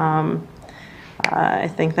is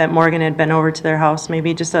I think that Morgan had been over to their house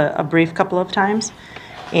maybe just a brief couple of times.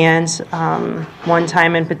 And one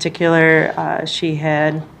time in particular, she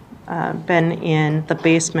had been in the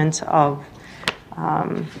basement of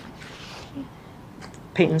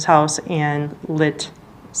Peyton's house and lit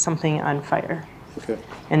something on fire. Okay.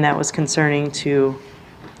 And that was concerning to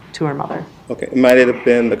her mother. Okay. Might it have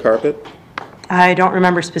been the carpet? I don't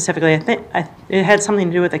remember specifically. I think it had something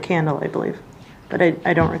to do with a candle, I believe. But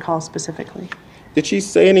I don't recall specifically. Did she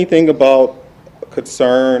say anything about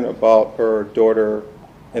concern about her daughter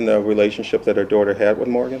and the relationship that her daughter had with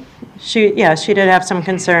Morgan? She did have some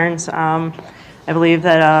concerns. I believe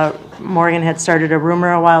that Morgan had started a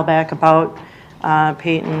rumor a while back about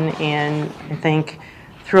Peyton, and I think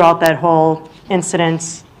throughout that whole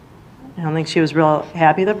incident, I don't think she was real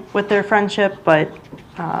happy with their friendship, but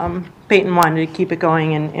Peyton wanted to keep it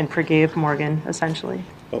going and forgave Morgan, essentially.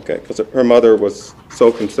 Okay, because her mother was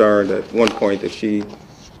so concerned at one point that she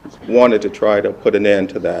wanted to try to put an end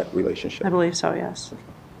to that relationship. I believe so, yes.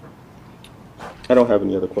 I don't have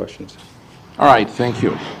any other questions. All right, thank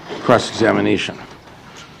you. Cross-examination.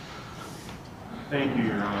 Thank you,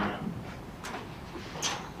 Your Honor.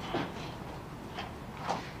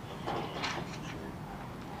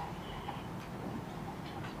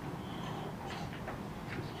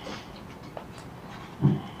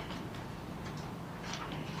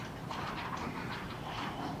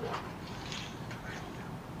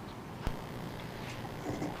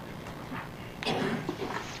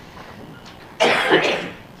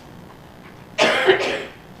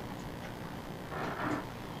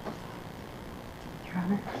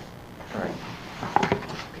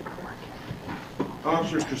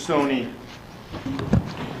 Officer Trusoni,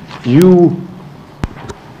 you,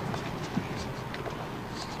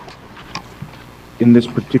 in this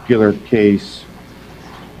particular case,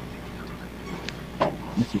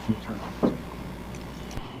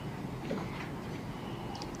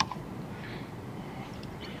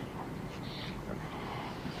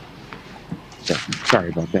 sorry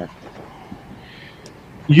about that.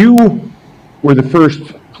 You were the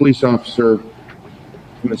first police officer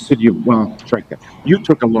in the city of, well, strike that. You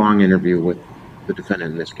took a long interview with the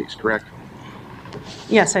defendant in this case, correct?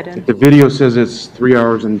 Yes, I did. The video says it's 3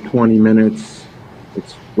 hours and 20 minutes.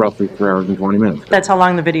 It's roughly 3 hours and 20 minutes. That's how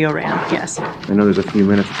long the video ran, yes. I know there's a few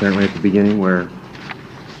minutes apparently at the beginning where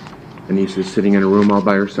Anissa is sitting in a room all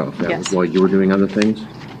by herself. That was while you were doing other things?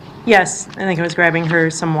 Yes, I think I was grabbing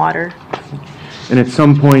her some water. And at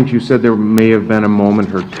some point you said there may have been a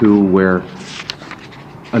moment or two where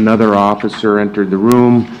another officer entered the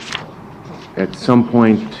room. At some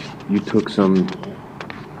point you took some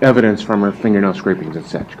evidence from her fingernail scrapings and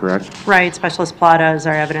such, correct? Right, Specialist Plata is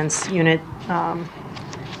our evidence unit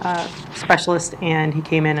specialist, and he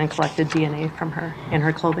came in and collected DNA from her in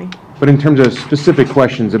her clothing. But in terms of specific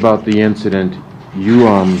questions about the incident, you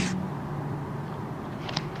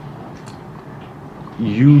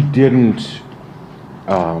didn't,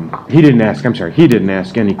 he didn't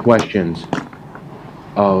ask any questions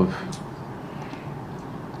of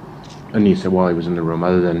Anissa while he was in the room,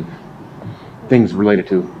 other than things related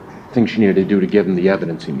to things she needed to do to give him the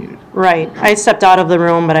evidence he needed. Right. I stepped out of the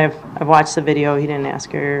room, but I've watched the video. He didn't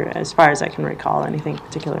ask her, as far as I can recall, anything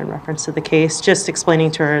particular in reference to the case, just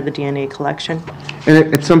explaining to her the DNA collection.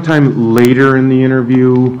 And at some time later in the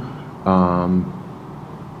interview,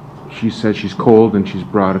 she says she's cold and she's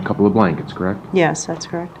brought a couple of blankets, correct? Yes, that's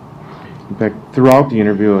correct. In fact, throughout the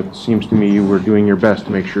interview, it seems to me you were doing your best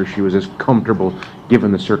to make sure she was as comfortable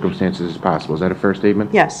given the circumstances as possible. Is that a fair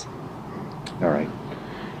statement? Yes. All right.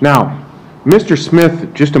 Now, Mr.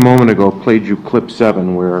 Smith, just a moment ago, played you clip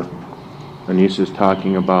 7 where Anissa is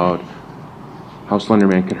talking about how Slender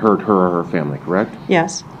Man could hurt her or her family, correct?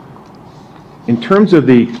 Yes. In terms of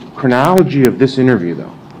the chronology of this interview,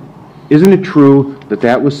 though, isn't it true that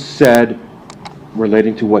that was said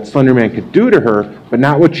relating to what Slender Man could do to her, but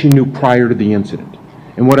not what she knew prior to the incident?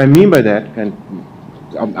 And what I mean by that, and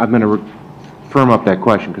I'm going to firm up that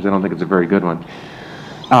question because I don't think it's a very good one.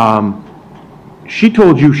 She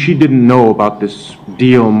told you she didn't know about this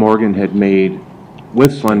deal Morgan had made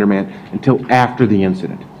with Slender Man until after the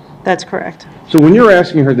incident. That's correct. So when you're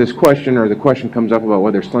asking her this question, or the question comes up about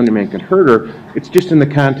whether Slender Man can hurt her, it's just in the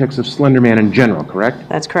context of Slender Man in general, correct?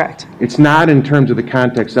 That's correct. It's not in terms of the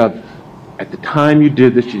context of, at the time you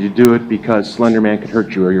did this, did you do it because Slender Man could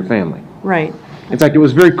hurt you or your family? Right. In fact, it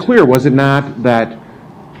was very clear, was it not, that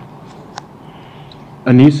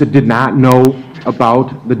Anissa did not know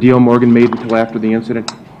about the deal Morgan made until after the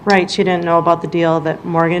incident? Right. She didn't know about the deal that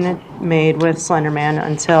Morgan had made with Slender Man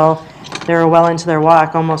until they were well into their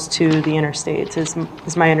walk, almost to the interstate, is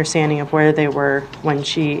my understanding of where they were when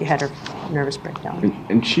she had her nervous breakdown.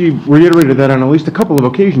 And she reiterated that on at least a couple of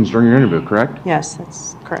occasions during your interview, correct? Yes,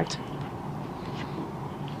 that's correct.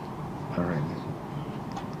 All right.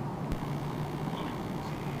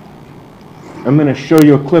 I'm going to show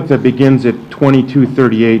you a clip that begins at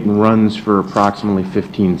 22:38 and runs for approximately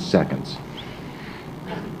 15 seconds.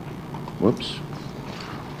 Whoops.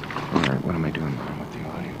 All right, what am I doing wrong with the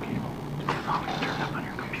audio cable? Turn up on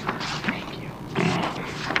your computer. Thank you.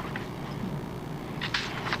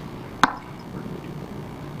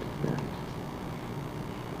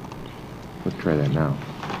 Let's try that now.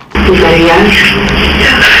 I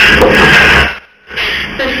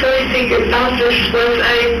really think about process was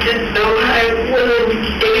I didn't know I was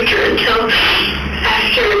in danger until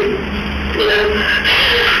after,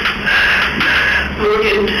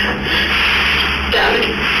 Morgan died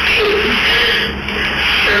in pain.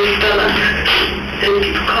 Or Bella, as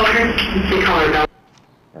people call her. We call her Bella.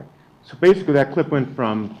 So basically, that clip went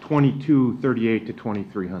from 22:38 to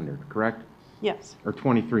 2300, correct? Yes. Or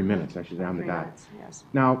 23 minutes, I should say, on the dot. Yes.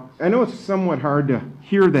 Now, I know it's somewhat hard to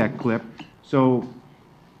hear that clip, so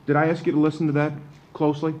did I ask you to listen to that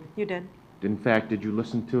closely? You did. In fact, did you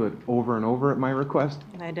listen to it over and over at my request?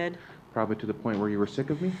 I did. Probably to the point where you were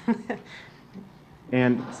sick of me?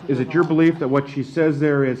 And is it your belief that what she says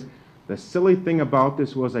there is, the silly thing about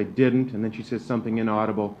this was I didn't, and then she says something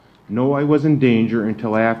inaudible, no, I was in danger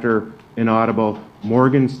until after inaudible,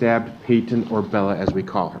 Morgan stabbed Peyton, or Bella as we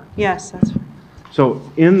call her. Yes, that's right. So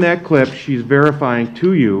in that clip, she's verifying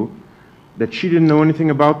to you that she didn't know anything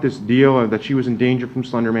about this deal or that she was in danger from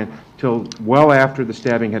Slender Man till well after the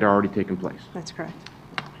stabbing had already taken place. That's correct.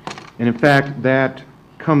 And in fact, that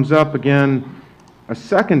comes up again a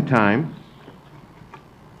second time,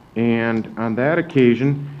 and on that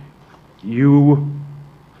occasion, you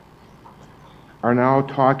are now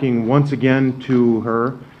talking once again to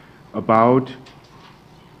her about,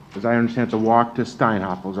 as I understand, it's a walk to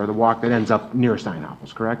Steinhoffels, or the walk that ends up near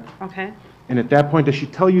Steinhoffels, correct? Okay. And at that point, does she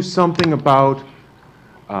tell you something about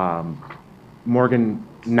Morgan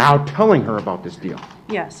now telling her about this deal?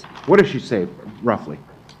 Yes. What does she say, roughly?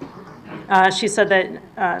 She said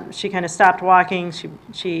that she kind of stopped walking.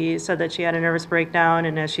 She said that she had a nervous breakdown,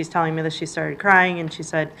 and as she's telling me this, she started crying, and she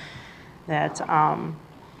said that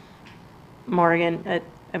Morgan,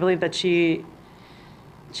 I believe that she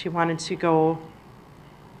wanted to go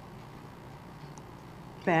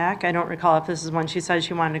back. I don't recall if this is when she said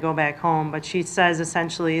she wanted to go back home, but she says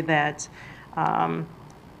essentially that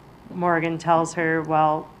Morgan tells her,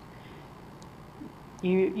 well,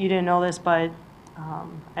 you didn't know this, but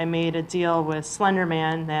I made a deal with Slender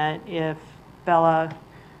Man that if Bella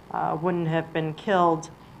wouldn't have been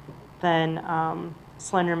killed, then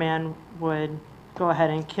Slender Man would go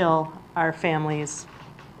ahead and kill our families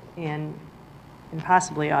and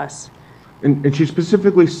possibly us. And she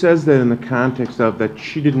specifically says that in the context of that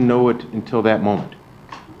she didn't know it until that moment.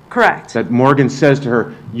 Correct. That Morgan says to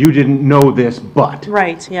her, you didn't know this, but.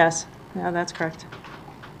 Right, yes. Yeah, that's correct.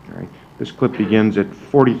 All right. This clip begins at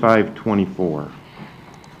 45:24.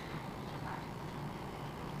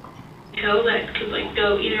 That could like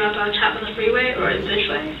go either up on top of the freeway or this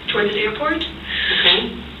way towards the airport.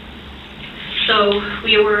 Okay. So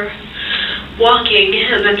we were walking,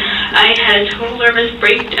 and then I had a total nervous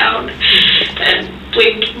breakdown and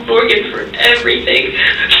blamed Morgan for everything.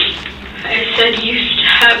 I said, you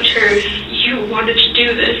stabbed her, you wanted to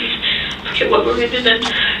do this. Look at what Morgan did. Then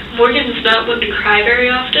Morgan's not one to cry very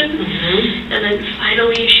often, and then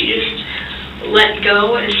finally she just let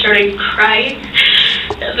go and started crying.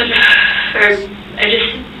 And then I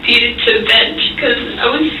just needed to vent because I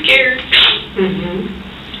was scared.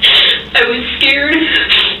 I was scared.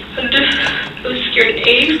 I was scared,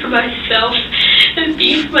 A, for myself, and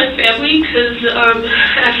B, for my family, because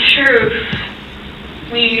after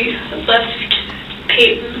we left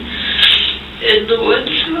Peyton in the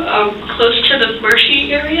woods, close to the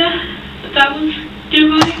marshy area that was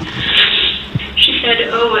nearby, she said,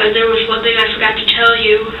 oh, and there was one thing I forgot to tell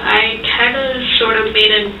you. I kind of sort of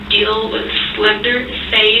made a deal with Slender,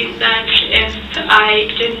 saying that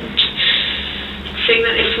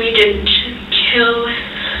if we didn't kill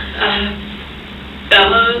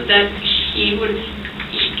Bella, that he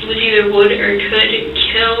either would or could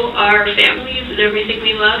kill our families and everything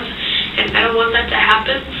we love. And I don't want that to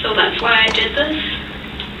happen, so that's why I did this.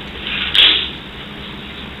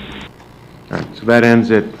 All right, so that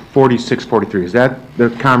ends at 46:43. Is that the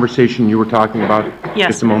conversation you were talking about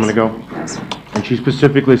just a moment ago? Yes. And she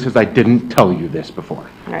specifically says, I didn't tell you this before.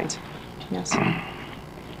 Right. Yes. Thank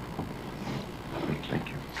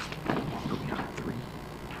you.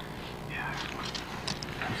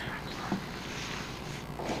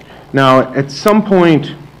 Now, at some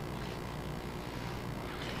point,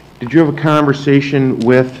 did you have a conversation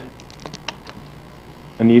with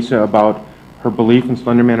Anissa about her belief in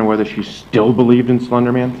Slender Man and whether she still believed in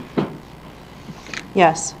Slender Man?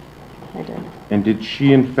 Yes, I did. And did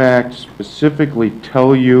she, in fact, specifically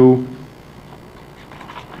tell you,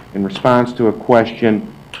 in response to a question,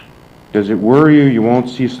 does it worry you you won't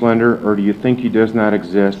see Slender, or do you think he does not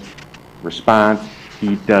exist? Response,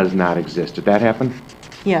 he does not exist. Did that happen?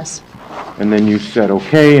 Yes. And then you said,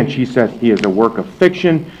 okay, and she said, he is a work of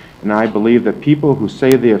fiction, and I believe that people who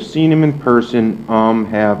say they have seen him in person,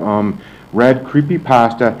 read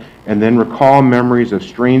creepypasta, and then recall memories of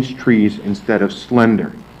strange trees instead of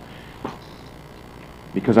slender.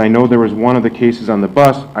 Because I know there was one of the cases on the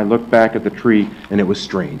bus, I looked back at the tree and it was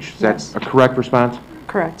strange. Is that a correct response?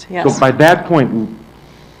 Correct, yes. So by that point,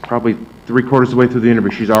 probably 3/4 of the way through the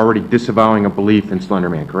interview, she's already disavowing a belief in Slender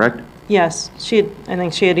Man, correct? Yes, I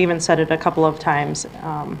think she had even said it a couple of times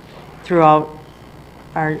throughout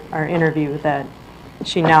our interview that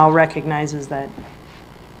she now recognizes that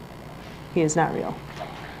he is not real.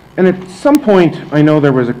 And at some point, I know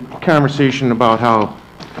there was a conversation about how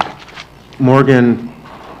Morgan,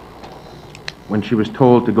 when she was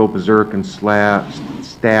told to go berserk and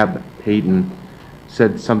stab Peyton,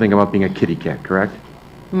 said something about being a kitty cat, correct?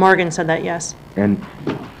 Morgan said that, yes. And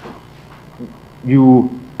you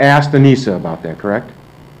asked Anissa about that, correct?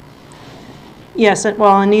 Yes,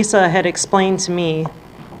 well, Anissa had explained to me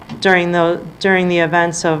during the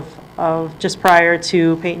events of just prior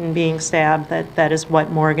to Peyton being stabbed that is what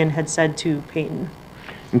Morgan had said to Peyton.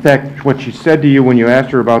 In fact, what she said to you when you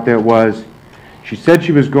asked her about that was, she said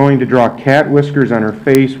she was going to draw cat whiskers on her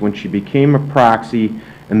face when she became a proxy,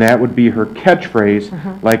 and that would be her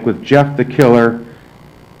catchphrase, like with Jeff the Killer.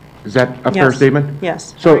 Is that a fair statement?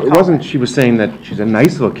 Yes. So it wasn't she was saying that she's a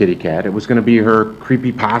nice little kitty cat. It was going to be her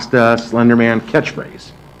creepypasta, Slender Man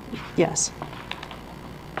catchphrase. Yes.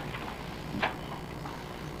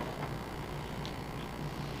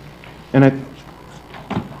 And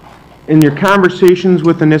in your conversations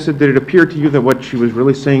with Anissa, did it appear to you that what she was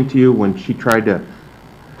really saying to you when she had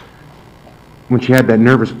that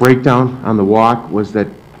nervous breakdown on the walk was that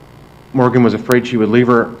Morgan was afraid she would leave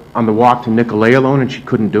her on the walk to Nicolay alone and she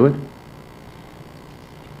couldn't do it?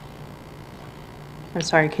 I'm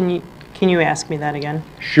sorry, can you ask me that again?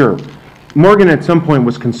 Sure. Morgan at some point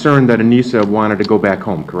was concerned that Anissa wanted to go back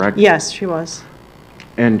home, correct? Yes, she was.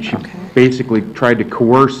 And she basically tried to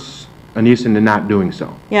coerce Anissa into not doing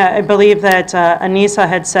so. Yeah, I believe that Anissa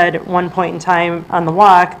had said at one point in time on the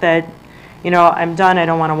walk that, I'm done, I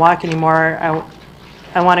don't want to walk anymore,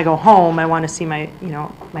 I want to go home, I want to see my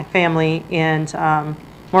family, and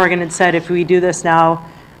Morgan had said if we do this now,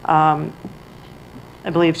 I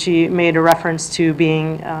believe she made a reference to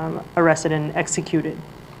being arrested and executed,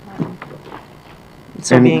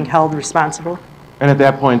 so being held responsible. And at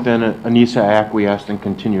that point then Anissa acquiesced and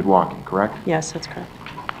continued walking, correct? Yes, that's correct.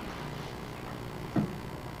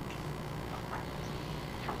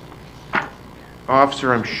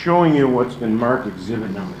 Officer, I'm showing you what's been marked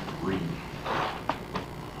exhibit number 3. Do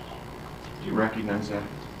you recognize that?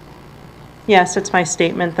 Yes, it's my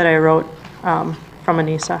statement that I wrote from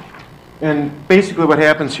Anissa. And basically what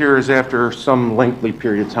happens here is after some lengthy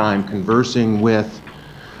period of time conversing with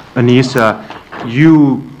Anissa,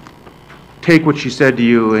 you take what she said to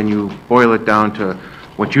you and you boil it down to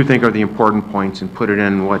what you think are the important points and put it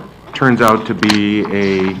in what turns out to be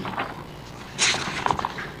a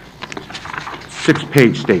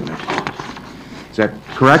 6-page statement. Is that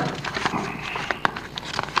correct?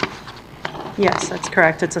 Yes, that's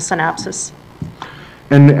correct. It's a synopsis.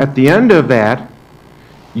 And at the end of that,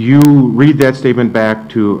 you read that statement back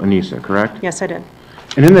to Anissa, correct? Yes, I did.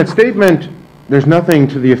 And in that statement, there's nothing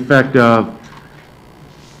to the effect of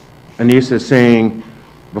Anissa saying,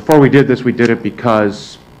 before we did this, we did it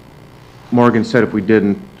because Morgan said if we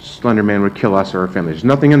didn't, Slender Man would kill us or our family. There's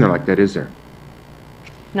nothing in there like that, is there?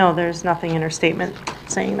 No, there's nothing in her statement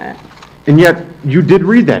saying that. And yet, you did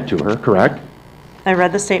read that to her, correct? I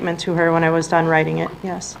read the statement to her when I was done writing it,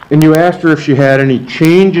 yes. And you asked her if she had any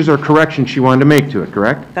changes or corrections she wanted to make to it,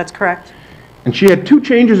 correct? That's correct. And she had 2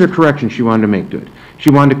 changes or corrections she wanted to make to it. She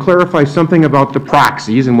wanted to clarify something about the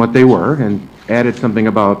proxies and what they were, and added something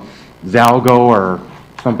about Zalgo or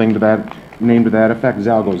something to that, name to that effect,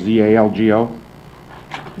 Zalgo, Z-A-L-G-O.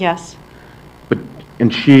 Yes.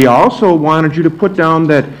 And she also wanted you to put down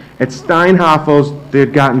that at Steinhoffel's they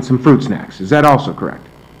had gotten some fruit snacks. Is that also correct?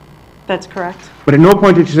 That's correct. But at no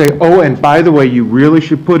point did she say, oh, and by the way, you really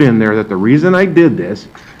should put in there that the reason I did this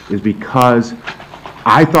is because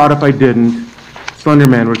I thought if I didn't, Slender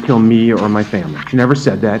Man would kill me or my family. She never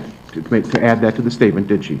said that, to add that to the statement,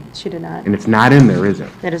 did she? She did not. And it's not in there, is it?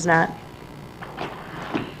 It is not.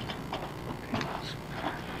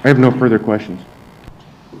 I have no further questions.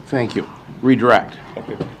 Thank you. Redirect.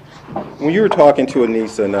 Okay. When you were talking to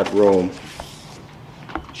Anissa in that room,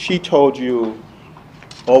 she told you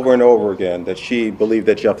over and over again that she believed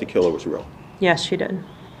that Jeff the Killer was real. Yes, she did.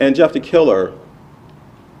 And Jeff the Killer,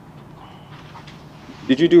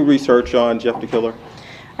 did you do research on Jeff the Killer?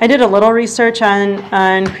 I did a little research on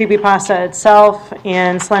creepypasta itself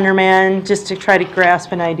and Slender Man just to try to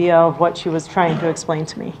grasp an idea of what she was trying to explain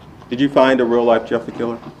to me. Did you find a real-life Jeff the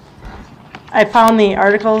Killer? I found the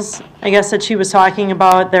articles, I guess, that she was talking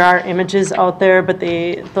about. There are images out there, but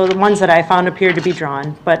the ones that I found appeared to be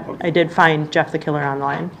drawn. But I did find Jeff the Killer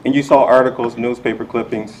online. And you saw articles, newspaper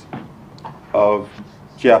clippings of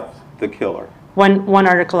Jeff the Killer? One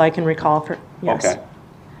article I can recall for, yes. Okay.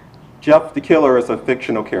 Jeff the Killer is a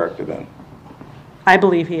fictional character then? I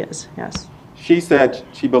believe he is, yes. She said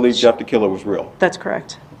she believed Jeff the Killer was real. That's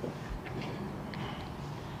correct.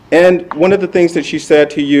 And one of the things that she said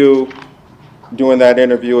to you during that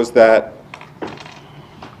interview is that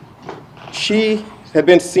she had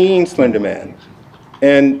been seeing Slender Man,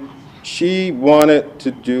 and she wanted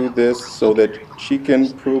to do this so that she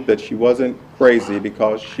can prove that she wasn't crazy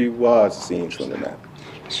because she was seeing Slender Man.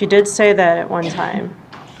 She did say that at one time.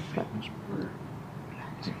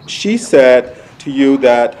 She said to you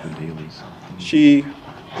that she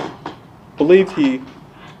believed he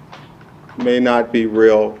may not be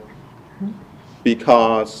real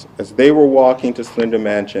because as they were walking to Slender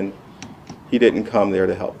Mansion, he didn't come there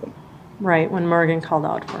to help them. Right, when Morgan called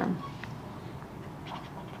out for him.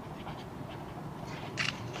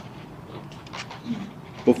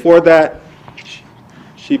 Before that,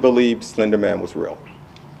 she believed Slender Man was real.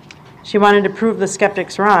 She wanted to prove the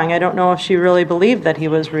skeptics wrong. I don't know if she really believed that he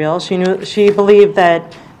was real. She believed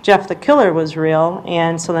that Jeff the Killer was real,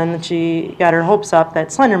 and so then she got her hopes up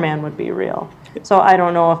that Slender Man would be real. So I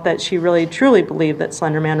don't know if that she really truly believed that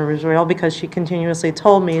Slender Man was real, because she continuously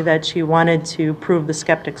told me that she wanted to prove the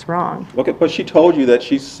skeptics wrong. Okay, but she told you that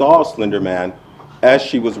she saw Slender Man as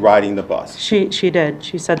she was riding the bus. She did.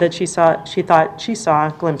 She said that she thought she saw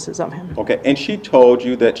glimpses of him. Okay, and she told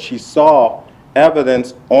you that she saw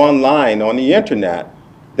evidence online on the internet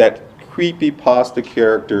that creepypasta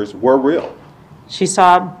characters were real. She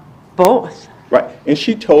saw both. Right, and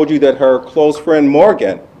she told you that her close friend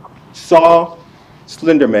Morgan saw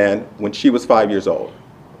Slender Man when she was 5 years old.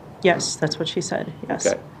 Yes, that's what she said, yes.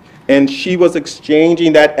 Okay, and she was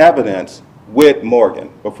exchanging that evidence with Morgan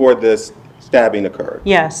before this stabbing occurred.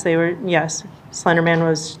 Yes, they were, yes. Slender Man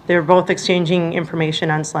was, they were both exchanging information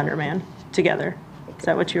on Slender Man together. Is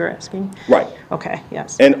that what you were asking? Right. Okay,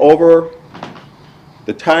 yes. And over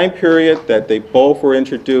the time period that they both were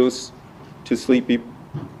introduced to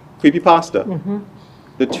creepypasta,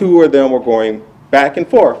 the two of them were going back and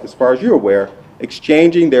forth, as far as you're aware,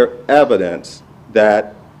 exchanging their evidence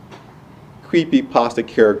that creepypasta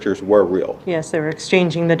characters were real. Yes, they were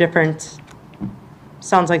exchanging the different,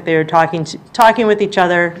 sounds like they were talking with each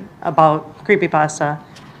other about creepypasta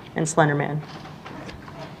and Slender Man.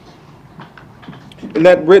 And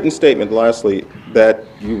that written statement, lastly, that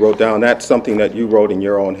you wrote down, that's something that you wrote in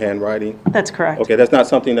your own handwriting? That's correct. Okay, that's not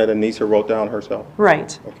something that Anissa wrote down herself?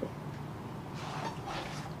 Right. Okay.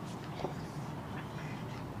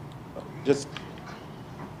 Just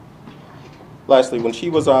lastly, when she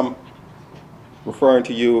was referring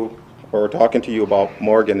to you or talking to you about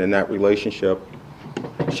Morgan and that relationship,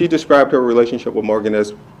 she described her relationship with Morgan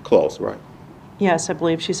as close, right? Yes, I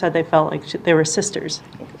believe she said they felt like they were sisters.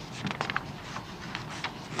 Okay.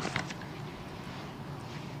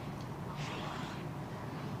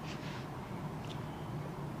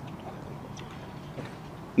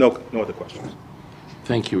 No other questions.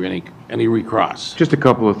 Thank you. Any recross? Just a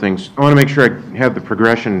couple of things. I want to make sure I have the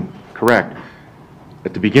progression correct.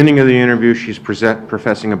 At the beginning of the interview, she's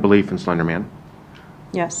professing a belief in Slender Man.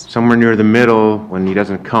 Yes. Somewhere near the middle, when he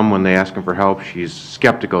doesn't come when they ask him for help, she's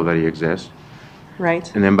skeptical that he exists.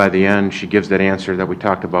 Right. And then by the end, she gives that answer that we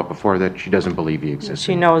talked about before, that she doesn't believe he exists.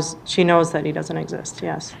 She knows that he doesn't exist,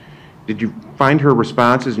 yes. Did you find her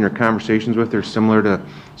responses in your conversations with her similar to,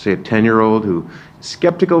 say, a 10-year-old who is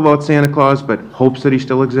skeptical about Santa Claus but hopes that he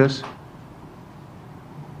still exists?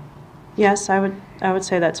 Yes, I would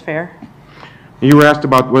say that's fair. You were asked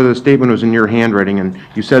about whether the statement was in your handwriting, and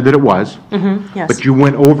you said that it was. Yes. But you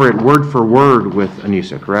went over it word for word with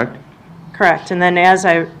Anissa, correct? Correct. And then as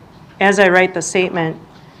I write the statement,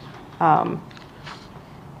 I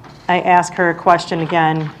ask her a question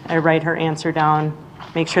again. I write her answer down,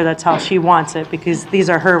 make sure that's how she wants it, because these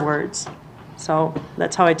are her words. So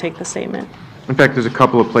that's how I take the statement. In fact, there's a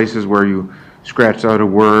couple of places where you scratched out a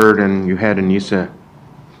word and you had Anissa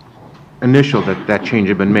initial that change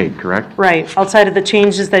had been made, correct? Right. Outside of the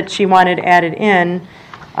changes that she wanted added in,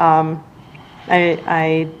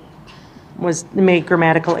 I made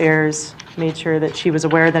grammatical errors, made sure that she was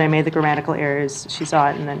aware that I made the grammatical errors. She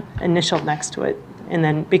saw it and then initialed next to it. And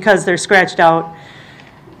then because they're scratched out,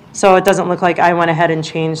 so it doesn't look like I went ahead and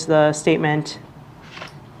changed the statement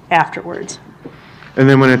afterwards. And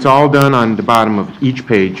then when it's all done on the bottom of each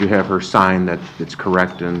page, you have her sign that it's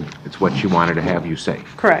correct and it's what she wanted to have you say.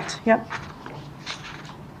 Correct, yep.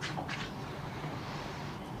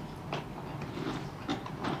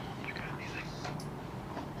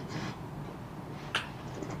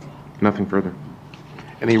 Nothing further.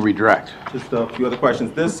 Any redirect? Just a few other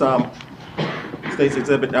questions. This State's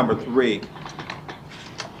Exhibit number 3.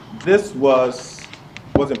 This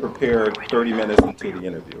wasn't prepared 30 minutes into the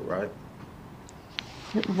interview, right?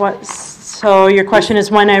 What, so your question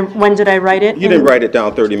is when did I write it? You didn't write it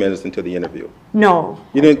down 30 minutes into the interview. No.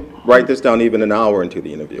 You didn't write this down even an hour into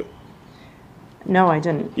the interview. No, I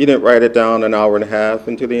didn't. You didn't write it down an hour and a half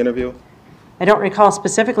into the interview? I don't recall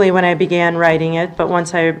specifically when I began writing it, but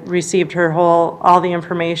once I received all the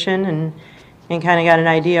information and kind of got an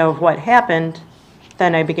idea of what happened,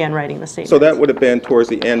 then I began writing the statement. So that would have been towards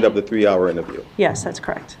the end of the 3-hour interview? Yes, that's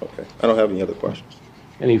correct. Okay. I don't have any other questions.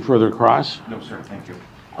 Any further cross? No, sir, thank you.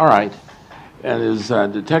 All right. And is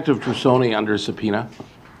Detective Trussoni under subpoena?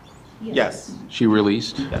 Yes. She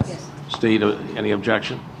released? Yes. State, any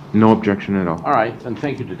objection? No objection at all. All right, then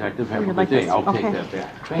thank you, Detective. Have a You'd good like day. this? I'll take Okay. that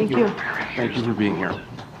back. Thank you. Thank you for being here.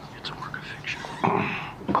 It's a work of fiction.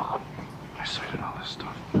 I cited all this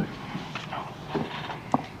stuff.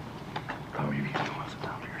 Oh, you need to know what's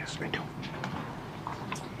down here. Yes, I do.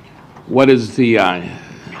 What is the,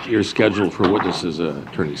 your schedule for witnesses,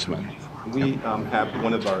 Attorney Smith? We have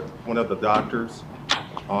one of the doctors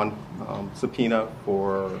on subpoena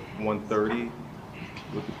for 1:30.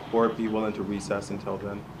 Would the court be willing to recess until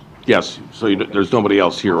then? Yes, so there's nobody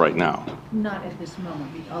else here right now. Not at this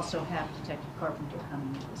moment. We also have Detective Carpenter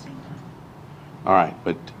coming at the same time. All right,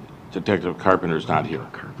 but Detective Carpenter's not here.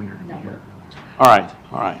 Carpenter. No. All right,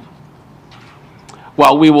 all right.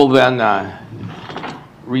 Well, we will then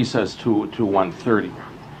recess to 1:30.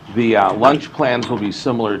 The lunch plans will be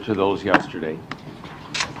similar to those yesterday.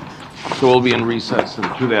 So we'll be in recess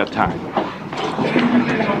to that time.